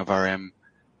onboarding of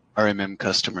RMM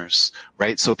customers,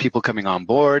 right? So people coming on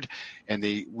board, and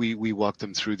we walk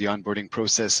them through the onboarding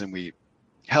process, and we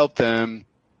help them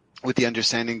with the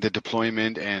understanding, the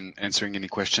deployment, and answering any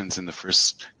questions in the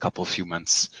first few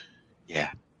months.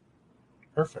 Yeah.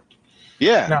 Perfect.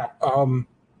 Yeah. Now,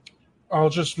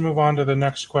 I'll just move on to the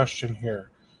next question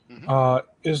here.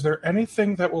 Is there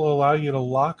anything that will allow you to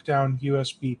lock down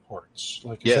USB ports?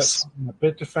 Like, is that Yes. something that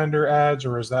Bitdefender adds,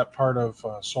 or is that part of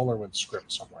SolarWinds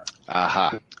script somewhere?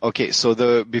 Aha. Okay,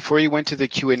 so before you went to the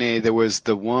Q&A, there was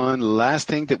the one last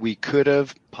thing that we could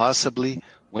have possibly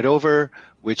went over,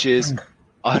 which is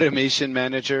Automation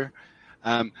Manager.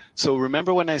 So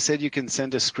remember when I said you can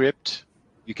send a script?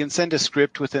 You can send a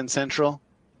script within Central.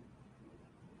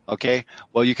 Okay,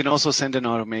 well, you can also send an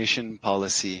automation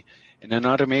policy. In an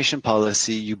automation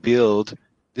policy, you build,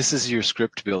 this is your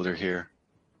script builder here.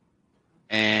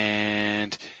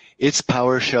 And it's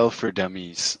PowerShell for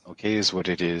Dummies, okay, is what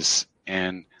it is.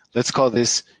 And let's call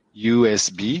this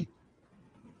USB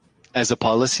as a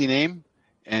policy name.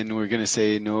 And we're going to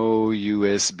say no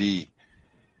USB.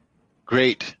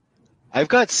 Great. I've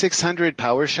got 600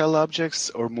 PowerShell objects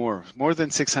or more than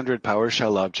 600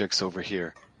 PowerShell objects over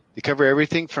here. They cover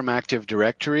everything from Active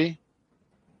Directory,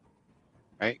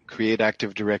 right? Create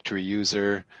Active Directory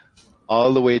user,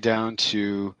 all the way down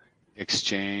to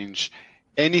Exchange.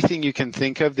 Anything you can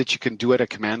think of that you can do at a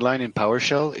command line in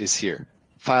PowerShell is here.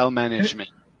 File management,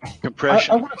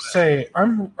 compression. I want to say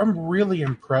I'm really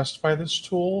impressed by this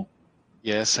tool.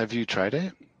 Yes, have you tried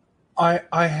it?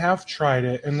 I have tried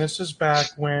it, and this is back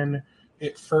when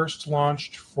it first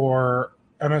launched for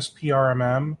MSP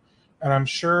RMM, and I'm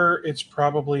sure it's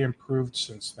probably improved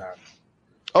since then.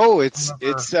 Oh, it's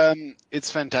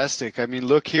fantastic. I mean,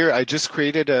 look here, I just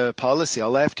created a policy.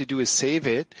 All I have to do is save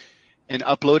it and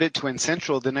upload it to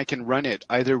N-Central, then I can run it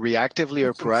either reactively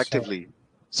or proactively.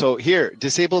 So here,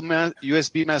 disable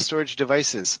USB mass storage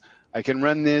devices. I can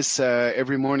run this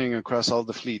every morning across all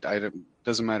the fleet.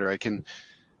 Doesn't matter. I can.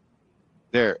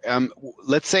 There.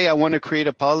 Let's say I want to create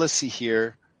a policy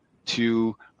here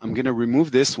I'm going to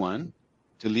remove this one,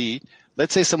 delete.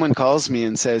 Let's say someone calls me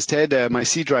and says, Ted, my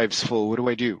C drive's full. What do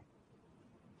I do?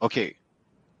 Okay.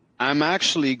 I'm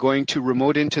actually going to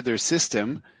remote into their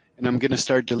system, and I'm going to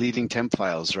start deleting temp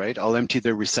files, right? I'll empty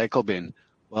their recycle bin.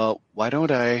 Well, why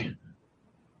don't I?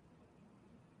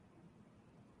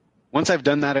 Once I've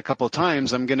done that a couple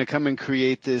times, I'm going to come and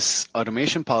create this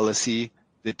automation policy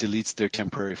that deletes their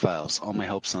temporary files. All my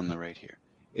help's on the right here.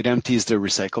 It empties their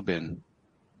recycle bin.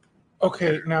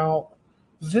 Okay, now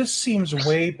this seems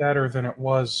way better than it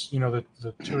was,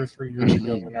 the 2 or 3 years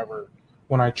ago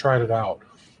when I tried it out.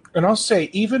 And I'll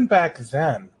say, even back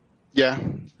then, yeah,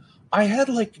 I had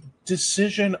like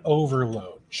decision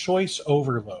overload, choice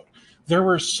overload. There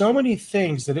were so many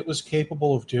things that it was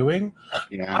capable of doing.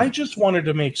 Yeah. I just wanted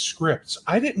to make scripts.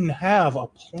 I didn't have a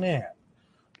plan.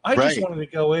 I just wanted to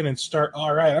go in and start,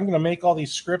 all right, I'm going to make all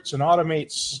these scripts and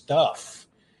automate stuff.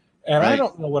 And I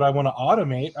don't know what I want to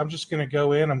automate. I'm just going to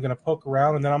go in, I'm going to poke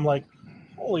around, and then I'm like,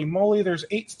 holy moly, there's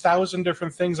 8,000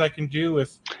 different things I can do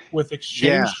with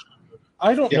Exchange. Yeah.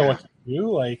 I don't know what to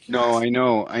do.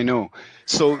 No, I know.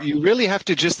 So you really have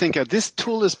to just think, this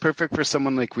tool is perfect for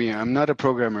someone like me. I'm not a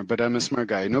programmer, but I'm a smart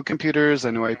guy. I know computers, I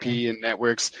know IP and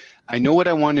networks. I know what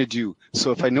I want to do.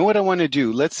 So if I know what I want to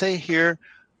do, let's say here,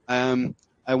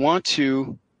 I want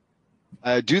to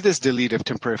do this delete of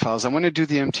temporary files. I want to do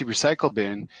the empty recycle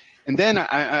bin. And then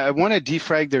I want to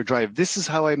defrag their drive. This is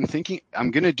how I'm thinking. I'm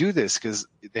going to do this because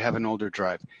they have an older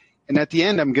drive. And at the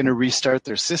end, I'm going to restart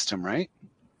their system, right?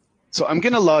 So I'm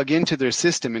going to log into their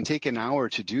system and take an hour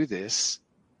to do this.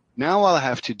 Now all I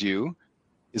have to do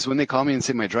is when they call me and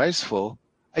say my drive's full,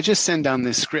 I just send down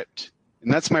this script.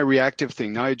 And that's my reactive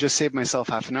thing. Now I just saved myself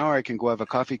half an hour. I can go have a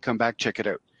coffee, come back, check it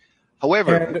out.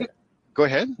 However, go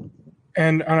ahead.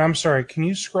 And I'm sorry, can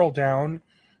you scroll down?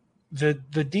 The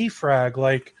defrag,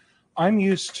 like, I'm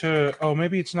used to,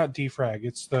 maybe it's not defrag,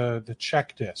 it's the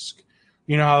check disk.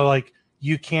 You know how, like,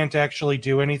 you can't actually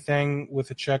do anything with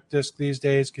a check disk these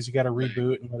days because you got to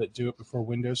reboot and let it do it before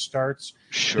Windows starts?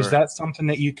 Sure. Is that something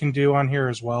that you can do on here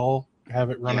as well?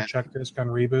 Have it run a check disk on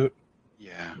reboot?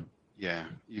 Yeah.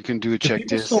 You can do a check disk.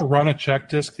 Do people still run a check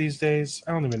disk these days?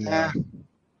 I don't even know.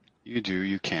 You do.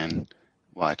 You can.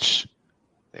 Watch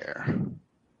there.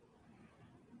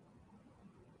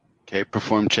 Okay,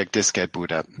 perform check disk at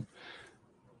boot up.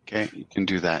 Okay, you can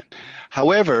do that.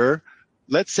 However,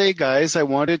 let's say, guys, I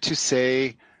wanted to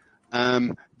say,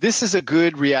 this is a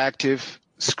good reactive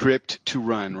script to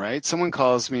run, right? Someone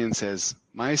calls me and says,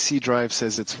 my C drive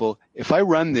says it's full. If I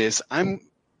run this, I'm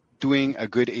doing a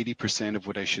good 80% of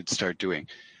what I should start doing.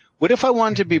 What if I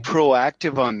wanted to be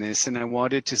proactive on this and I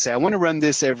wanted to say, I want to run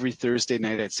this every Thursday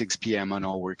night at 6 p.m. on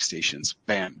all workstations?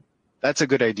 Bam. That's a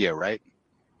good idea, right?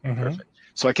 Perfect.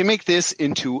 So I can make this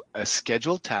into a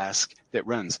scheduled task that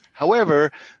runs.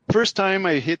 However, first time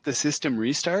I hit the system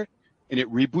restart and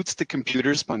it reboots the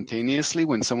computer spontaneously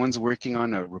when someone's working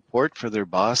on a report for their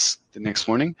boss the next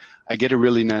morning, I get a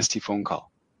really nasty phone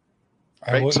call.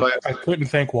 Right? I couldn't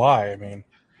think why. I mean,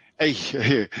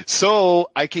 so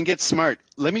I can get smart.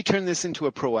 Let me turn this into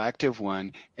a proactive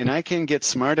one, and I can get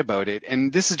smart about it.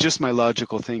 And this is just my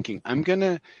logical thinking. I'm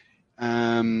gonna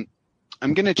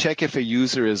check if a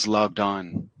user is logged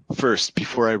on first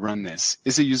before I run this.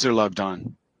 Is a user logged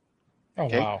on? oh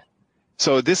Okay. wow.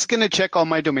 So this is gonna check all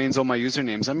my domains, all my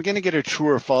usernames. I'm gonna get a true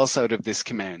or false out of this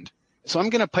command. So I'm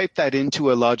gonna pipe that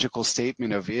into a logical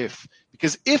statement of if,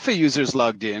 because if a user is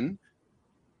logged in,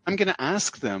 I'm going to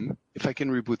ask them if I can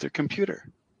reboot their computer.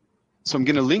 So I'm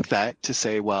going to link that to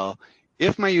say, well,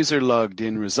 if my user logged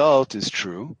in result is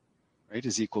true, right,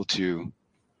 is equal to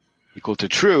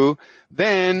true,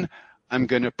 then I'm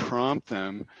going to prompt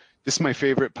them. This is my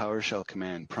favorite PowerShell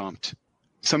command, prompt.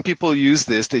 Some people use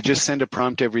this. They just send a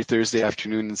prompt every Thursday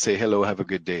afternoon and say, hello, have a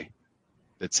good day.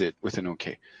 That's it, with an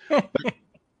OK. But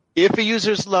if a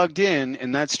user's logged in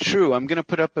and that's true, I'm going to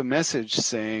put up a message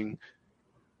saying,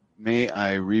 may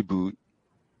I reboot,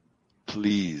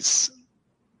 please?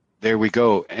 There we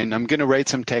go. And I'm going to write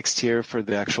some text here for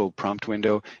the actual prompt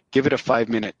window. Give it a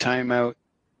 5-minute timeout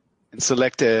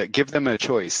and give them a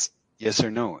choice, yes or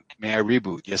no. May I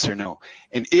reboot, yes or no?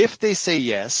 And if they say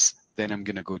yes, then I'm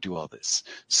going to go do all this.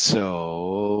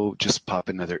 So just pop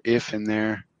another if in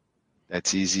there.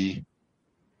 That's easy.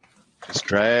 Just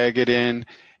drag it in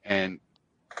and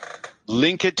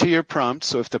link it to your prompt.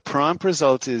 So if the prompt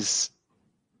result is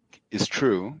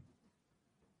true,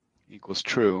 equals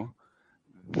true,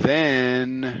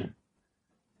 then,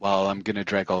 well, I'm going to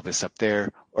drag all this up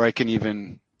there, or I can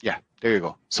even, yeah, there you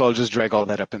go. So I'll just drag all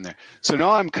that up in there. So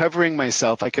now I'm covering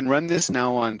myself. I can run this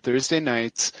now on Thursday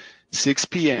nights, 6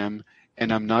 p.m.,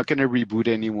 and I'm not going to reboot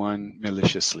anyone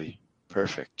maliciously.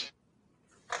 Perfect.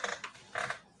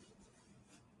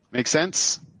 Make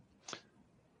sense?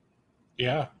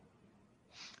 Yeah.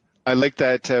 I like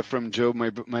that from Joe.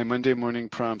 My Monday morning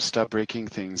prompt, stop breaking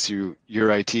things.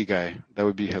 You're IT guy. That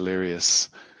would be hilarious.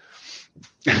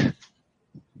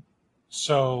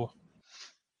 So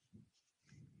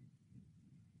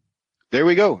there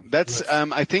we go. That's.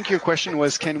 I think your question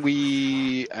was, can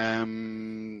we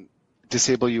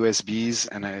disable USBs?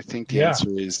 And I think the answer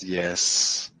is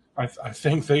yes. I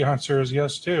think the answer is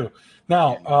yes too.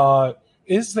 Now,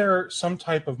 is there some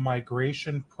type of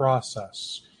migration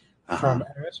process from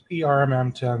MSP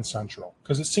RMM to N-Central?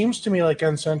 Because it seems to me like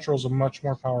N-Central is a much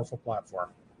more powerful platform.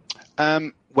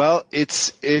 Well,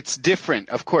 it's different.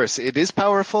 Of course, it is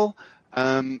powerful.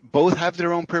 Both have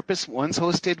their own purpose. One's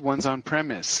hosted, one's on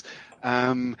premise.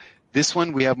 This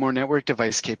one, we have more network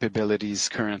device capabilities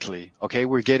currently. Okay,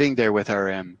 we're getting there with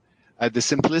RM. The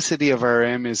simplicity of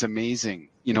RM is amazing.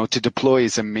 To deploy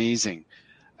is amazing.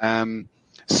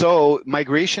 So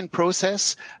migration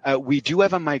process, we do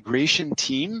have a migration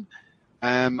team.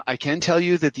 I can tell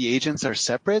you that the agents are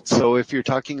separate. So if you're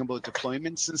talking about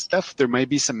deployments and stuff, there might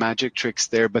be some magic tricks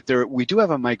there, but we do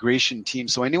have a migration team.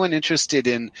 So anyone interested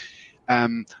in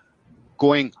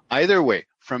going either way,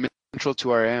 from N-Central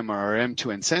to RM or RM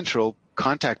to N-Central,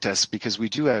 contact us because we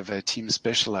do have a team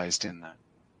specialized in that.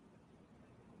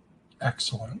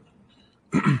 Excellent.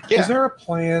 Yeah. Is there a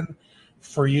plan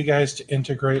for you guys to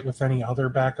integrate with any other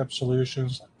backup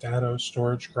solutions like Datto,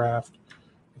 StorageCraft,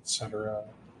 etc.?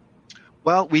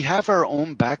 Well, we have our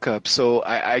own backup, so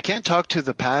I can't talk to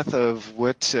the path of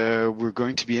what we're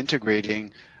going to be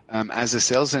integrating as a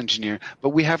sales engineer, but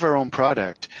we have our own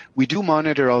product. We do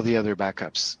monitor all the other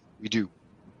backups. We do.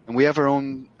 And we have our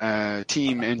own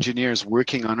team engineers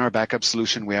working on our backup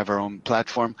solution. We have our own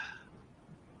platform.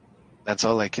 That's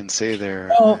all I can say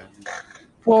there.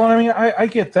 Well, I mean, I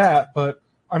get that, but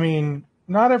I mean,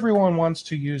 not everyone wants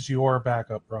to use your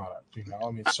backup product,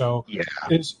 I mean, so yeah.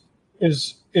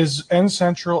 Is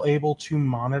N-Central able to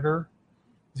monitor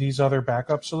these other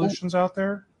backup solutions out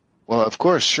there? Well, of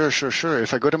course, sure.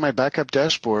 If I go to my backup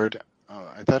dashboard,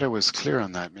 I thought I was clear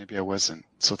on that. Maybe I wasn't.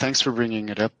 So thanks for bringing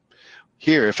it up.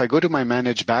 Here, if I go to my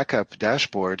manage backup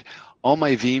dashboard, all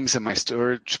my VMs and my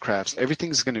storage crafts,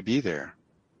 everything's going to be there.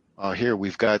 Here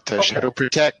we've got Okay. Shadow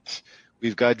Protect.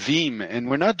 We've got Veeam, and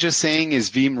we're not just saying is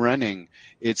Veeam running.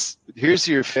 It's here's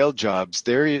your failed jobs.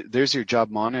 There's your job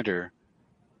monitor.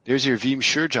 There's your Veeam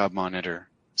Sure job monitor.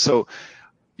 So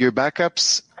your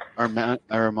backups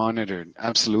are monitored.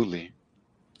 Absolutely.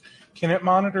 Can it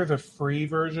monitor the free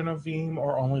version of Veeam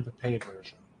or only the paid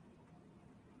version?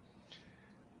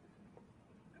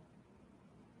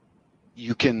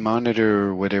 You can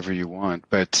monitor whatever you want,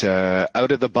 but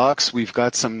out of the box, we've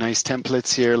got some nice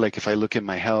templates here. Like if I look at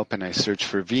my help and I search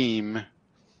for Veeam,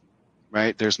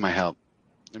 right, there's my help.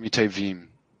 Let me type Veeam.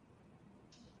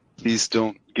 Please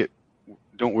don't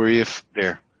worry if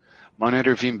there.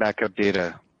 Monitor Veeam backup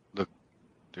data. Look,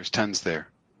 there's tons there.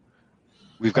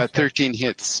 We've got 13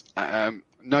 hits. I'm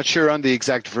not sure on the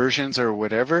exact versions or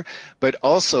whatever, but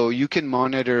also you can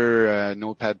monitor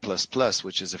Notepad++,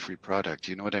 which is a free product.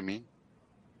 You know what I mean?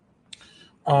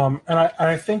 And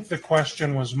I think the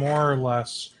question was more or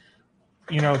less,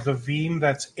 the Veeam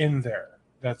that's in there,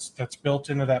 that's built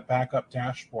into that backup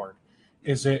dashboard.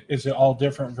 Is it all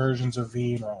different versions of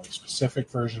Veeam or only specific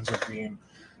versions of Veeam?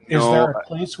 No. Is there a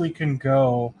place we can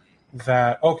go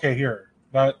that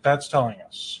that's telling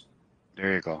us?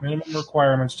 There you go. Minimum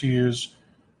requirements to use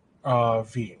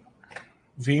Veeam.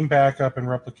 Veeam backup and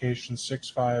replication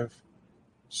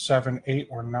 6.5.7.8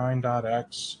 or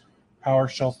 9.x.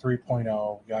 PowerShell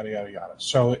 3.0, yada, yada, yada.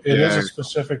 So it is a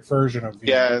specific version of Veeam.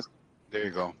 Yeah, there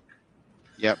you go.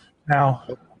 Yep. Now,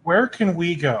 where can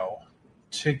we go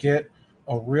to get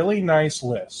a really nice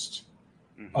list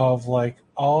of like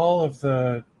all of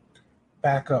the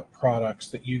backup products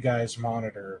that you guys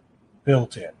monitor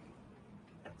built in?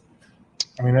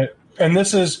 I mean, and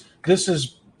this is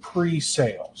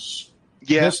pre-sales.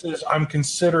 Yeah. This is, I'm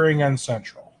considering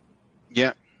N-Central.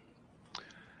 Yeah.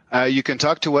 You can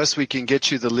talk to us. We can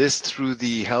get you the list through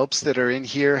the helps that are in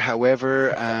here.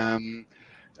 However,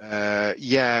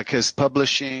 because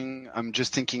publishing, I'm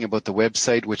just thinking about the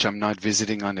website, which I'm not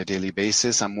visiting on a daily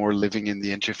basis. I'm more living in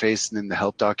the interface and in the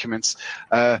help documents.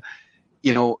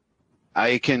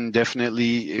 I can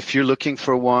definitely, if you're looking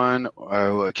for one,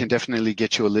 I can definitely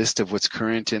get you a list of what's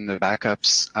current in the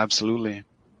backups. Absolutely.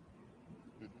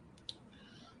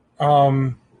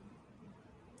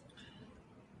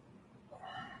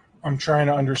 I'm trying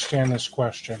to understand this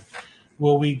question.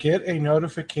 Will we get a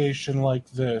notification like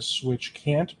this, which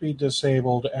can't be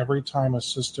disabled every time a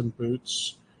system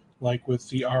boots, like with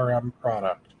the RM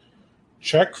product?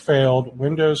 Check failed,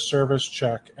 Windows service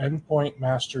check, endpoint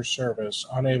master service,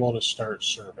 unable to start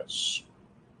service.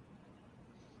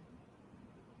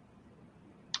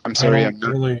 I'm sorry,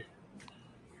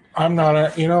 I'm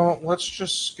not let's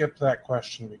just skip that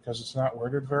question because it's not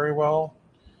worded very well.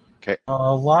 Okay.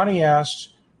 Lonnie asked,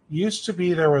 used to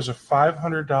be there was a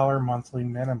 $500 monthly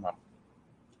minimum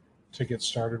to get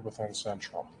started with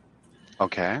N-Central.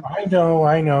 Okay. I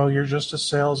know. You're just a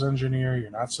sales engineer.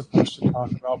 You're not supposed to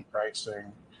talk about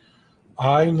pricing.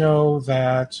 I know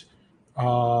that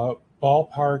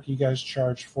ballpark, you guys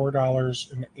charge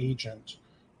 $4 an agent,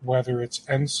 whether it's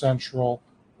N-Central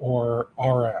or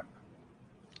RM.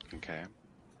 Okay.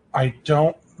 I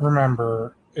don't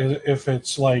remember if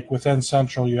it's like with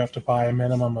N-Central, you have to buy a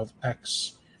minimum of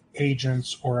X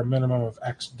agents or a minimum of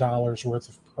X dollars worth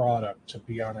of product to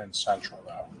be on N-Central,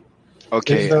 though.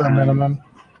 Okay. Is there a minimum?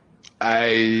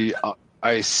 I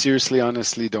seriously,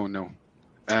 honestly don't know.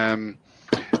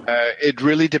 It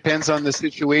really depends on the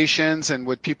situations and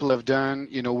what people have done.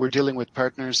 We're dealing with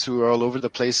partners who are all over the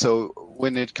place. So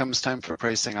when it comes time for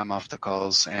pricing, I'm off the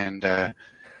calls. And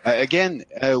again,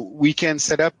 we can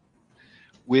set up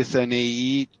with an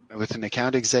AE, with an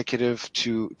account executive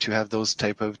to have those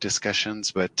type of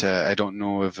discussions, but I don't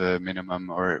know of a minimum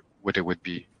or what it would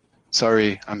be.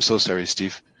 Sorry, I'm so sorry,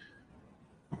 Steve.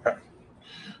 Okay.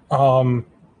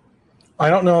 I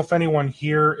don't know if anyone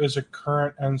here is a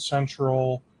current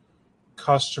N-Central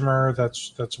customer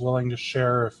that's willing to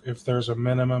share if there's a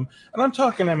minimum. And I'm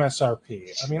talking MSRP.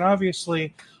 I mean,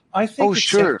 obviously, I think it's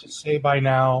safe to say by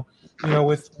now,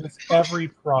 with every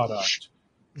product,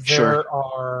 there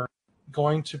are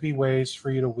going to be ways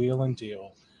for you to wheel and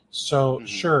deal. So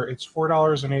sure, it's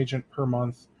 $4 an agent per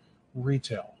month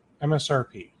retail,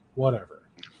 MSRP, whatever.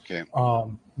 Okay.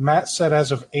 Matt said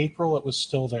as of April it was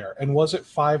still there. And was it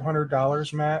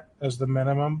 $500, Matt, as the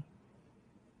minimum?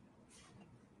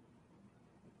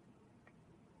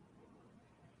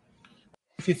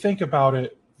 If you think about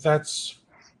it, that's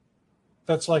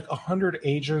like 100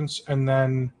 agents and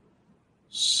then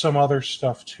some other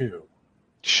stuff too.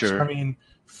 Sure. So, I mean,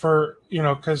 because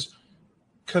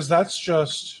that's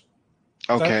just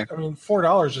okay.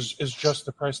 $4 is just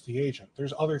the price of the agent.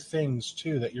 There's other things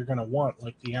too that you're going to want,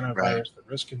 like the antivirus, the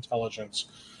risk intelligence.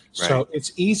 So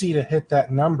it's easy to hit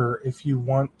that number if you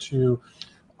want to.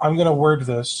 I'm going to word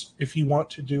this: if you want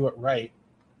to do it right,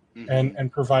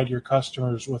 and provide your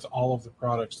customers with all of the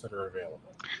products that are available.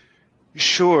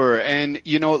 Sure. And,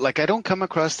 like I don't come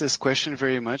across this question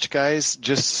very much, guys,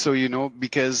 just so you know,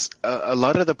 because a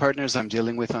lot of the partners I'm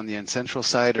dealing with on the N-Central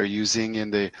side are using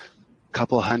in the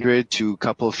couple hundred to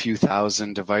couple few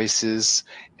thousand devices.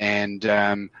 And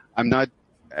I'm not,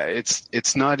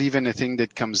 it's not even a thing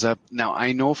that comes up. Now,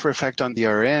 I know for a fact on the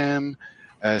RM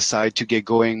side to get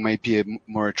going might be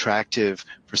more attractive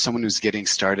for someone who's getting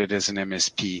started as an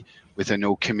MSP with a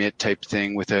no commit type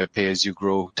thing, with a pay as you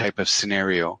grow type of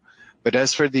scenario. But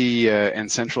as for the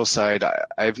N-Central side,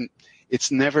 it's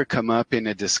never come up in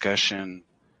a discussion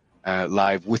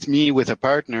live with me, with a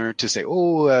partner, to say,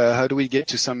 how do we get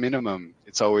to some minimum?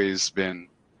 It's always been,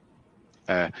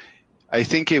 I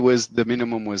think the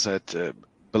minimum was at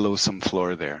below some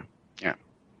floor there. Yeah.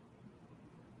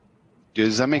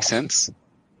 Does that make sense?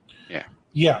 Yeah.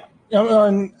 Yeah.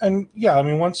 And yeah, I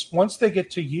mean, once they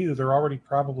get to you, they're already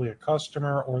probably a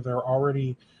customer, or they're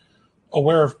already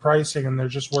aware of pricing, and they're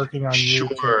just working on you.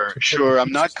 Sure.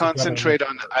 I'm not concentrate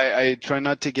on. I try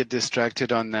not to get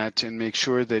distracted on that, and make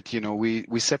sure that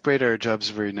we separate our jobs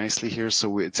very nicely here.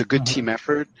 So it's a good team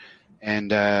effort.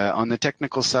 And on the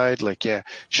technical side,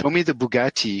 show me the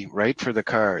Bugatti, right, for the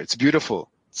car. It's beautiful.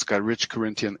 It's got rich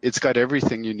Corinthian. It's got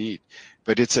everything you need,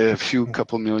 but it's a few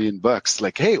couple $1,000,000.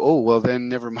 Like, hey, well then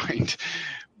never mind.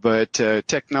 But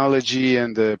technology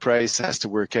and the price has to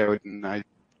work out, and I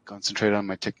concentrate on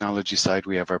my technology side.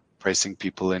 We have our pricing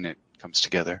people, and it comes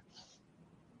together.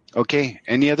 Okay.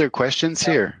 Any other questions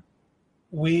here?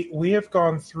 We have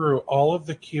gone through all of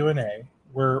the Q&A.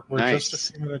 We're nice. Just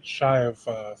a few minutes shy of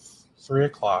 3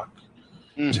 o'clock.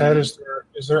 Ted, is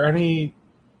there any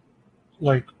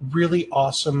really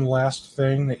awesome last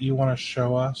thing that you want to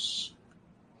show us?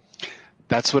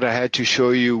 That's what I had to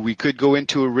show you. We could go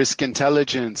into a risk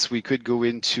intelligence. We could go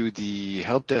into the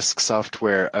help desk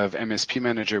software of MSP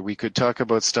Manager. We could talk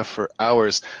about stuff for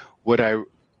hours. I'm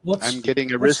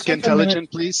getting a risk intelligence,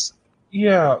 please.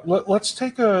 Yeah, let's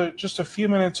take just a few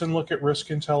minutes and look at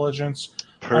risk intelligence.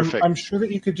 Perfect. I'm sure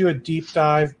that you could do a deep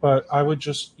dive, but I would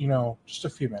just a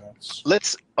few minutes.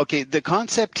 Okay, the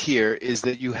concept here is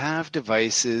that you have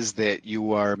devices that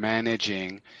you are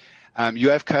managing. You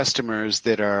have customers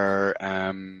that are,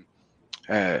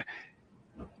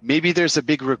 maybe there's a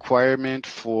big requirement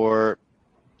for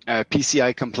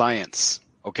PCI compliance,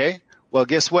 okay? Well,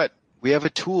 guess what? We have a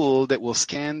tool that will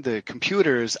scan the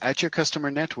computers at your customer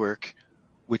network,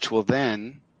 which will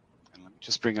then, and let me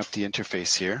just bring up the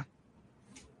interface here.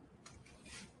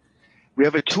 We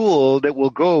have a tool that will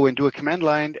go and do a command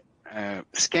line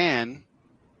scan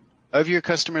of your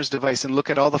customer's device and look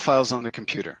at all the files on the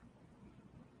computer.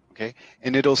 Okay,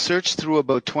 and it'll search through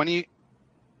about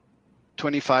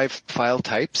 25 file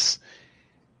types.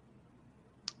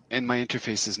 And my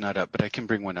interface is not up, but I can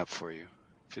bring one up for you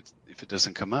if it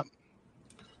doesn't come up.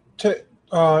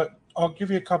 I'll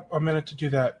give you a minute to do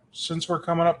that. Since we're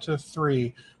coming up to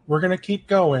 3, we're going to keep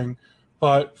going.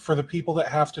 But for the people that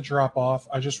have to drop off,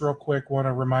 I just real quick want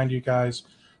to remind you guys,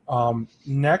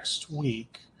 next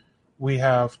week we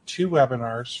have 2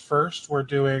 webinars. First, we're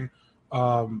doing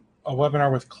a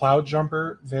webinar with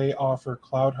CloudJumper. They offer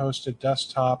cloud-hosted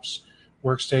desktops,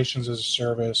 workstations as a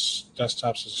service,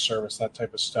 desktops as a service, that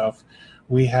type of stuff.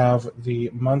 We have the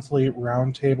monthly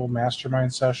roundtable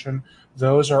mastermind session.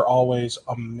 Those are always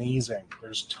amazing.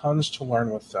 There's tons to learn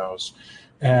with those.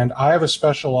 And I have a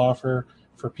special offer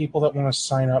for people that want to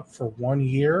sign up for 1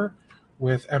 year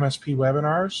with MSP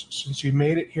webinars. Since you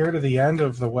made it here to the end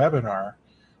of the webinar,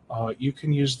 you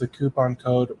can use the coupon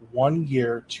code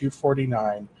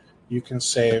 1YEAR249. You can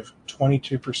save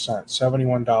 22%,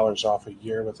 $71 off a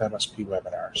year with MSP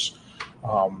webinars.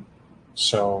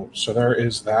 So there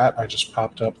is that. I just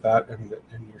popped up that in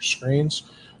your screens.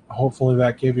 Hopefully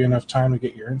that gave you enough time to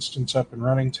get your instance up and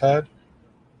running, Ted.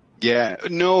 Yeah,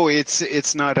 no,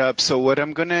 it's not up. So what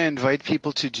I'm going to invite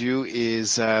people to do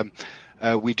is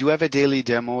we do have a daily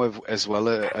demo as well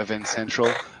of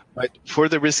N-Central, but for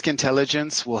the risk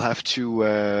intelligence, we'll have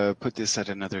to put this at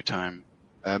another time.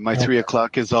 My 3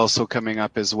 o'clock is also coming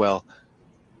up as well.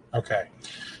 Okay.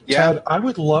 Yeah. Ted, I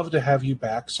would love to have you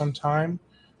back sometime.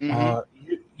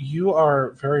 You are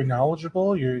very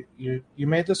knowledgeable. You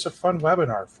made this a fun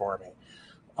webinar for me.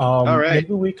 All right.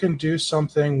 Maybe we can do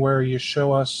something where you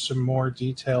show us some more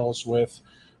details with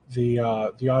the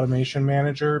automation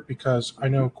manager, because I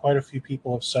know quite a few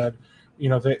people have said,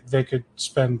 they could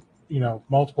spend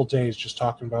multiple days just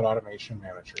talking about automation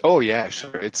manager. Oh yeah,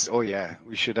 sure.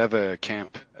 We should have a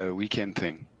camp, a weekend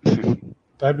thing.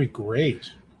 That'd be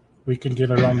great. We can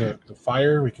get around the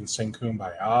fire. We can sing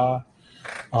Kumbaya.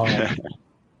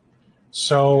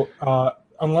 So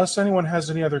unless anyone has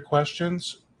any other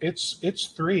questions,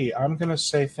 it's 3. I'm going to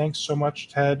say thanks so much,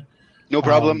 Ted. No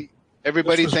problem.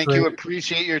 Everybody, thank great. you.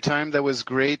 Appreciate your time. That was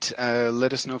great.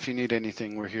 Let us know if you need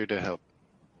anything. We're here to help.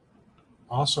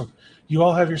 Awesome. You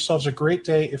all have yourselves a great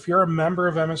day. If you're a member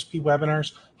of MSP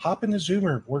Webinars, hop into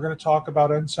Zoomer. We're going to talk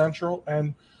about N-Central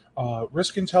and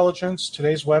risk intelligence,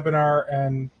 today's webinar,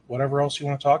 and whatever else you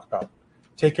want to talk about.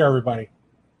 Take care, everybody.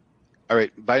 All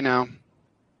right. Bye now.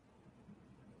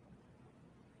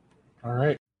 All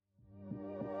right.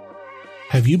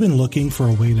 Have you been looking for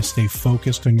a way to stay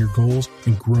focused on your goals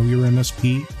and grow your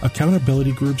MSP?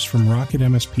 Accountability groups from Rocket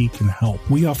MSP can help.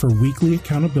 We offer weekly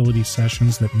accountability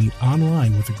sessions that meet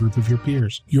online with a group of your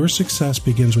peers. Your success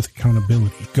begins with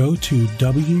accountability. Go to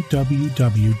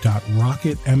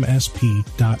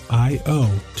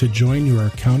www.rocketmsp.io to join your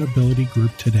accountability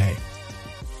group today.